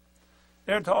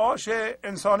 ارتعاش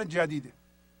انسان جدیده.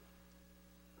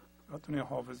 یادتونه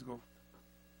حافظ گفت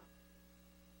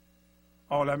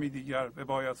عالمی دیگر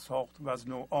بباید ساخت و از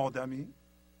نو آدمی.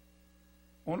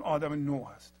 اون آدم نو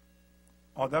هست.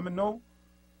 آدم نو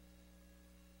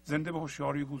زنده به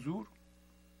هوشیاری حضور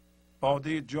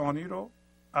باده جانی رو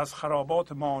از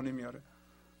خرابات معانی میاره.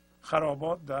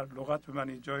 خرابات در لغت به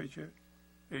معنی جایی که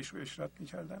عیش و عشرت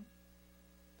میکردن.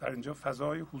 در اینجا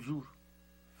فضای حضور،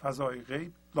 فضای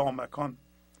غیب، لامکان.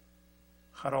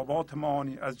 خرابات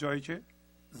معانی از جایی که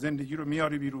زندگی رو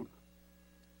میاری بیرون،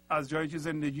 از جایی که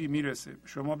زندگی میرسه.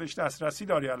 شما بهش دسترسی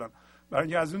داری الان، برای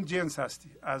اینکه از اون جنس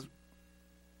هستی. از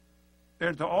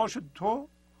ارتعاش تو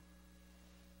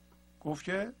گفت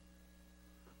که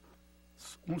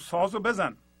اون سازو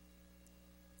بزن،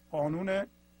 قانون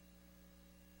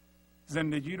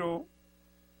زندگی رو،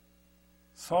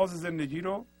 ساز زندگی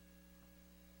رو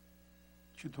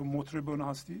که تو مطرب اون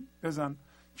هستی بزن،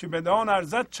 که بدان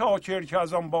ارزد چاکر که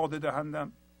از آن باده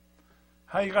دهندم.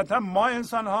 حقیقتا ما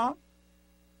انسان ها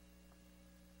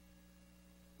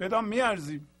بدان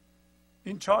میارزیم.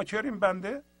 این چاکر، این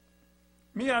بنده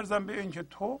میارزم به اینکه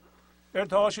تو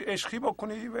ارتعاش عشقی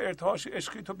بکنی و ارتعاش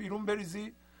عشقی تو بیرون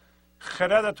بریزی،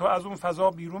 خرد تو از اون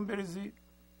فضا بیرون بریزی،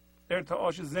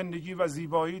 ارتعاش زندگی و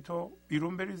زیبایی تو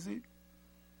بیرون بریزی،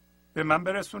 به من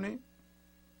برسونی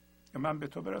یا من به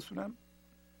تو برسونم.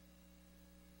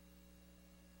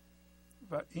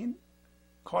 و این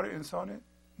کار انسان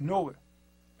نوه.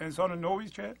 انسان نوی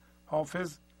که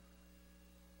حافظ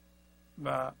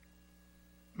و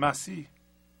مسیح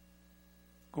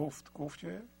گفت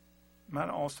که من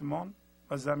آسمان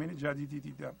و زمین جدیدی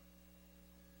دیدم.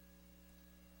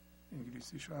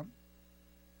 انگلیسیشو هم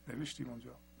نوشتیم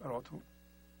اونجا براتون.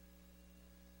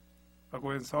 و گو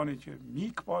انسانی که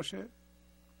میک باشه،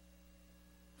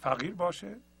 فقیر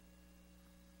باشه،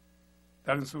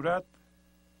 در این صورت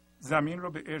زمین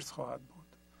رو به ارث خواهد بود.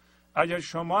 اگر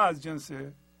شما از جنس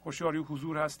هوشیاری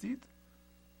حضور هستید،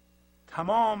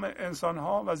 تمام انسان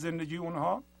ها و زندگی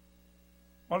اونها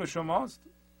مال شماست،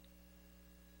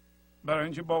 برای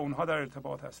اینکه با اونها در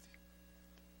ارتباط هستید.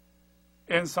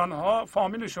 انسان ها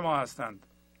فامیل شما هستند،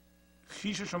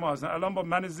 خویش شما هستند. الان با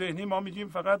من ذهنی ما میگیم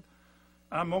فقط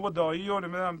عمو و دایی و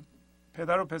نمیدونم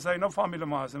پدر و پسر اینا فامیل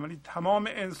ما هستند، ولی تمام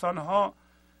انسان ها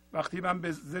وقتی من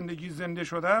به زندگی زنده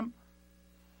شدم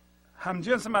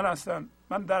همجنس من هستن.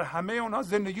 من در همه اونها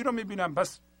زندگی رو میبینم.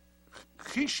 پس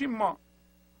خویشیم ما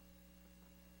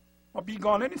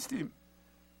بیگانه نیستیم.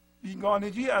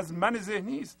 بیگانگی از من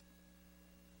ذهنی است.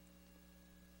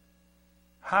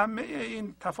 همه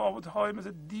این تفاوت های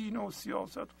مثل دین و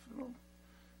سیاست و فلان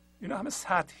اینا همه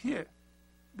سطحیه.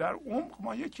 در عمق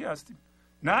ما یکی هستیم.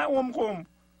 نه عمق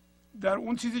در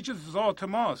اون چیزی که ذات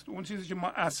ماست، اون چیزی که ما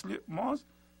اصل ماست،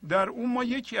 در اون ما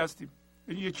یکی هستیم.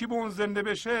 یکی به اون زنده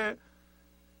بشه.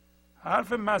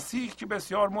 حرف مسیح که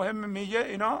بسیار مهم میگه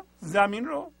اینا زمین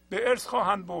رو به ارث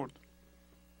خواهند برد.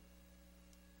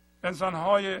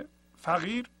 انسان‌های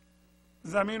فقیر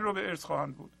زمین رو به ارث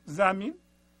خواهند برد. زمین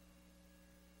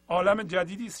عالم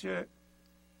جدیدی است که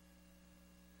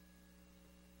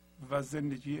و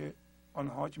زندگی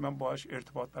آنها که من باهاش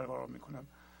ارتباط برقرار میکنم.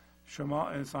 شما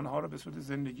انسان‌ها رو به صورت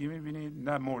زندگی میبینید،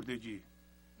 نه مردگی،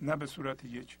 نه به صورت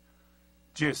یک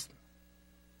جسم.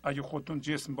 اگه خودتون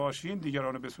جسم باشین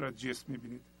دیگران رو به صورت جسم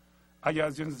میبینید. اگه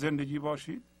از جنس زندگی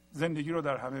باشید زندگی رو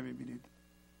در همه میبینید.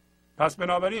 پس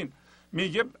بنابراین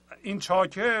میگه این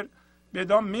چاکر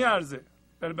بدان میارزه.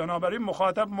 بنابراین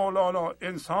مخاطب مولانا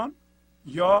انسان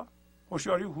یا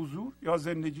هوشیاری حضور یا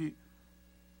زندگی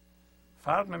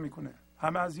فرق نمیکنه،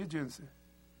 همه از یه جنسه.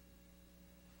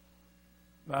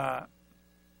 و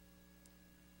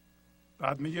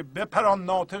بعد میگه بپران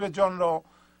ناطق جان را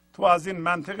تو از این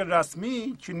منطق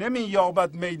رسمی که نمی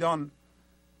یابد میدان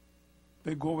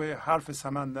به گوه حرف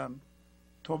سمندم.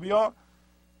 تو بیا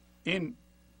این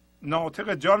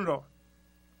ناطق جان را،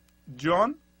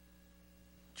 جان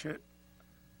که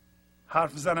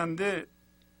حرف زننده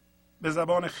به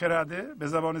زبان خرده، به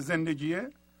زبان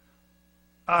زندگیه،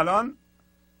 الان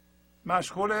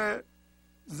مشغول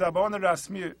زبان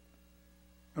رسمیه،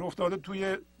 افتاده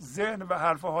توی ذهن و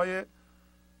حرفه های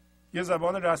یه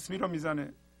زبان رسمی رو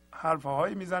میزنه. حرفه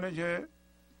هایی میزنه که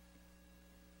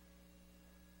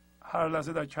هر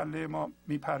لحظه در کله ما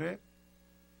میپره.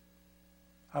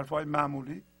 حرفه های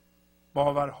معمولی،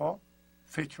 باورها،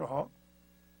 فکرها،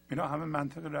 اینا همه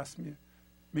منطق رسمیه.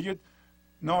 میگه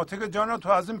ناطق جان رو تو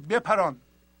از این بپران.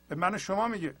 به من شما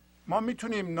میگه ما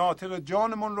میتونیم ناطق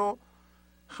جانمون رو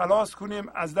خلاص کنیم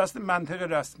از دست منطق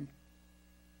رسمی.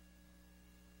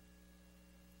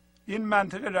 این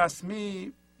منطق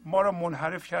رسمی ما را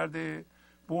منحرف کرده،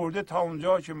 برده تا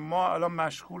اونجا که ما الان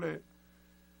مشغول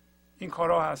این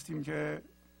کارها هستیم که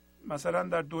مثلا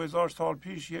در 2000 سال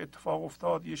پیش یه اتفاق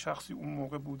افتاد، یه شخصی اون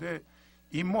موقع بوده،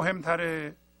 این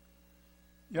مهمتره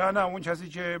یا نه اون کسی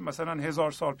که مثلا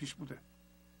 1000 سال پیش بوده.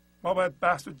 ما باید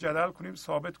بحث و جدل کنیم،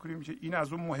 ثابت کنیم که این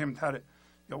از اون مهمتره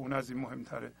یا اون از این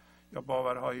مهمتره یا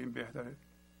باورهای این بهتره.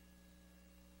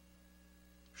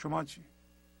 شما چی؟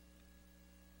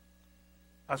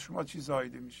 از شما چی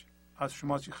زایده میشه؟ از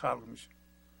شما چی خلق میشه؟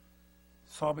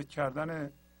 ثابت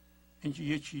کردن اینکه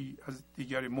یکی از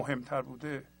دیگری مهمتر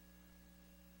بوده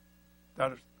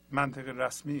در منطق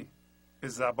رسمی، به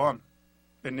زبان،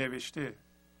 به نوشته،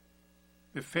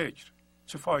 به فکر،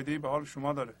 چه فایده‌ای به حال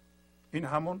شما داره؟ این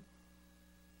همون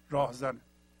راهزنه،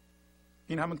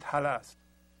 این همون تله است.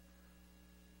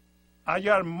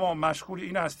 اگر ما مشغول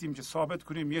این هستیم که ثابت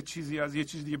کنیم یه چیزی از یه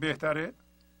چیز دیگه بهتره،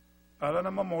 الان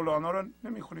ما مولانا رو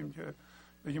نمیخونیم که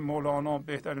بگیم مولانا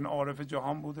بهترین عارف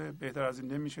جهان بوده، بهتر از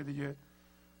این نمیشه دیگه،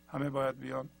 همه باید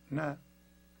بیان. نه،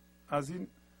 از این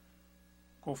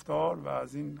گفتار و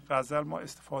از این غزل ما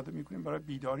استفاده میکنیم برای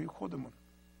بیداری خودمون.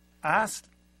 اصل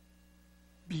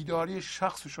بیداری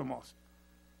شخص شماست،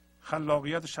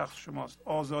 خلاقیت شخص شماست،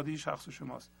 آزادی شخص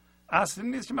شماست. اصل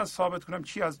نیست که من ثابت کنم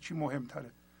چی از چی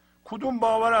مهمتره، کدوم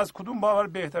باور از کدوم باور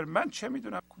بهتره. من چه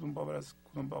میدونم کدوم باور از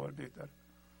کدوم باور بهتره؟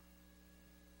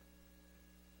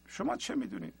 شما چه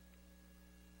میدونید؟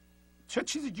 چه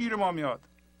چیزی گیر ما میاد؟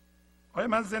 آیا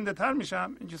من زنده تر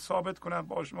میشم اینکه ثابت کنم،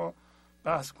 با شما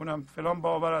بحث کنم فلان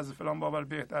باور از فلان باور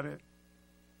بهتره؟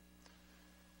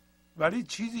 ولی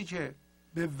چیزی که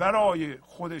به ورای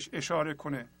خودش اشاره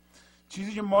کنه،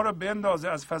 چیزی که ما رو بندازه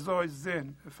از فضای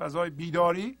ذهن، فضای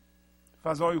بیداری،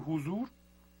 فضای حضور،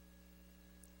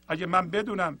 اگه من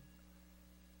بدونم،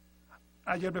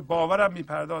 اگر به باورم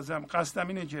میپردازم، قصدم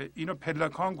اینه که اینو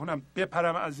پلکان کنم،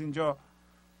 بپرم از اینجا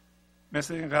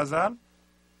مثل این غزل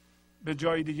به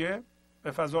جای دیگه،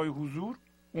 به فضای حضور،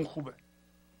 اون خوبه.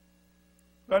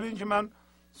 ولی اینکه من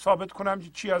ثابت کنم که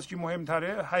چی از چی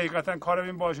مهمتره، حقیقتا کارم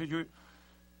این باشه که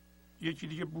یکی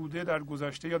دیگه بوده در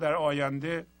گذشته یا در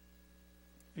آینده،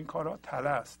 این کارها تله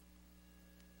است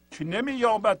که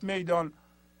نمییابد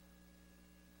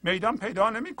میدان پیدا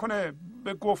نمیکنه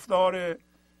به گفتار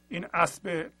این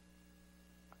اسب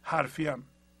حرفیم.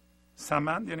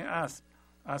 سمند یعنی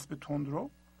اسب تندرو.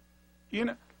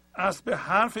 این اسب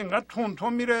حرف اینقدر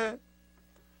تون میره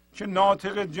که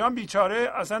ناطق جان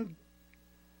بیچاره اصلا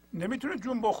نمیتونه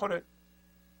جون بخوره،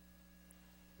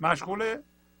 مشغول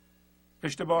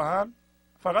اشتباها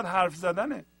فقط حرف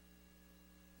زدنه.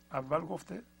 اول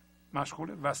گفته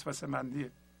مشغول وسوسه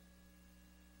مندیه.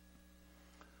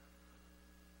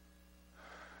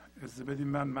 اجازه بدیم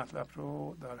من مطلب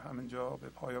رو در همینجا به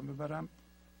پایان ببرم.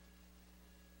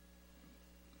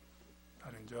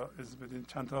 در اینجا اجازه بدین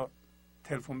چند تا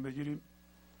تلفن بگیریم.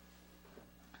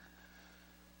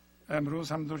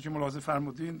 امروز همونطور که ملاحظه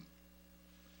فرمودین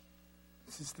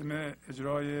سیستم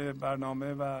اجرای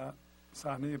برنامه و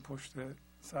صحنه پشت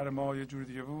سر ما یه جور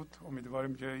دیگه بود.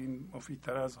 امیدواریم که این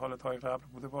مفیدتر از حالتهای قبل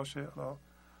بوده باشه. حالا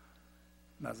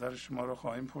نظر شما رو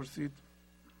خواهیم پرسید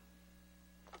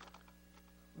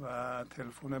و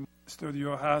تلفن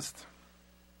استودیو هست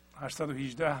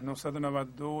 818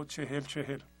 992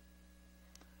 4040.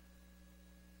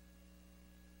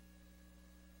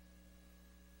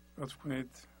 لطف کنید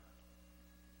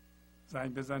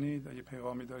زنگ بزنید، اگه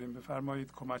پیغامی داریم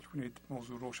بفرمایید، کمک کنید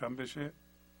موضوع روشن بشه.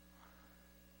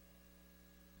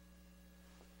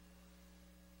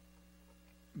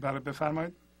 بله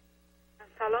بفرمایید.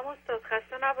 سلام استاد،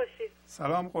 خسته نباشید.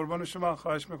 سلام، قربان شما،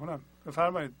 خواهش میکنم،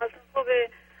 بفرمایید. خوبه.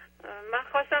 من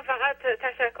خواستم فقط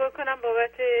تشکر کنم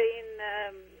بابت این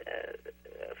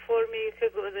فرمی که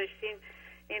گذاشتین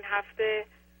این هفته.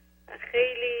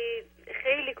 خیلی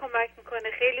خیلی کمک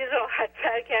میکنه، خیلی راحت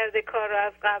تر کرده کار رو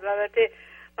از قبل. البته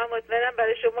من مطمئنم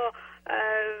برای شما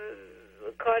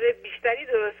کار بیشتری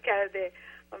درست کرده،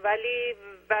 ولی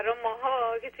برای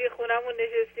ماها که توی خونمون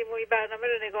نشستیم و این برنامه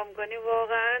رو نگاه میکنیم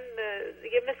واقعا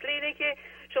دیگه مثل اینه که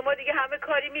شما دیگه همه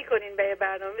کاری میکنین به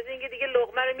برنامه، مثل اینکه دیگه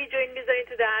لقمه رو میجوین میذارین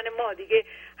تو دهن ما دیگه،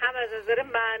 هم از نظر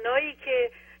معنایی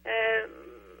که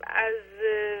از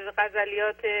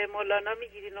غزلیات مولانا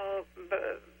میگیرین و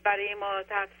برای ما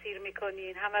تفسیر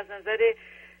میکنین، هم از نظر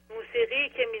موسیقی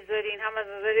که میذارین، هم از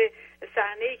نظر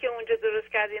صحنه‌ای که اونجا درست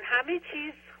کردین، همه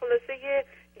چیز خلاصه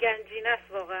گنجینه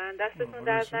است واقعا. دستتون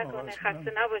درد نکنه،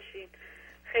 خسته نباشین.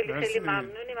 خیلی خیلی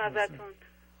ممنونیم ازتون.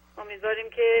 امیدواریم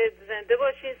که زنده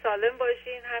باشین، سالم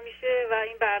باشین همیشه و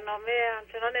این برنامه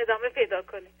همچنان ادامه پیدا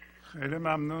کنه. خیلی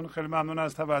ممنون، خیلی ممنون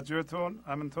از توجهتون.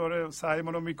 همینطور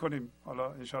سعیمون رو میکنیم،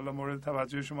 حالا انشالله مورد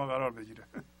توجه شما قرار بگیره.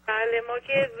 بله، ما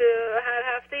که هر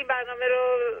هفته این برنامه رو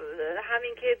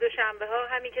همین که دوشنبه ها،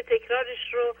 همین که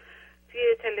تکرارش رو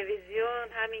توی تلویزیون،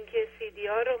 همین که CD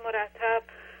ها رو مرتب،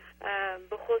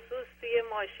 به خصوص توی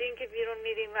ماشین که بیرون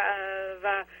میریم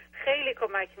و خیلی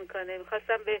کمک میکنه.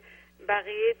 میخواستم به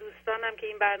بقیه دوستانم که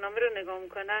این برنامه رو نگاه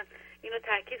میکنن اینو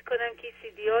تاکید کنم که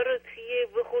CD ها رو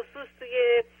به خصوص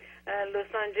توی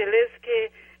لس آنجلس که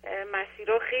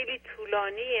مسیرها خیلی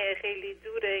طولانیه، خیلی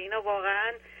دوره، اینا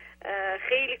واقعا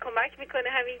خیلی کمک میکنه.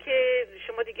 همین که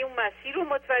شما دیگه اون مسیر رو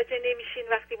متوجه نمیشین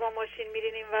وقتی با ماشین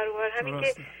میرین این ور اون ور، همین که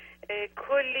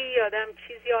کلی آدم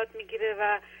چیز یاد میگیره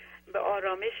و به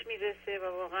آرامش میرسه و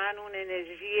واقعا اون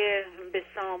انرژی به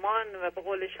سامان و به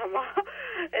قول شما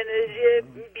انرژی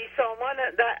بی سامان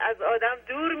از آدم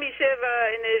دور میشه و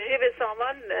انرژی به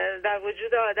سامان در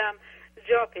وجود آدم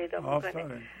جا پیدا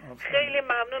میکنه. خیلی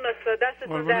ممنون استاد،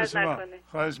 دستتون درد نکنه.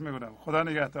 خواهش میکنم. خدا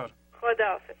نگهدار. خدا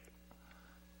حافظ.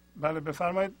 بله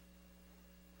بفرمایید.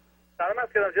 سلام از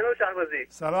جناب شهبازی.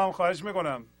 سلام، خواهش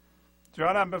میکنم.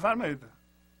 جانم بفرمایید.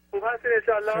 خوب هستین ان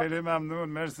شاءالله؟ خیلی ممنون،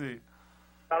 مرسی.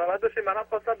 سلامت باشین. منم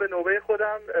خواستم به نوبه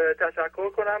خودم تشکر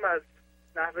کنم از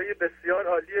نحوه بسیار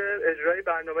عالی اجرای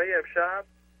برنامه امشب.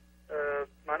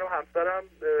 من و همسرم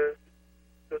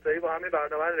دوتایی با همین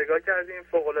برنامه رو نگاه کردیم،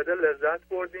 فوق العاده لذت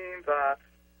بردیم و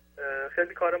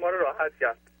خیلی کار ما رو راحت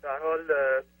کرد. در حال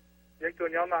یک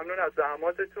دنیا ممنون از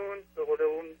زحماتتون. به قول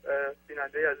اون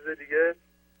بیننده عزیز دیگه،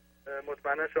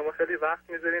 مطمئنا شما خیلی وقت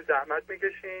میذارین، زحمت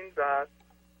میکشین و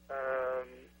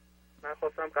من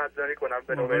خواستم قدردانی کنم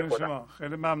به نوبه خودم. شما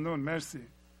خیلی ممنون، مرسی،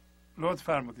 لطف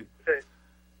فرمودید.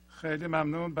 خیلی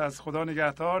ممنون. بس خدا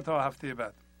نگهدار تا هفته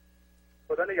بعد.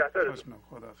 خدا نگهدار.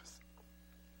 خداحافظ.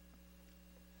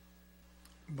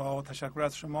 با تشکر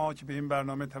از شما که به این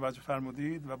برنامه توجه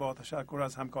فرمودید و با تشکر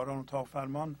از همکاران اتاق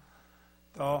فرمان،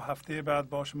 تا هفته بعد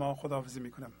با شما خداحافظی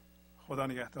میکنم. خدا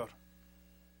نگهدار.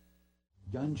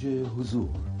 گنج حضور،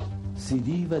 CD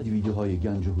و دیویدیوهای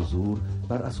گنج حضور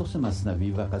بر اساس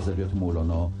مثنوی و غزلیات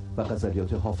مولانا و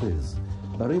غزلیات حافظ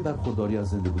برای برخورداری از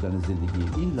زنده بودن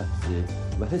زندگی این لحظه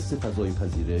و حس فضای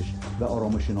پذیرش و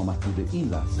آرامش نامحدود این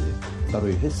لحظه،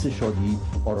 برای حس شادی،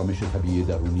 آرامش طبیعی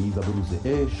درونی و بروز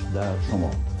عشق در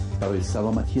شما، برای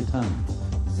سلامتی تن،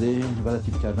 ذهن و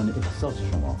لطیف کردن احساس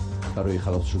شما، برای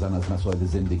خلاص شدن از مسائل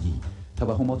زندگی،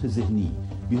 توهمات ذهنی،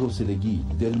 بی‌حوصلگی،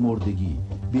 دلمردگی،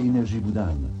 بی انرژی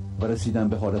بودن و رسیدن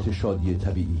به حالت شادی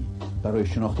طبیعی، برای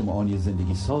شناخت معانی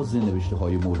زندگی ساز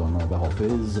نوشته‌های مولانا و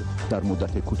حافظ در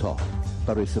مدت کوتاه.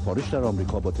 برای سفارش در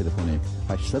آمریکا با تلفن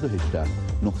 818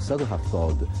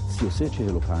 970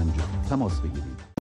 3345 تماس بگیرید.